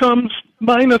Denver comes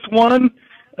 -1.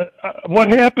 What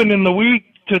happened in the week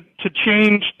to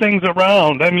change things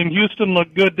around? I mean, Houston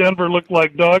looked good. Denver looked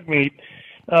like dog meat.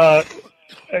 I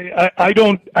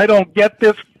don't get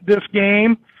this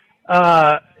game,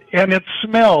 and it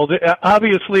smelled.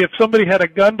 Obviously, if somebody had a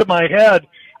gun to my head,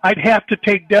 I'd have to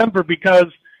take Denver because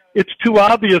it's too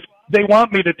obvious. They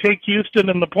want me to take Houston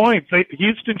in the points.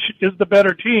 Houston is the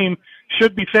better team,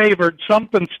 should be favored.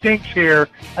 Something stinks here.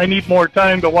 I need more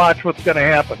time to watch what's going to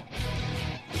happen.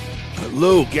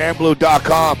 Lou,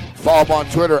 Gamblu.com. Follow him on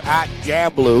Twitter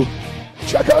 @Gamblu.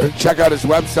 Check out his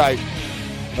website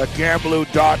at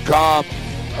Gamblu.com.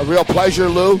 A real pleasure,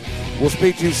 Lou. We'll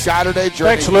speak to you Saturday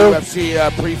during the UFC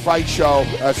pre-fight show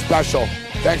special.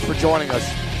 Thanks for joining us.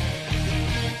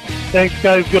 Thanks,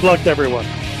 guys. Good luck to everyone.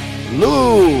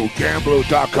 Lou,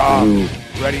 Gamblu.com.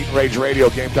 Ready Rage Radio.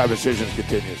 Game Time Decisions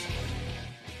continues.